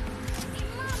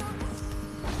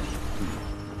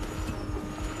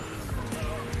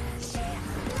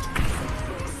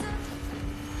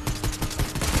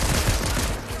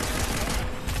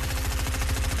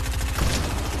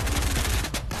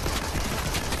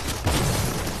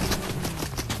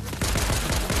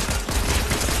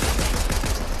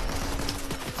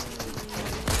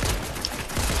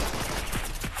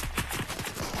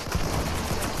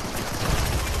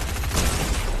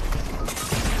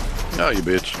 Oh, you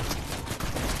bitch. I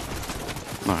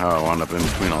don't know how I wound up in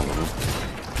between all of them.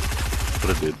 But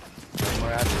I did.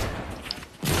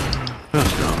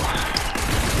 Let's go.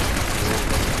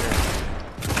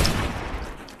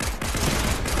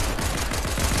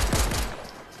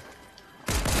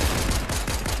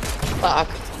 Fuck.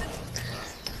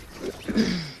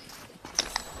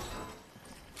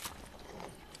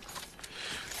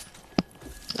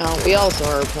 Oh, we also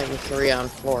are playing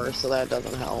 3-on-4, so that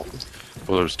doesn't help.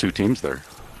 Well, there's 2 teams there.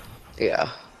 Yeah.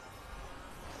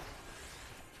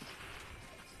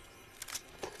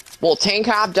 Well, Tank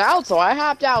hopped out, so I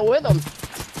hopped out with him.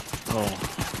 Oh.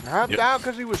 I hopped out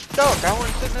because he was stuck. I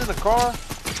wasn't sitting in the car.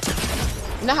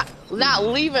 Not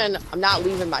leaving. I'm not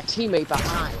leaving my teammate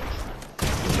behind.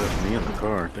 Left me in the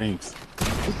car. Thanks.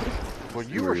 Well,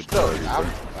 you were stuck.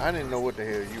 I didn't know what the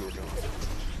hell you were doing.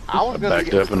 I was gonna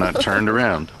backed up and I turned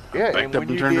around. Yeah, and when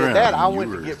you did that, I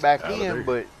went to get back in,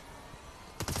 but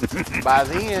by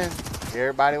then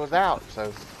everybody was out.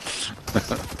 So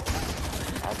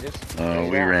I just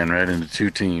we ran right into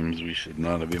 2 teams. We should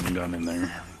not have even gone in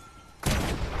there.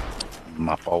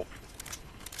 My fault.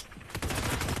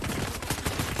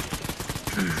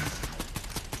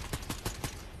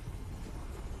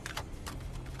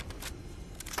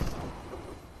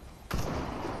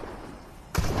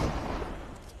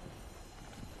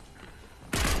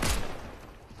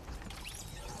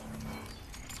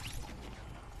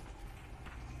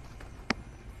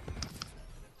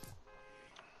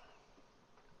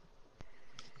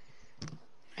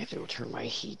 I have to go turn my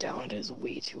heat down. It is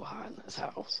way too hot in this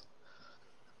house.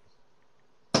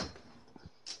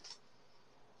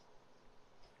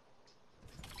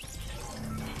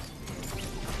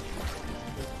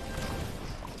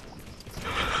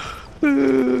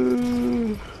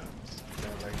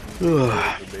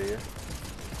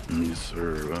 Yes,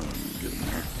 sir. I'm getting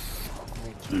there.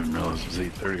 I didn't realize it was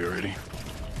 8:30 already.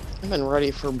 I've been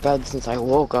ready for bed since I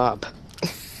woke up. Yeah,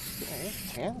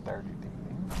 it's 10:30.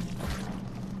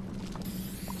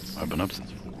 I've been up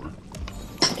since 4.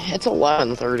 It's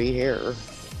 11:30 here.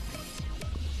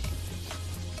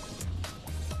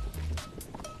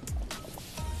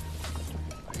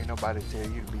 Ain't nobody tell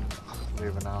you to be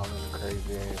living all in a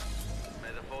crazy ass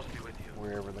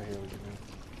wherever the hell you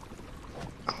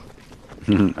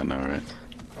live. I know, right?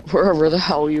 Wherever the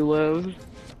hell you live.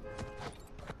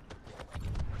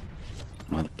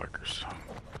 Motherfuckers.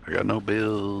 I got no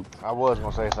build. I was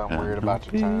gonna say something weird about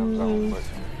your time zone, but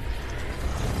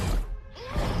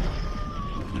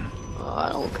I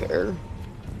don't care.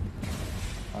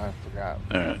 I forgot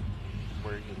Alright.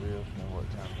 where you live and what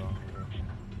time zone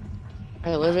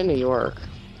you I live in New York.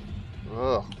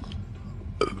 live.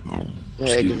 Ugh.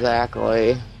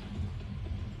 Exactly. I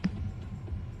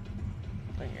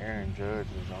think Aaron Judge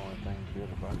is the only thing good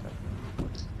about that.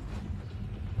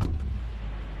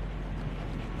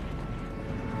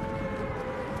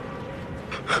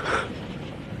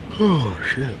 Oh,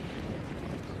 shit.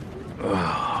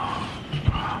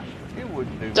 It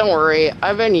wouldn't do. Don't worry,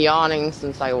 I've been yawning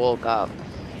since I woke up.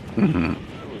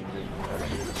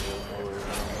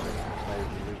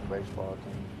 Baseball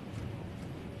team.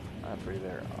 I'd be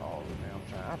there all the damn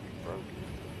time. I'd be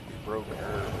broken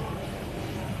early.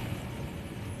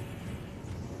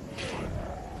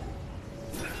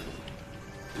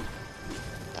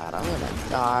 God, I'm gonna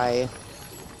die.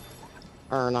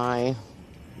 Aren't I?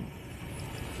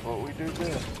 What we do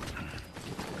best.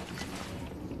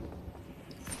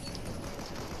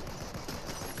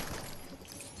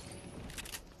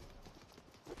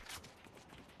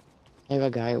 I have a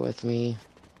guy with me.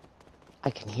 I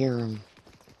can hear him.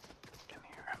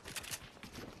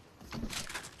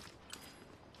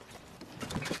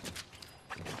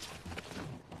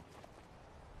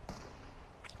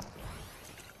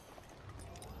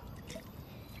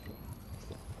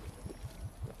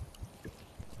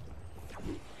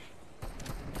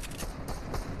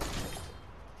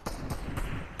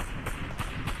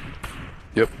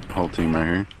 Yep, whole team right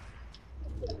here.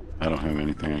 I don't have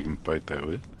anything I can fight that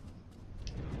with.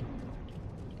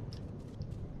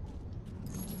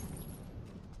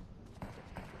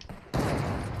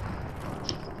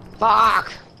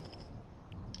 Fuck!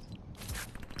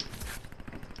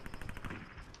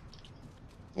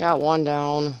 Got one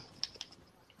down.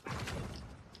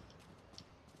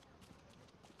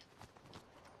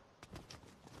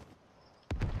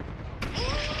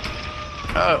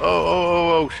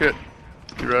 Oh, shit.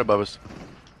 You're right above us.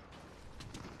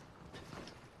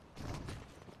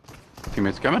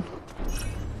 Teammates coming?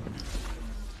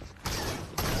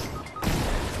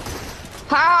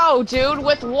 How, dude?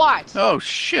 With what? Oh,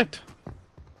 shit.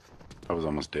 I was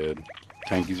almost dead.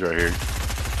 Tanky's right here.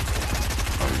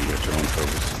 Oh, you got your own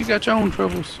troubles. You got your own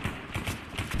troubles.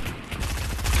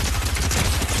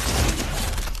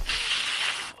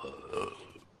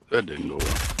 That didn't go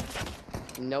well.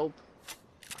 Nope.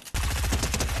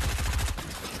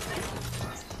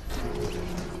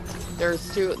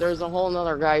 There's a whole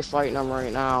nother guy fighting him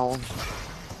right now.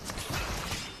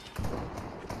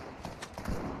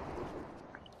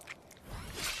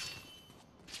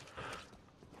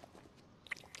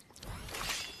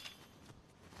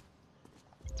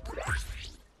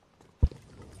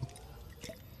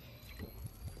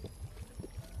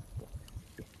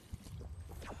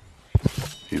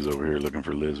 He's over here looking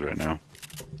for Liz right now.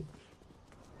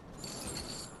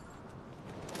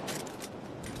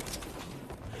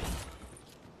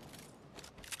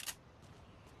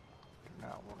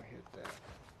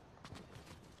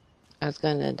 I was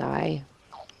gonna die.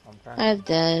 I'm I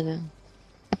did.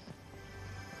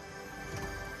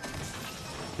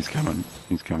 He's coming.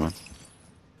 He's coming.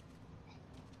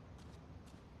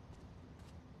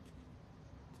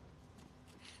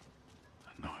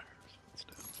 No, I heard his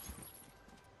footsteps.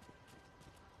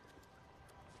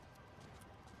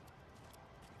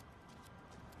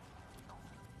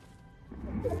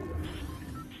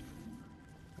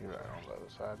 You're right on the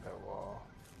other side of that wall.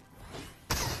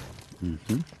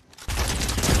 Mm-hmm.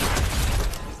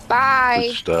 Bye.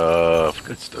 Good stuff.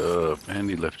 Good stuff. And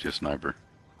he left you a sniper.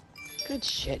 Good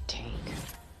shit, Tank.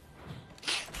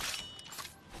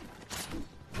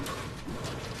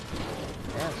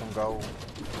 And some gold.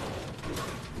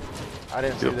 I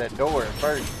didn't see that door at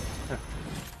first.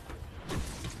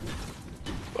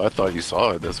 I thought you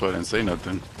saw it. That's why I didn't say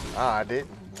nothing. Ah, I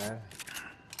didn't, man.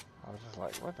 I was just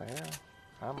like, what the hell?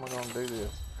 How am I going to do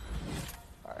this?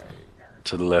 Alright.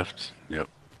 To the left. Yep.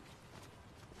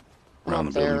 Around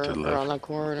Up the building there, to the left. around the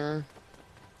corner.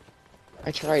 I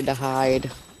tried to hide.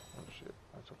 Oh shit,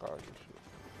 I took all your shit.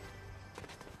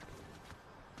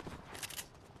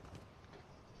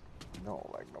 No,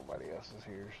 like nobody else is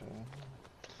here, so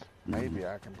maybe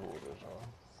I can pull this off.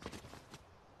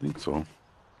 I think so.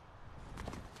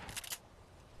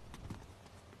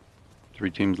 3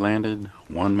 teams landed.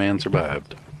 1 man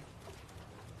survived.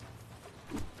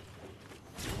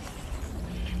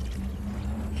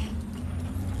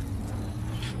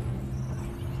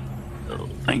 Oh,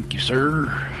 thank you,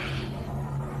 sir.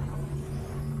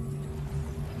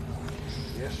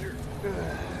 Yes, sir.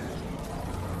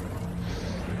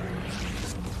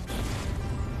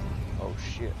 Oh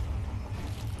shit.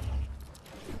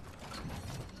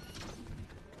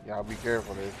 Y'all be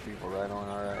careful, there's people right on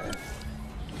our ass.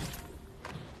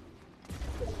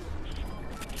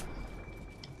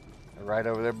 They're right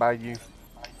over there by you.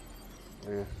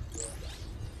 Yeah.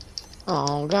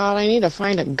 Oh god, I need to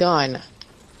find a gun.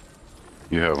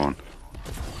 You have one.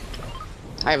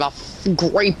 I have a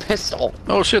great pistol.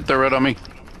 Oh shit, they're right on me.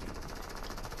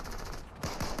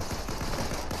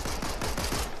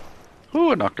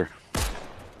 Ooh, I knocked her.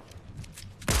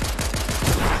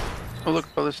 Oh, look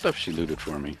at all the stuff she looted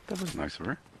for me. That was nice of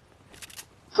her.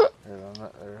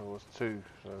 There was 2,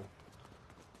 so.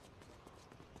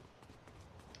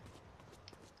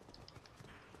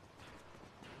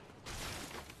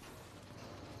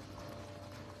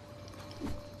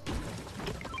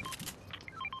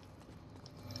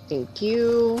 Thank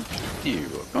you. You're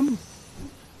welcome.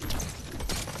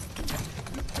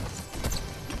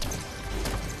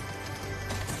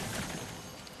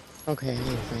 Okay, I need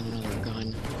to find another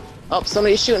gun. Oh,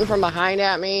 somebody's shooting from behind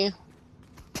at me.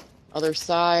 Other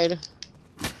side.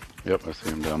 Yep, I see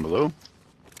him down below.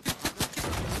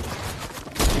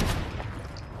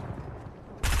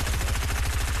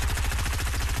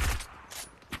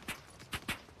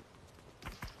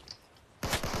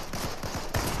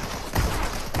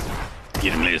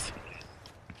 Get him, Liz.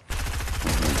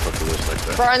 Fuck the list like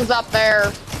that. Friends up there.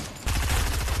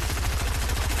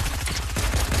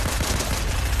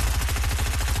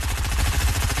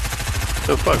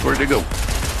 Oh fuck, where'd they go?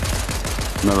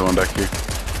 Another one back here.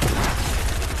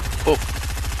 Oh.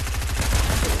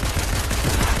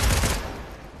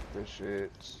 Good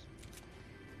shit.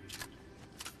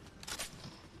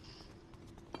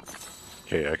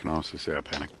 Okay, I can honestly say I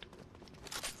panicked.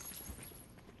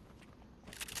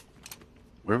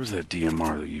 Where was that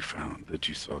DMR that you found that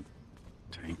you saw?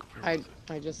 Tank? Where was it?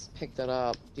 I just picked it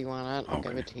up. Do you want it? I'll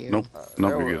give Okay. it to you. Nope.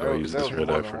 Nope, you're good. I'll use There this was red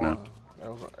more eye than for one.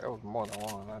 now. There was more than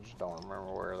one. I just don't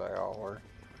remember where they all were.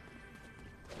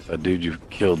 That dude you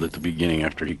killed at the beginning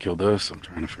after he killed us, I'm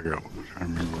trying to figure out. I'm trying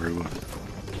to remember where he was.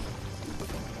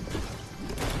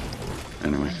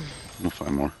 Anyway, we'll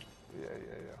find more. Yeah.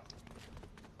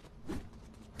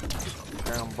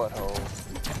 Crown butthole.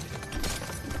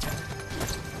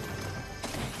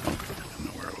 Okay, I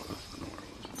know where it was.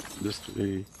 This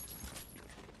way.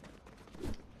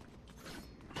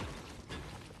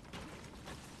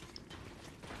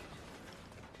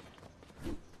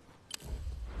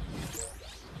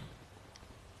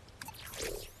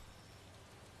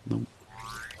 Nope.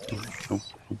 Nope.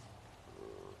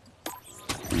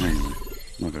 Anyway,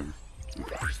 whatever.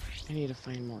 I need to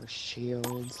find more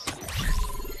shields.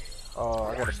 Oh,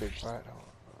 I got a big fight.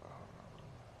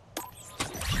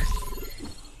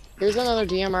 Here's another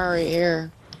DMR right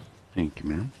here. Thank you,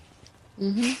 man.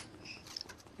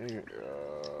 Mm-hmm. Here,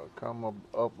 come up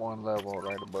one level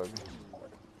right above you.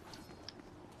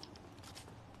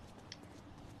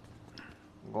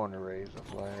 I'm going to raise the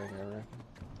flag, I reckon.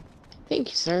 Thank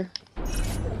you, sir.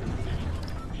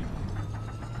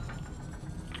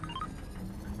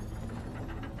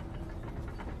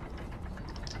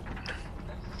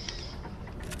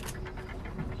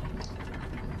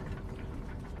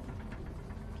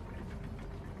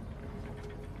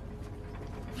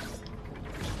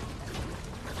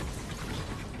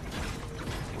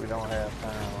 We don't have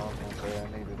time. I was going to say I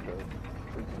needed the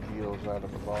freaking heals out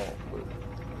of the vault, but...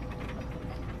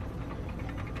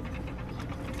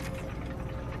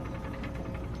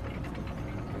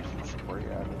 Get some spray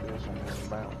out of this and then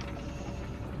bounce.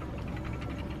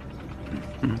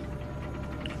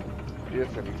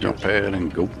 If it Jump gives pad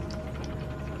and go.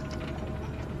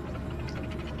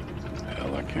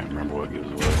 Hell, I can't remember what gives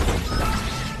what.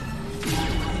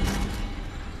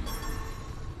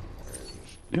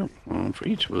 Yep, one for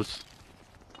each of us.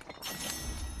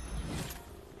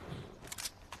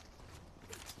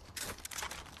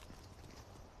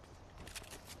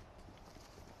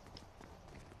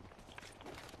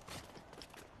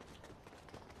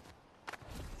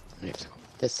 I have to go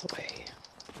this way.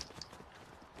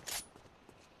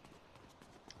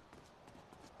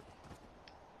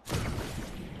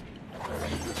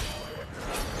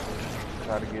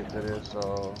 Try to get to this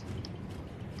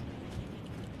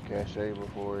cache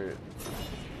before it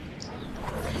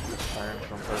turns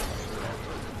from purple.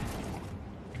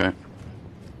 Okay.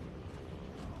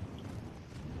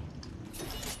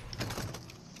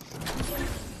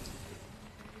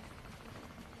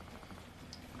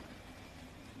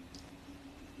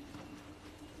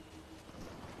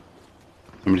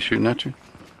 Somebody shooting at you?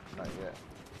 Not yet.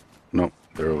 Nope,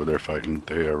 they're over there fighting.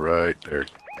 They are right there.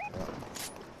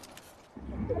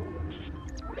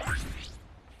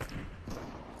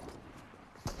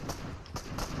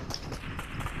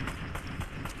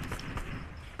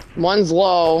 One's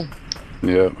low.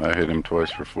 Yep, I hit him twice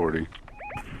for 40.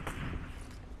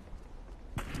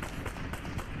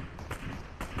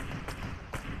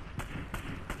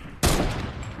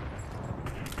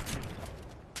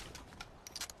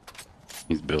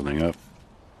 He's building up.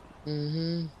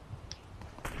 Mm-hmm.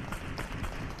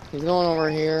 He's going over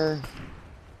here.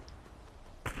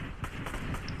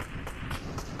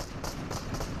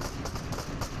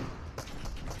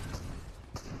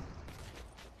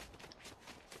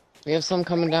 We have some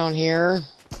coming down here.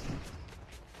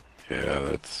 Yeah,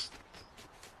 that's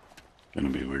gonna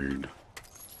be weird.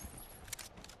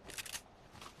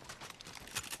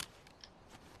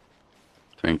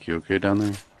 Tank, you okay down there?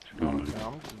 What you doing?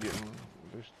 I'm just getting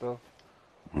this stuff.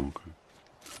 Okay.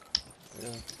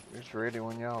 Yeah, it's ready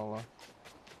when y'all are.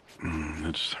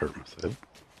 That just hurt myself.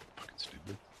 Fucking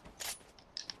stupid.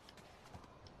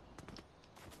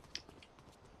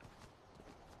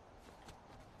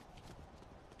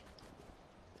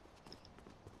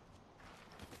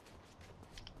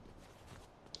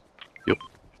 Yep.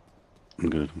 I'm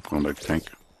good. I'm going back to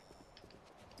tank.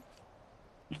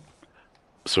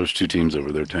 So there's two teams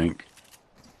over there, tank.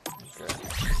 Okay.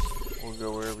 We'll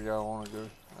go wherever y'all want to go.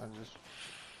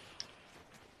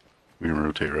 We can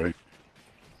rotate, right?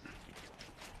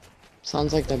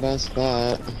 Sounds like the best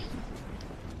bet.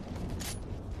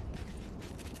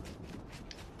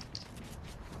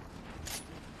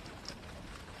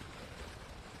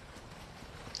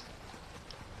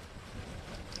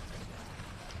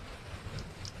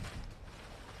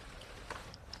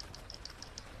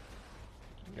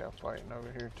 You got fighting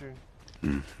over here too.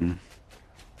 Mm-hmm.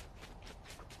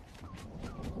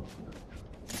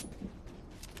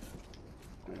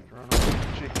 Just run over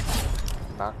the chicken.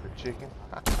 Knock the chicken.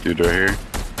 Dude, right here.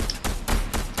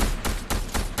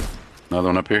 Another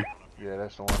one up here. Yeah,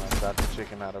 that's the one that shot the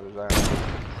chicken out of his arm.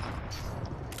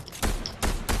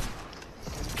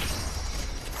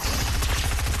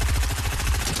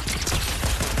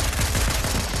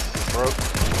 Broke.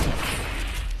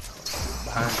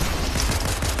 Behind you.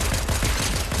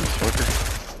 Fucker.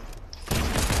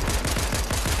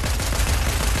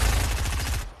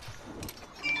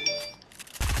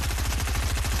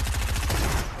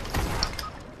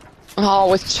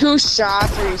 Oh, with 2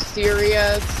 shots? Are you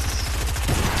serious?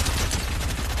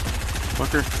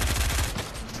 Fucker.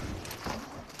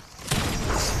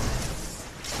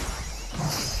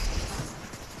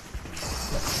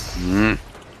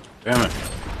 Damn it.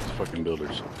 These fucking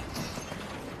builders.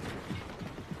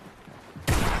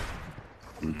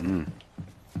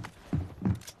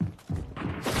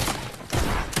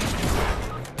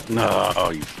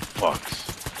 No, you fucks.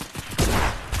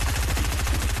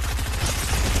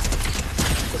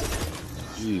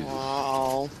 Jesus.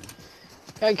 Wow.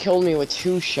 Guy killed me with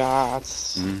 2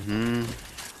 shots.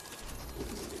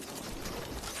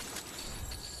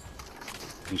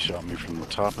 He shot me from the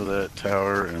top of that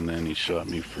tower, and then he shot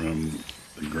me from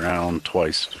the ground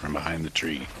twice from behind the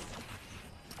tree.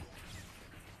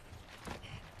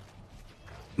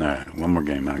 Alright, one more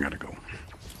game, I gotta go.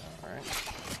 Alright.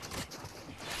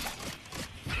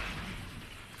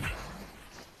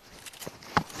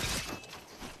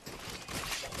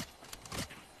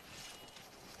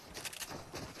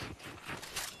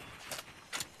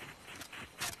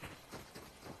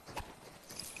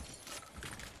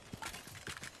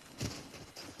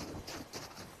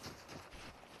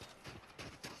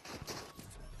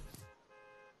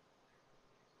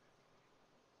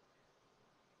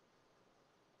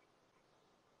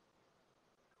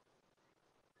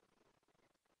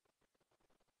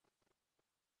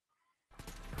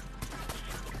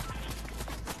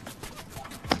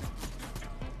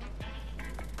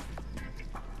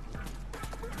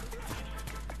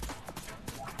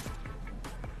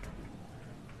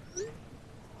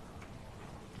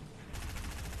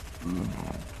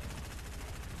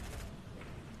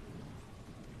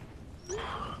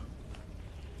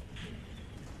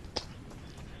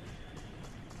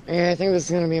 Yeah, I think this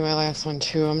is gonna be my last one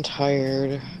too. I'm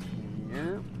tired.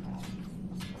 Yep.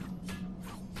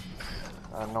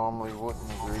 I normally wouldn't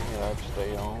agree. I'd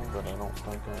stay on, but I don't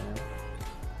think I am.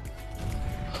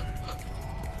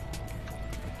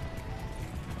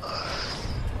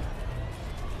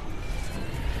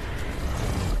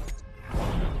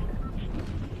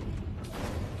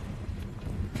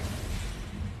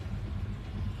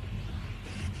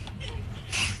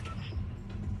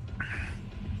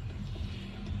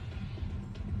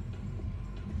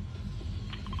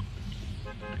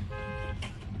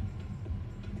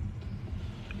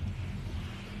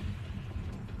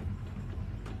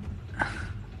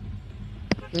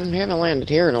 I haven't landed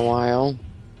here in a while.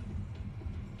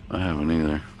 I haven't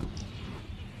either.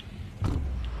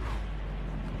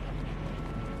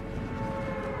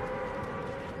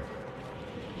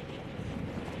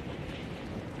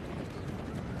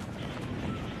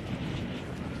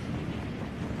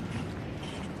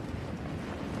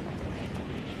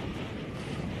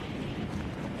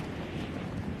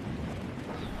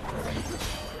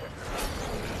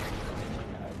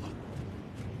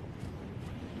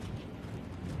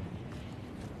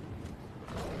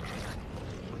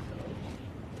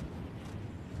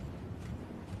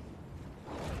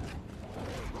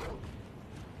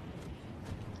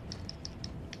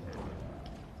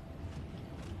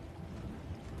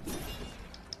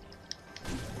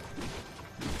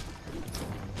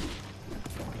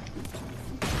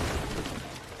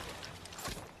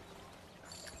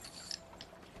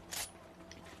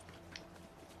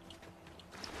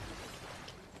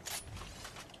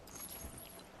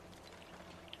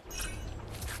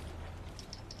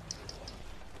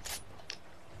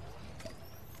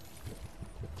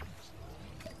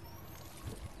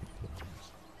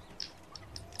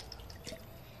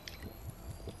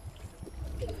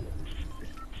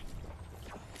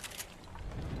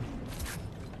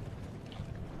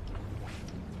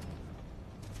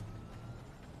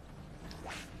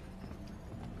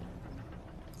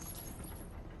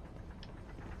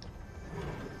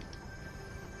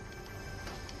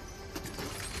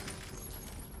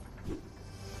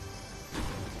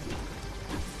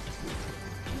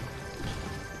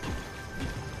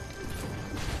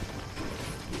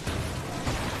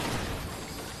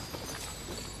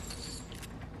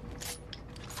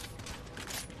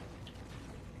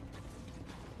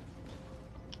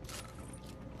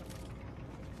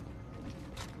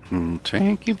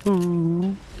 Thank you,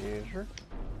 boo. Yes, sir.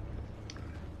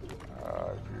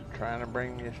 trying to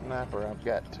bring me a sniper. I've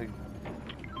got two.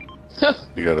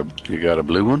 You got a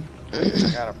blue one? I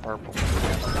got a purple one.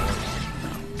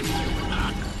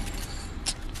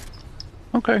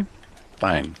 Okay,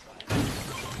 fine.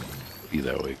 Be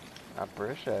that way. I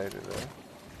appreciate it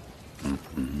though.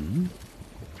 Mm-hmm.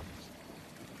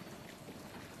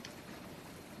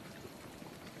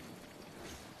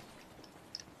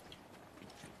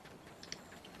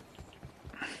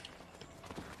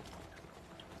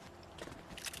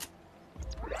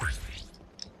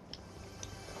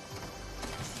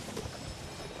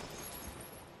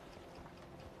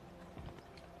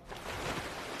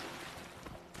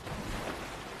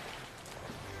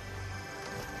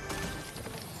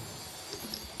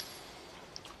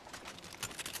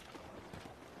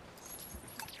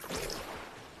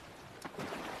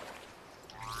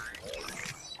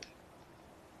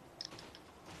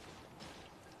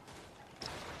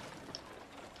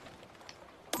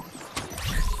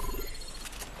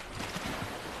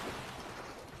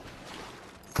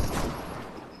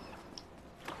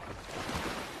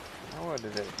 What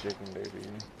did that chicken do to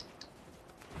you?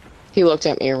 He looked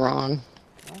at me wrong.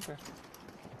 Okay.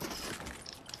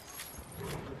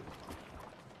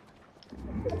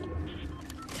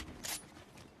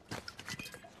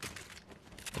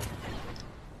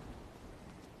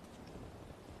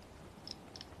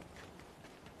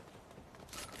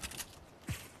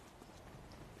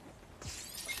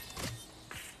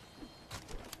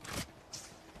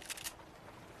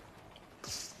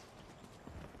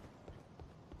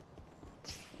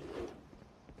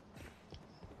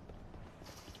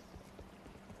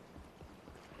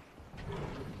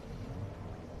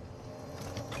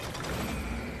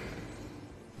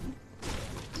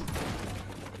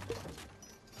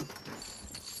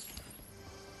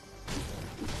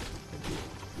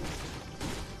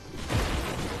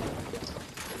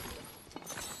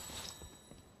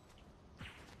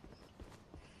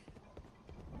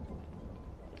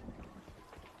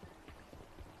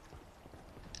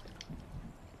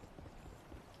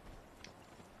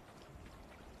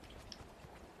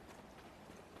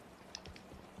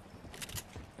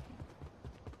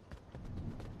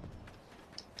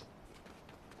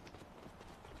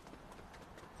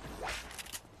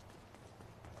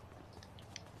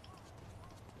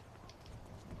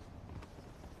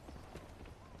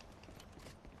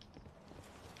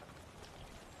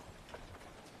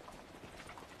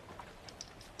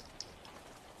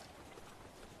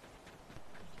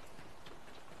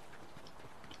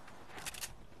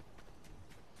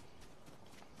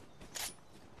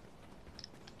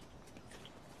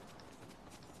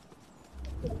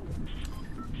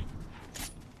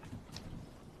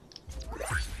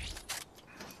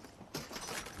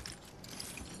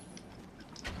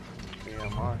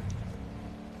 BMR.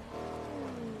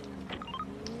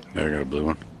 Yeah, I got a blue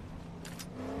one.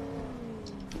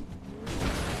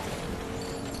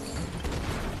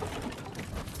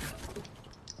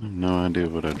 I have no idea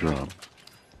what I dropped.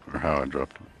 Or how I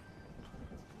dropped it.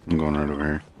 I'm going right over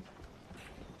here.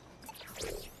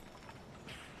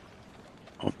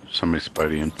 Oh, somebody's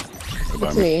spideying.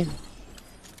 It's me.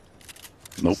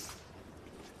 Nope.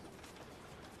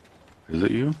 Is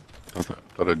it you? I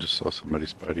thought I just saw somebody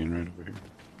spideying right over here.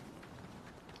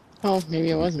 Oh,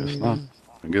 maybe it I wasn't guess me not. then.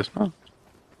 I guess not.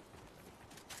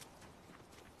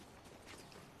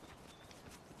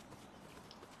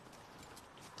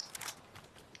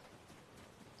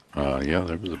 Yeah,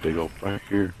 there was a big old fight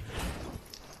here.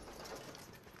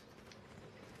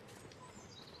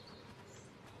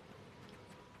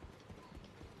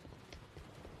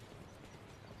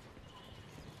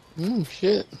 Oh,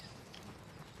 shit.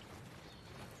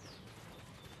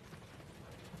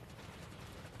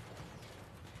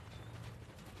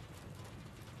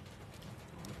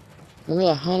 Where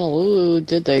the Honolulu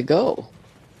did they go?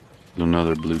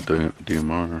 Another blue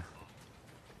DMR.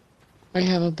 I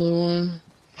have a blue one.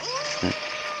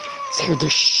 Scared the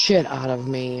shit out of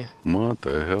me. What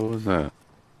the hell was that?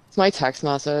 It's my text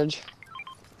message.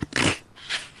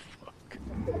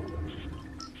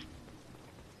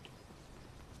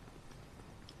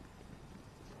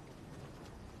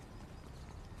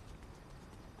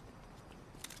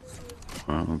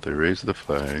 Well, they raised the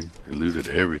flag, they looted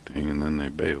everything, and then they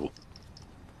bailed.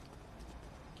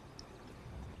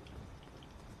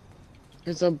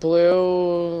 There's a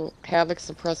blue Havoc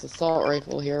Suppress Assault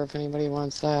Rifle here if anybody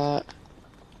wants that.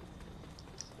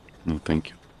 No, thank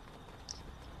you.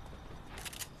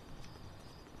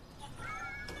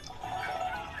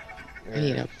 I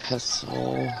need a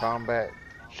pistol. Combat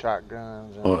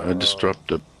shotguns and Well, I just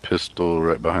dropped a pistol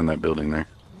right behind that building there.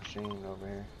 machine over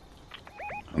here.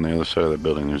 On the other side of the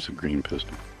building, there's a green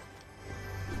pistol.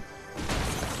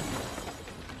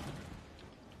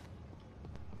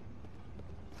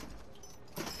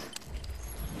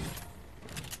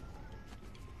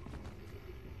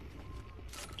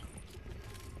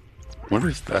 What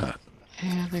is that?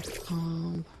 Havoc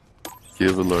pump.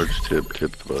 Give a large tip.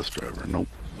 Tip the bus driver. Nope.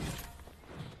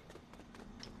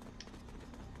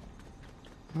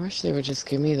 I wish they would just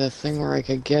give me the thing where I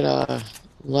could get a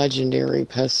legendary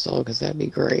pistol, because that'd be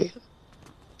great.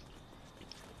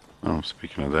 Oh,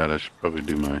 speaking of that, I should probably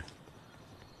do my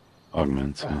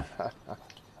augments. Huh?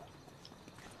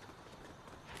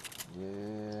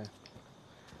 Yeah.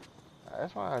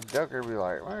 That's why Ducker be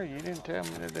like, well, you didn't tell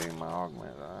me to do my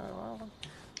augment. Well,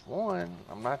 one,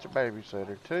 I'm not your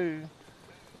babysitter. Two,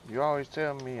 you always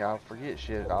tell me I'll forget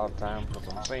shit all the time because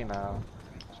I'm senile.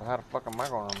 So how the fuck am I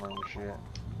gonna remember shit?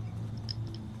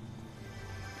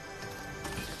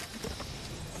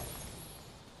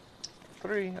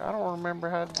 Three, I don't remember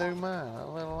how to do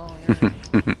mine, let alone yours.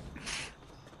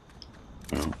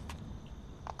 Well,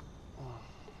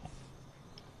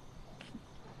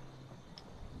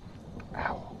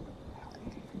 Ow.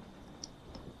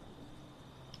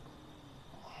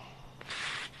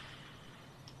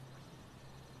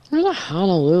 Where the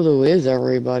Honolulu is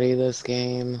everybody this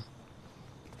game?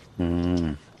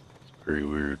 it's very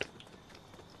weird.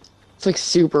 It's like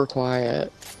super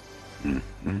quiet.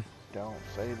 Mm-hmm. Don't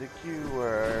say the Q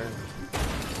word.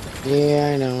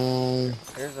 Yeah, I know.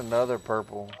 Here's another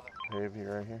purple heavy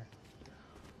right here.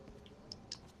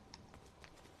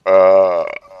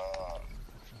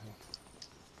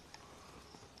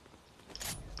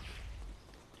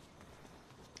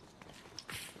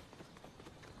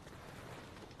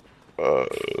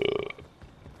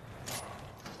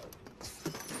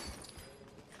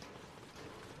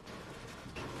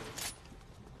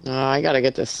 I gotta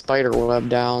get this spider web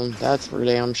down. That's for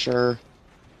damn sure.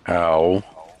 Ow.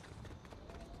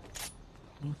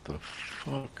 What the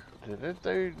fuck? Did this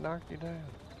dude knock you down?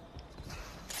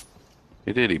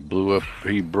 He did. He blew up.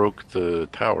 He broke the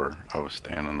tower I was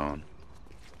standing on.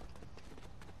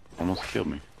 Almost killed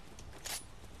me.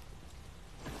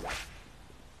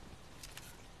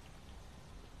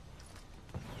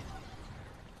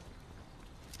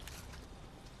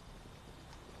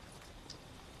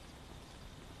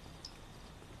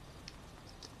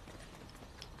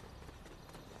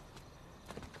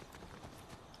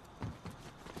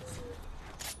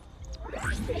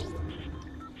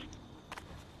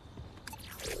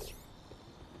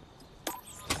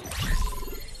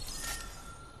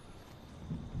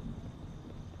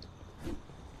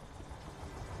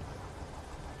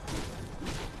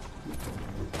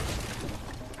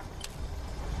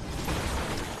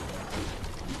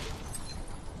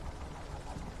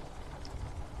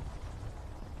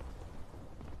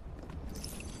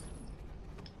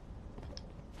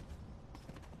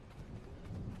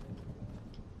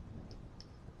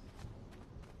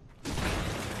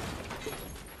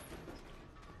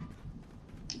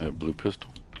 That blue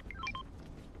pistol.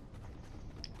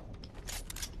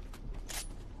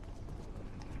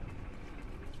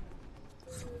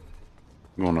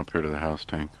 Going up here to the house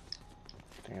tank.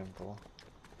 10-4.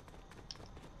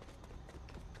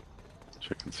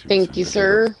 Check and see what's Thank in you, the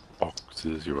sir.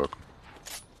 boxes. You're welcome.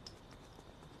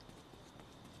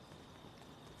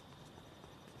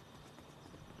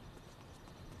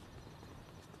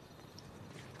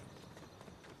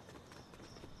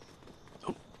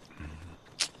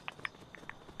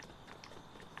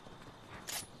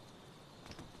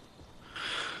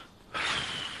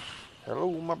 Hello,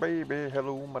 my baby.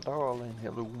 Hello, my darling.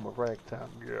 Hello, my ragtime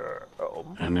girl.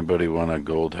 Anybody want a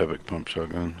gold havoc pump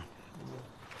shotgun?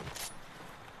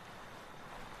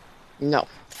 No.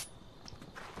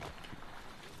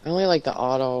 I only like the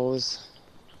autos.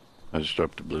 I just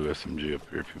dropped a blue SMG up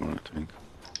here if you want a tank.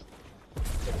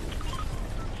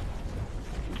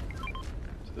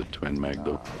 It's a twin mag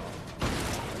though.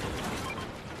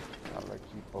 I'll let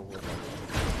you pull it up.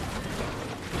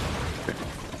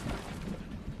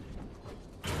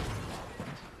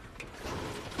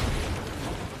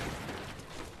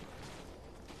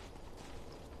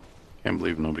 Can't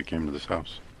believe nobody came to this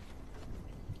house.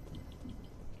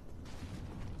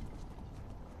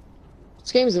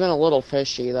 This game's been a little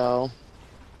fishy, though.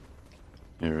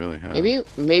 It really has.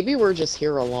 Maybe we're just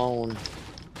here alone.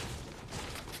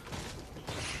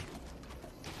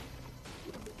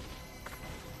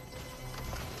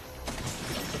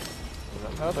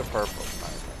 There's another purple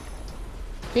sniper.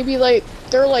 Maybe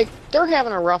they're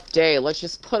having a rough day. Let's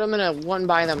just put them in a one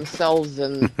by themselves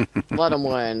and let them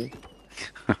win.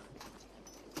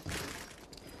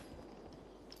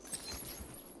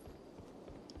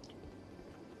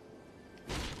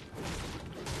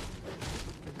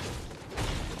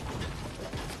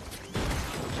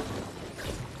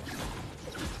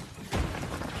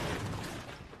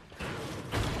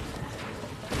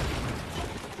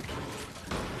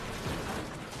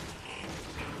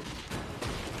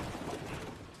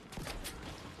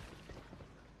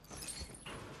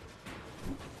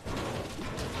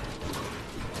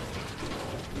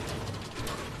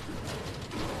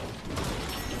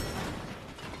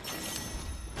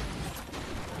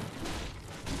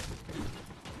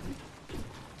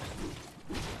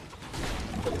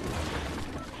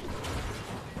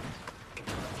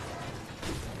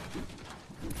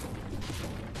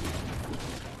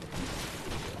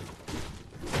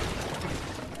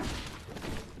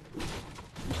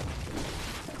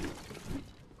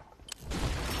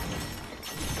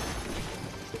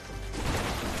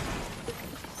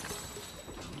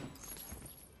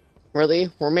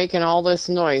 Really? We're making all this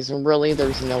noise and really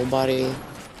there's nobody.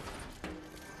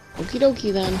 Okie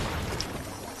dokie then.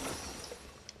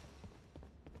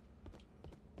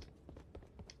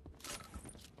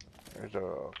 There's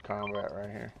a combat right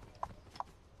here.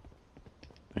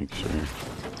 Thanks, sir.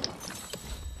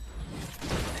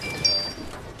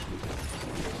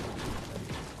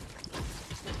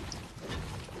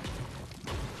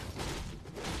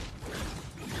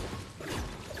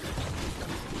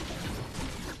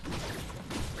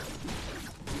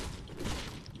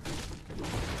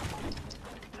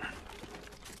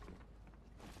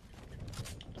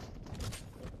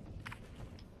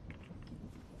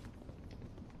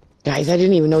 Guys, I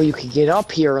didn't even know you could get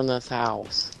up here in this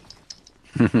house.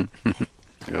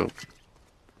 Yep.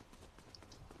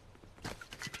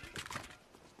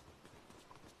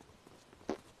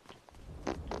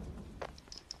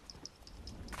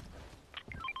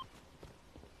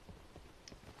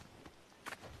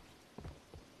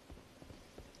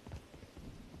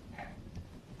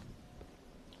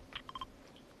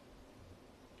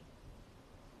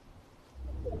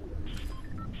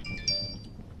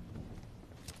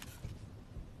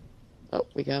 Oh,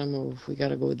 we gotta move. We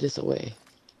gotta go this way.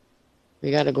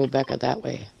 We gotta go back that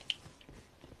way.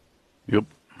 Yep.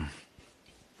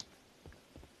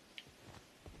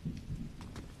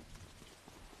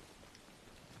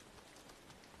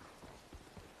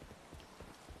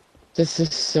 This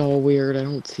is so weird. I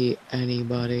don't see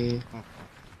anybody.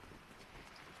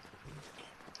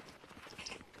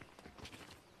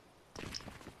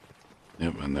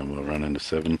 Yep, and then we'll run into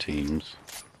 7 teams.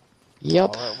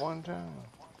 Yep. All at one time.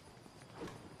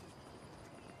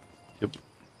 Yep.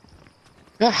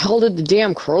 Where the hell did the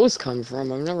damn crows come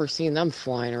from? I've never seen them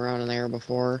flying around in there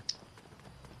before.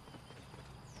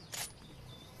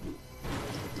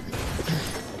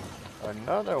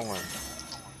 Another one.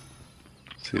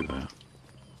 See that?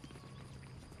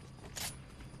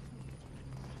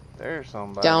 There's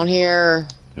somebody. Down here.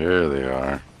 There they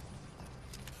are.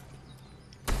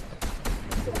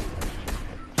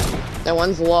 That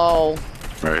one's low.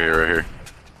 Right here, right here.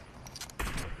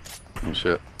 Oh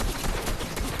shit.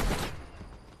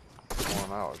 The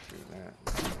one I was shooting at.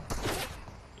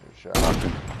 Two shots. Knocked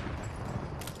him.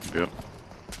 Yep.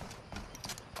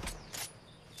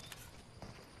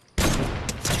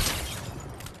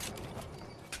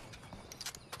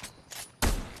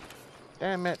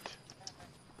 Damn it.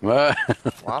 What?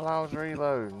 While I was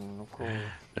reloading, of course.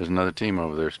 There's another team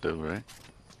over there still, right?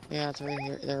 Yeah, it's right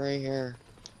here. They're right here.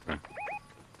 Okay.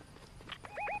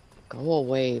 Go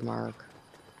away, Mark.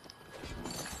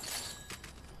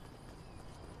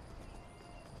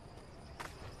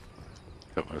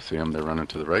 Yep, I see them. They're running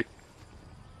to the right.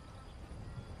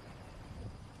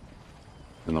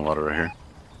 In the water right here.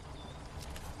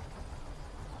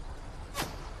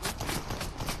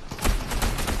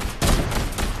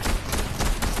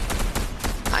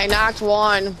 I knocked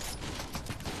one.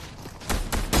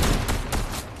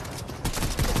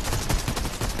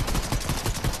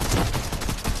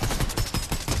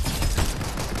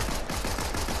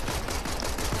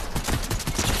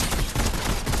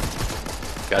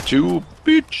 Got you,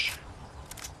 bitch.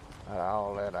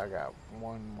 All that, I got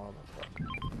one motherfucker.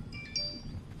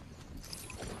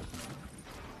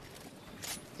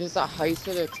 There's a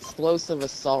heisted explosive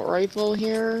assault rifle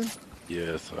here.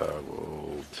 Yes, I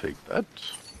will take that.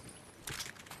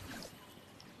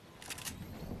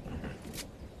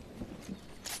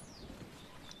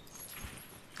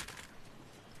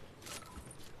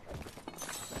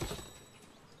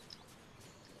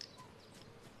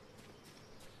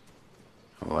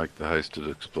 I like the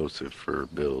heisted explosive for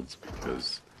builds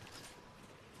because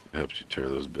it helps you tear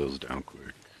those builds down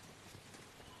quick.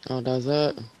 Oh, does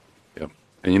it? Yep.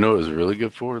 And you know what it was really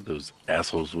good for? Those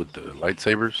assholes with the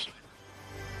lightsabers.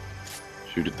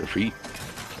 Shoot at their feet.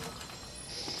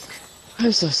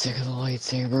 I'm so sick of the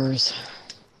lightsabers.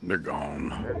 They're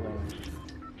gone.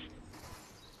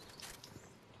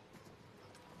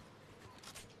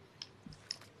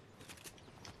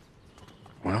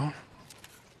 Well,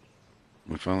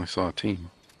 we finally saw a team.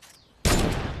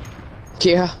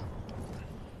 Yeah.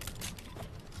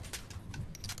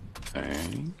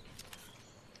 Dang.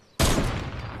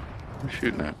 Who's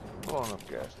shooting at? Blowing up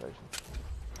gas station.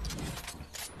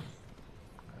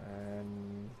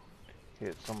 And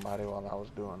hit somebody while I was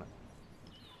doing it.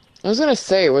 I was gonna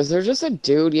say, was there just a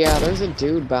dude? Yeah, there's a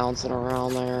dude bouncing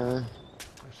around there.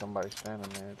 There's somebody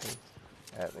standing there too.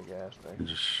 At the gas station.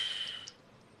 Just...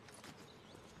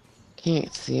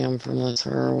 Can't see him from this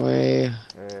far away.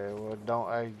 Yeah, well,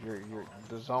 don't. Hey,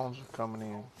 the zones are coming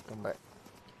in. Come back.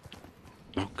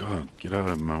 Oh god, get out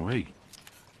of my way.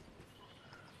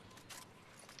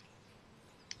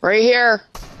 Right here.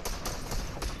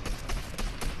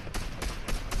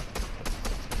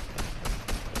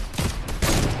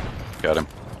 Got him.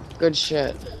 Good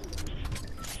shit.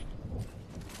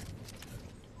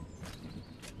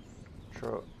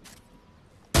 Truck.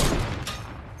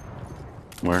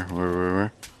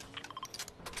 Where?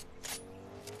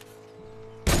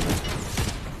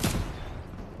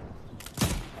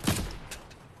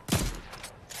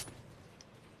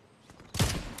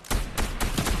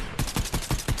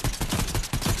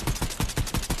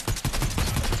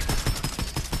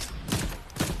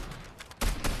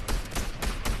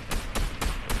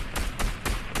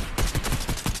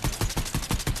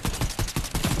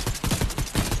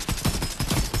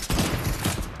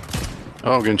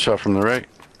 Oh, getting shot from the right.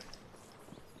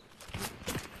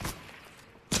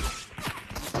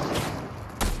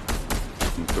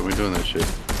 What are we doing that shit?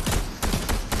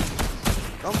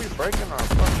 Don't be breaking our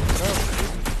fucking cover,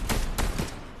 dude.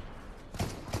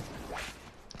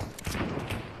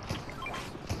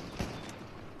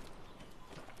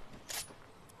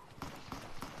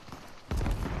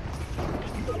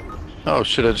 Oh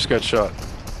shit, I just got shot.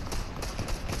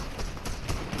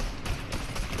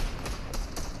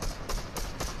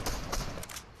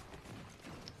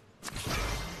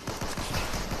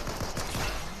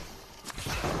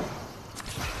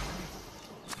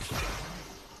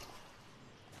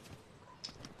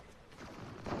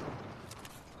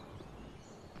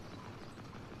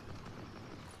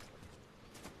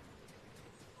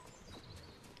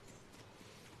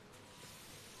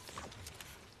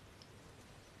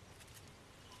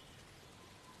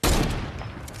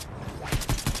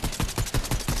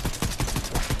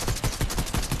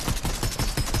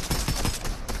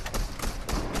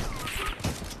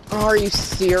 Oh, are you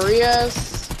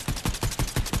serious?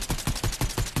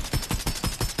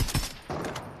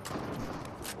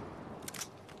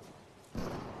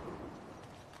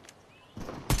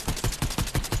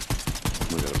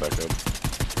 We gotta back up.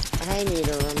 I need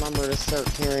to remember to start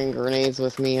carrying grenades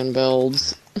with me in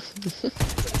builds.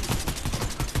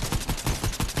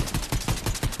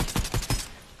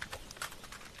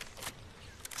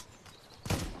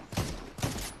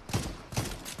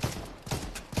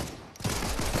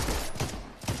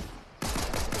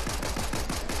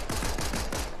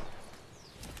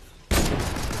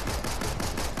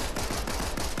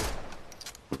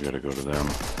 We gotta go to them.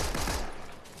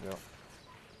 Yep.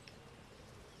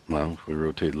 Well, if we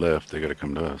rotate left, they gotta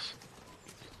come to us.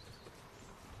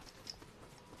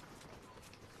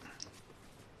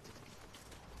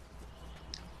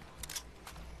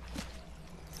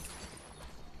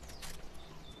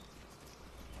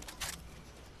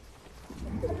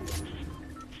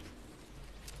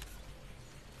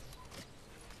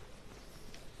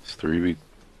 It's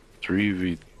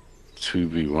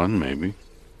 2v1 maybe.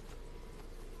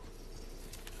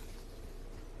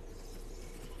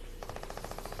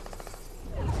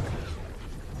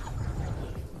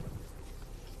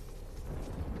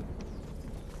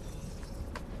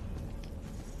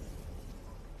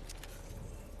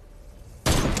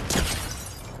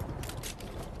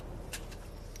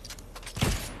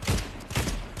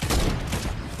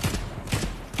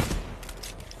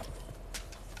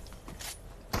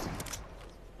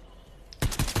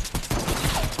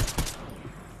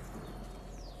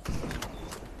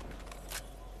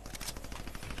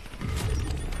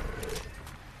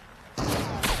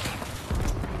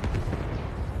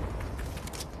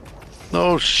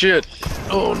 Oh shit!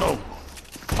 Oh no!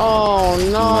 Oh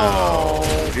no!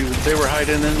 They were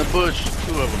hiding in the bush.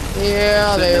 Two of them.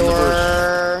 Yeah, Sitting they in the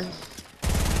were.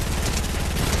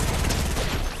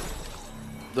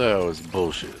 That was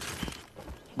bullshit.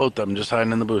 Both of them just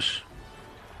hiding in the bush.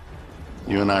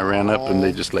 You and I ran up and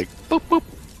they just like boop boop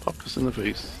popped us in the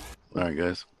face. All right,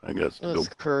 guys, I got to go. That's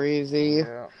crazy.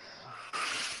 Yeah.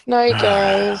 Night,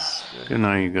 guys. Good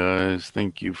night, you guys.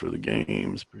 Thank you for the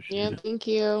games. Appreciate Yeah, it. thank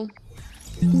you.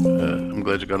 I'm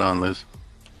glad you got on, Liz.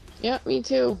 Yeah, me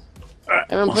too. All right,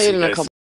 I haven't we'll played see in you a guys. couple.